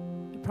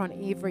 upon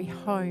every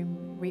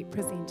home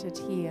represented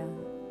here.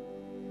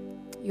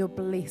 Your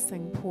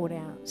blessing poured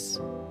out.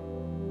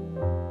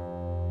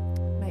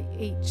 May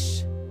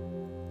each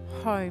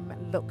home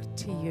look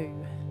to you.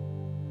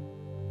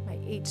 May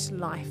each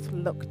life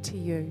look to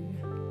you.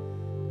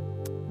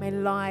 May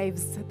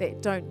lives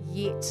that don't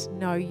yet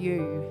know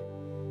you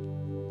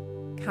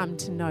come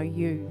to know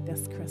you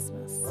this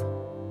Christmas.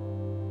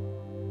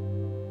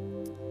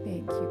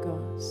 Thank you, God.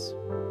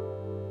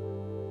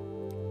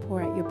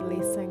 Pour out your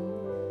blessing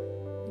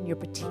and your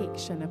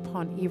protection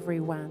upon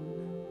everyone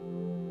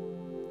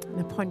and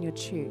upon your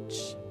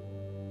church.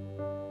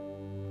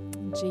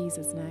 In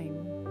Jesus' name,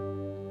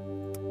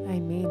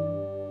 amen.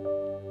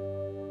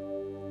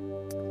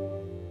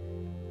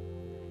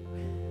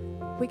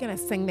 We're going to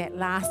sing that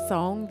last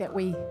song that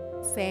we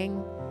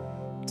sang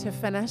to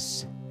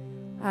finish.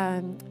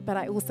 But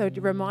I also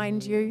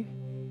remind you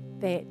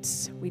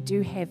that we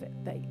do have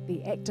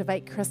the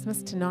Activate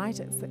Christmas tonight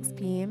at 6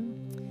 p.m.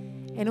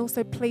 And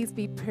also please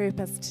be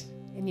purposed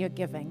in your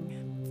giving.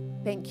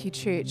 Thank you,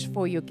 church,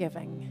 for your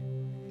giving.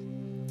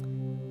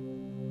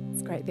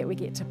 It's great that we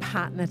get to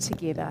partner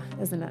together,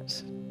 isn't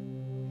it?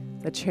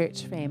 The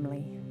church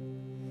family.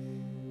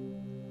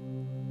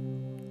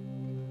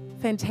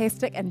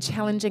 Fantastic and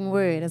challenging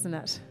word, isn't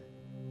it?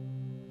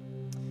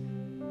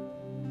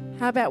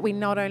 How about we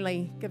not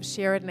only give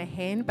Sheridan a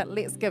hand, but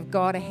let's give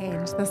God a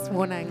hand this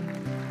morning.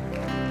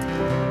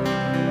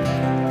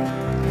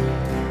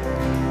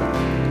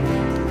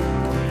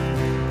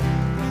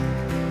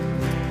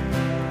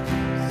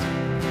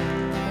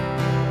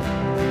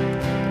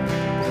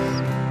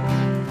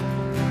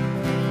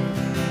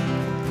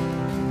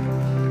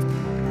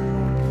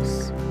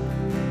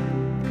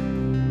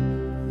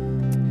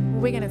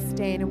 We're going to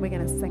stand and we're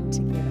going to sing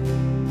together.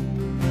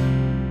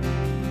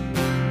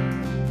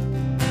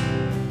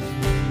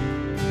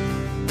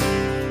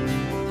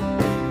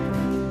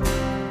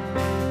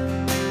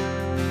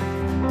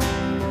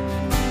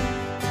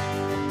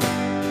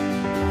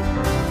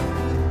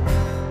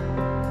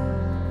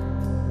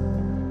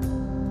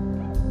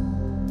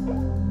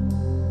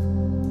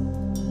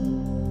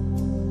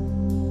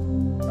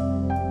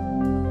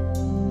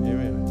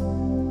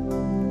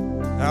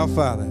 Our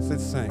Father,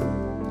 let's sing.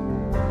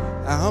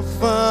 Our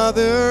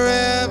Father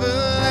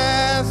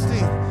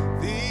everlasting,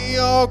 the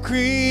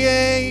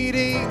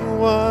all-creating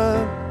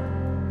one,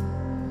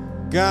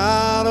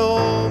 God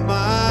Almighty,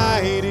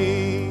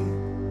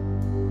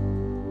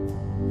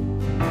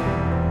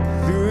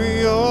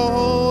 through your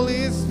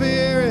Holy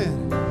Spirit,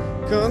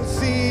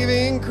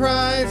 conceiving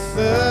Christ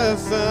the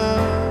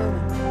Son,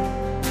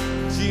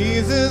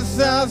 Jesus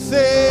our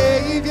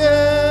Savior,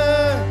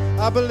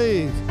 I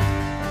believe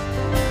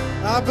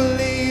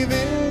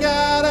in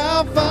God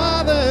our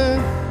Father.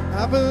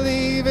 I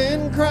believe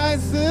in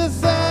Christ the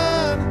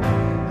Son.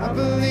 I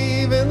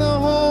believe in the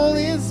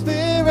Holy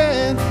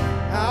Spirit.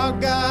 Our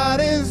God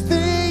is 3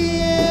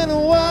 in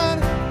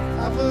 1.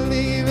 I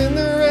believe in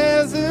the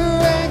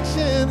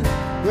resurrection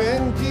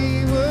when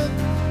He was.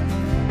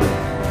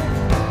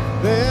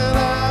 Then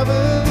I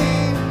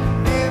believe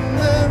in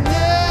the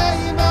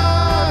name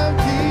of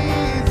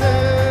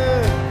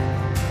Jesus.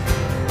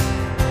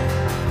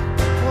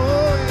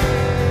 Oh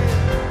yeah.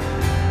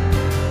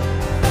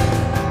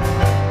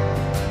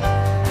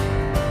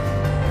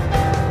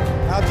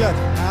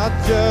 Our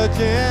judge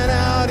and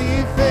our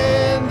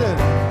defender,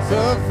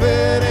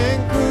 suffered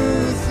and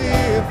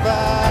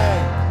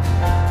crucified.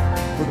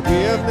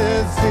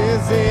 Forgiveness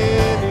is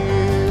in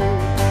you.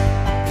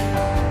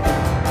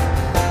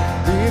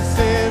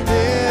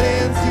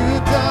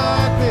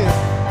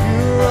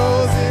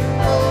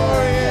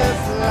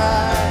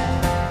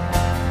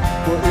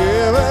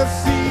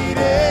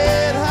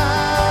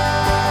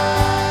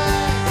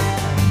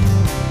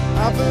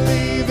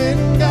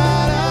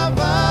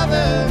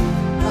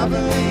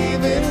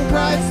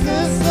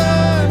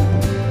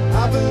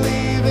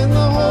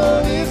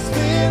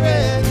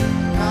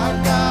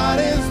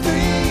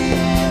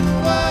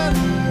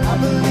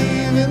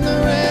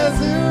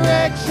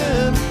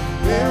 resurrection,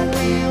 then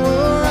we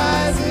will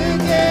rise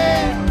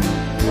again.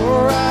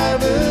 For I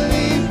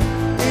believe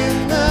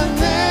in the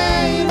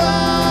name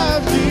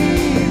of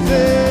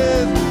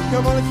Jesus.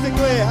 Come on, let's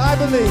declare, I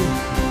believe,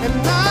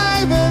 and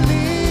I believe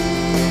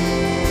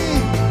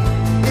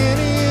in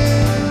you.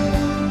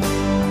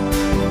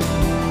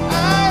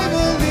 I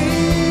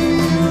believe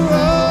you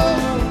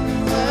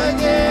rose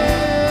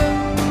again.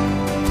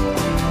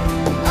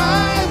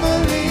 I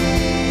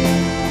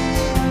believe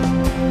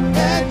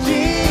that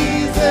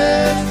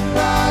Jesus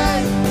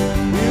Christ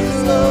is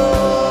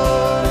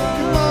Lord.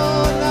 Come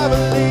on, I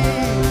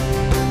believe.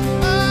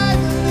 I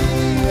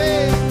believe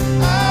it.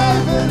 I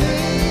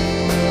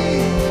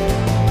believe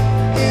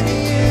in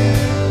you.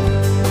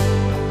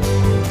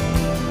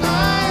 I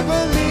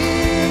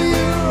believe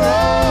you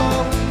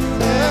rose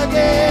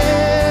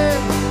again.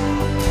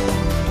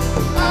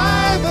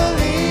 I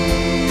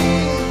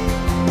believe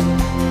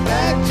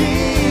that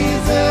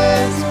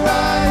Jesus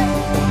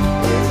Christ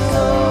is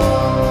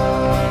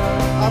Lord.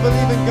 I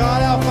believe in God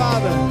our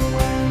Father.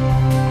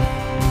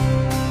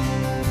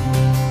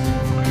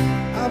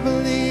 I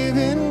believe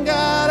in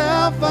God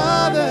our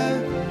Father.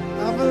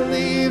 I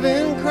believe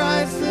in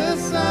Christ the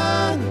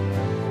Son.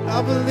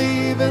 I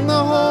believe in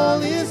the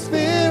Holy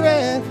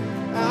Spirit.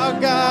 Our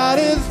God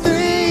is 3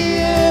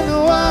 in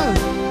 1.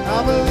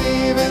 I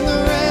believe in the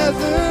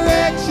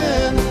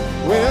resurrection,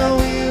 where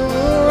we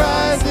will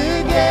rise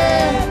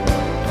again.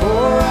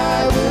 For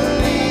I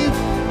believe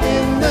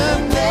in the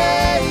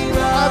name.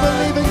 I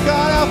believe in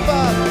God our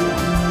Father.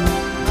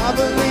 I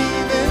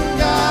believe in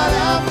God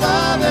our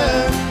Father.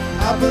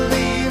 I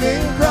believe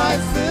in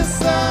Christ the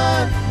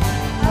Son.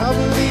 I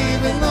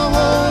believe in the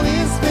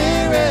Holy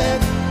Spirit.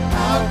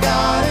 Our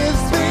God is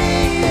 3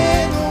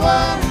 in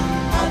 1.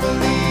 I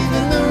believe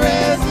in the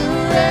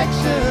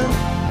resurrection,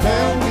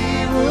 and we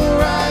will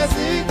rise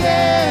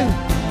again.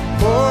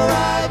 For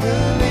I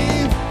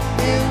believe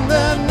in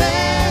the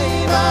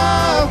name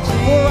of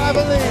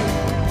Jesus.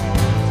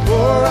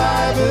 For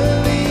I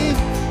believe.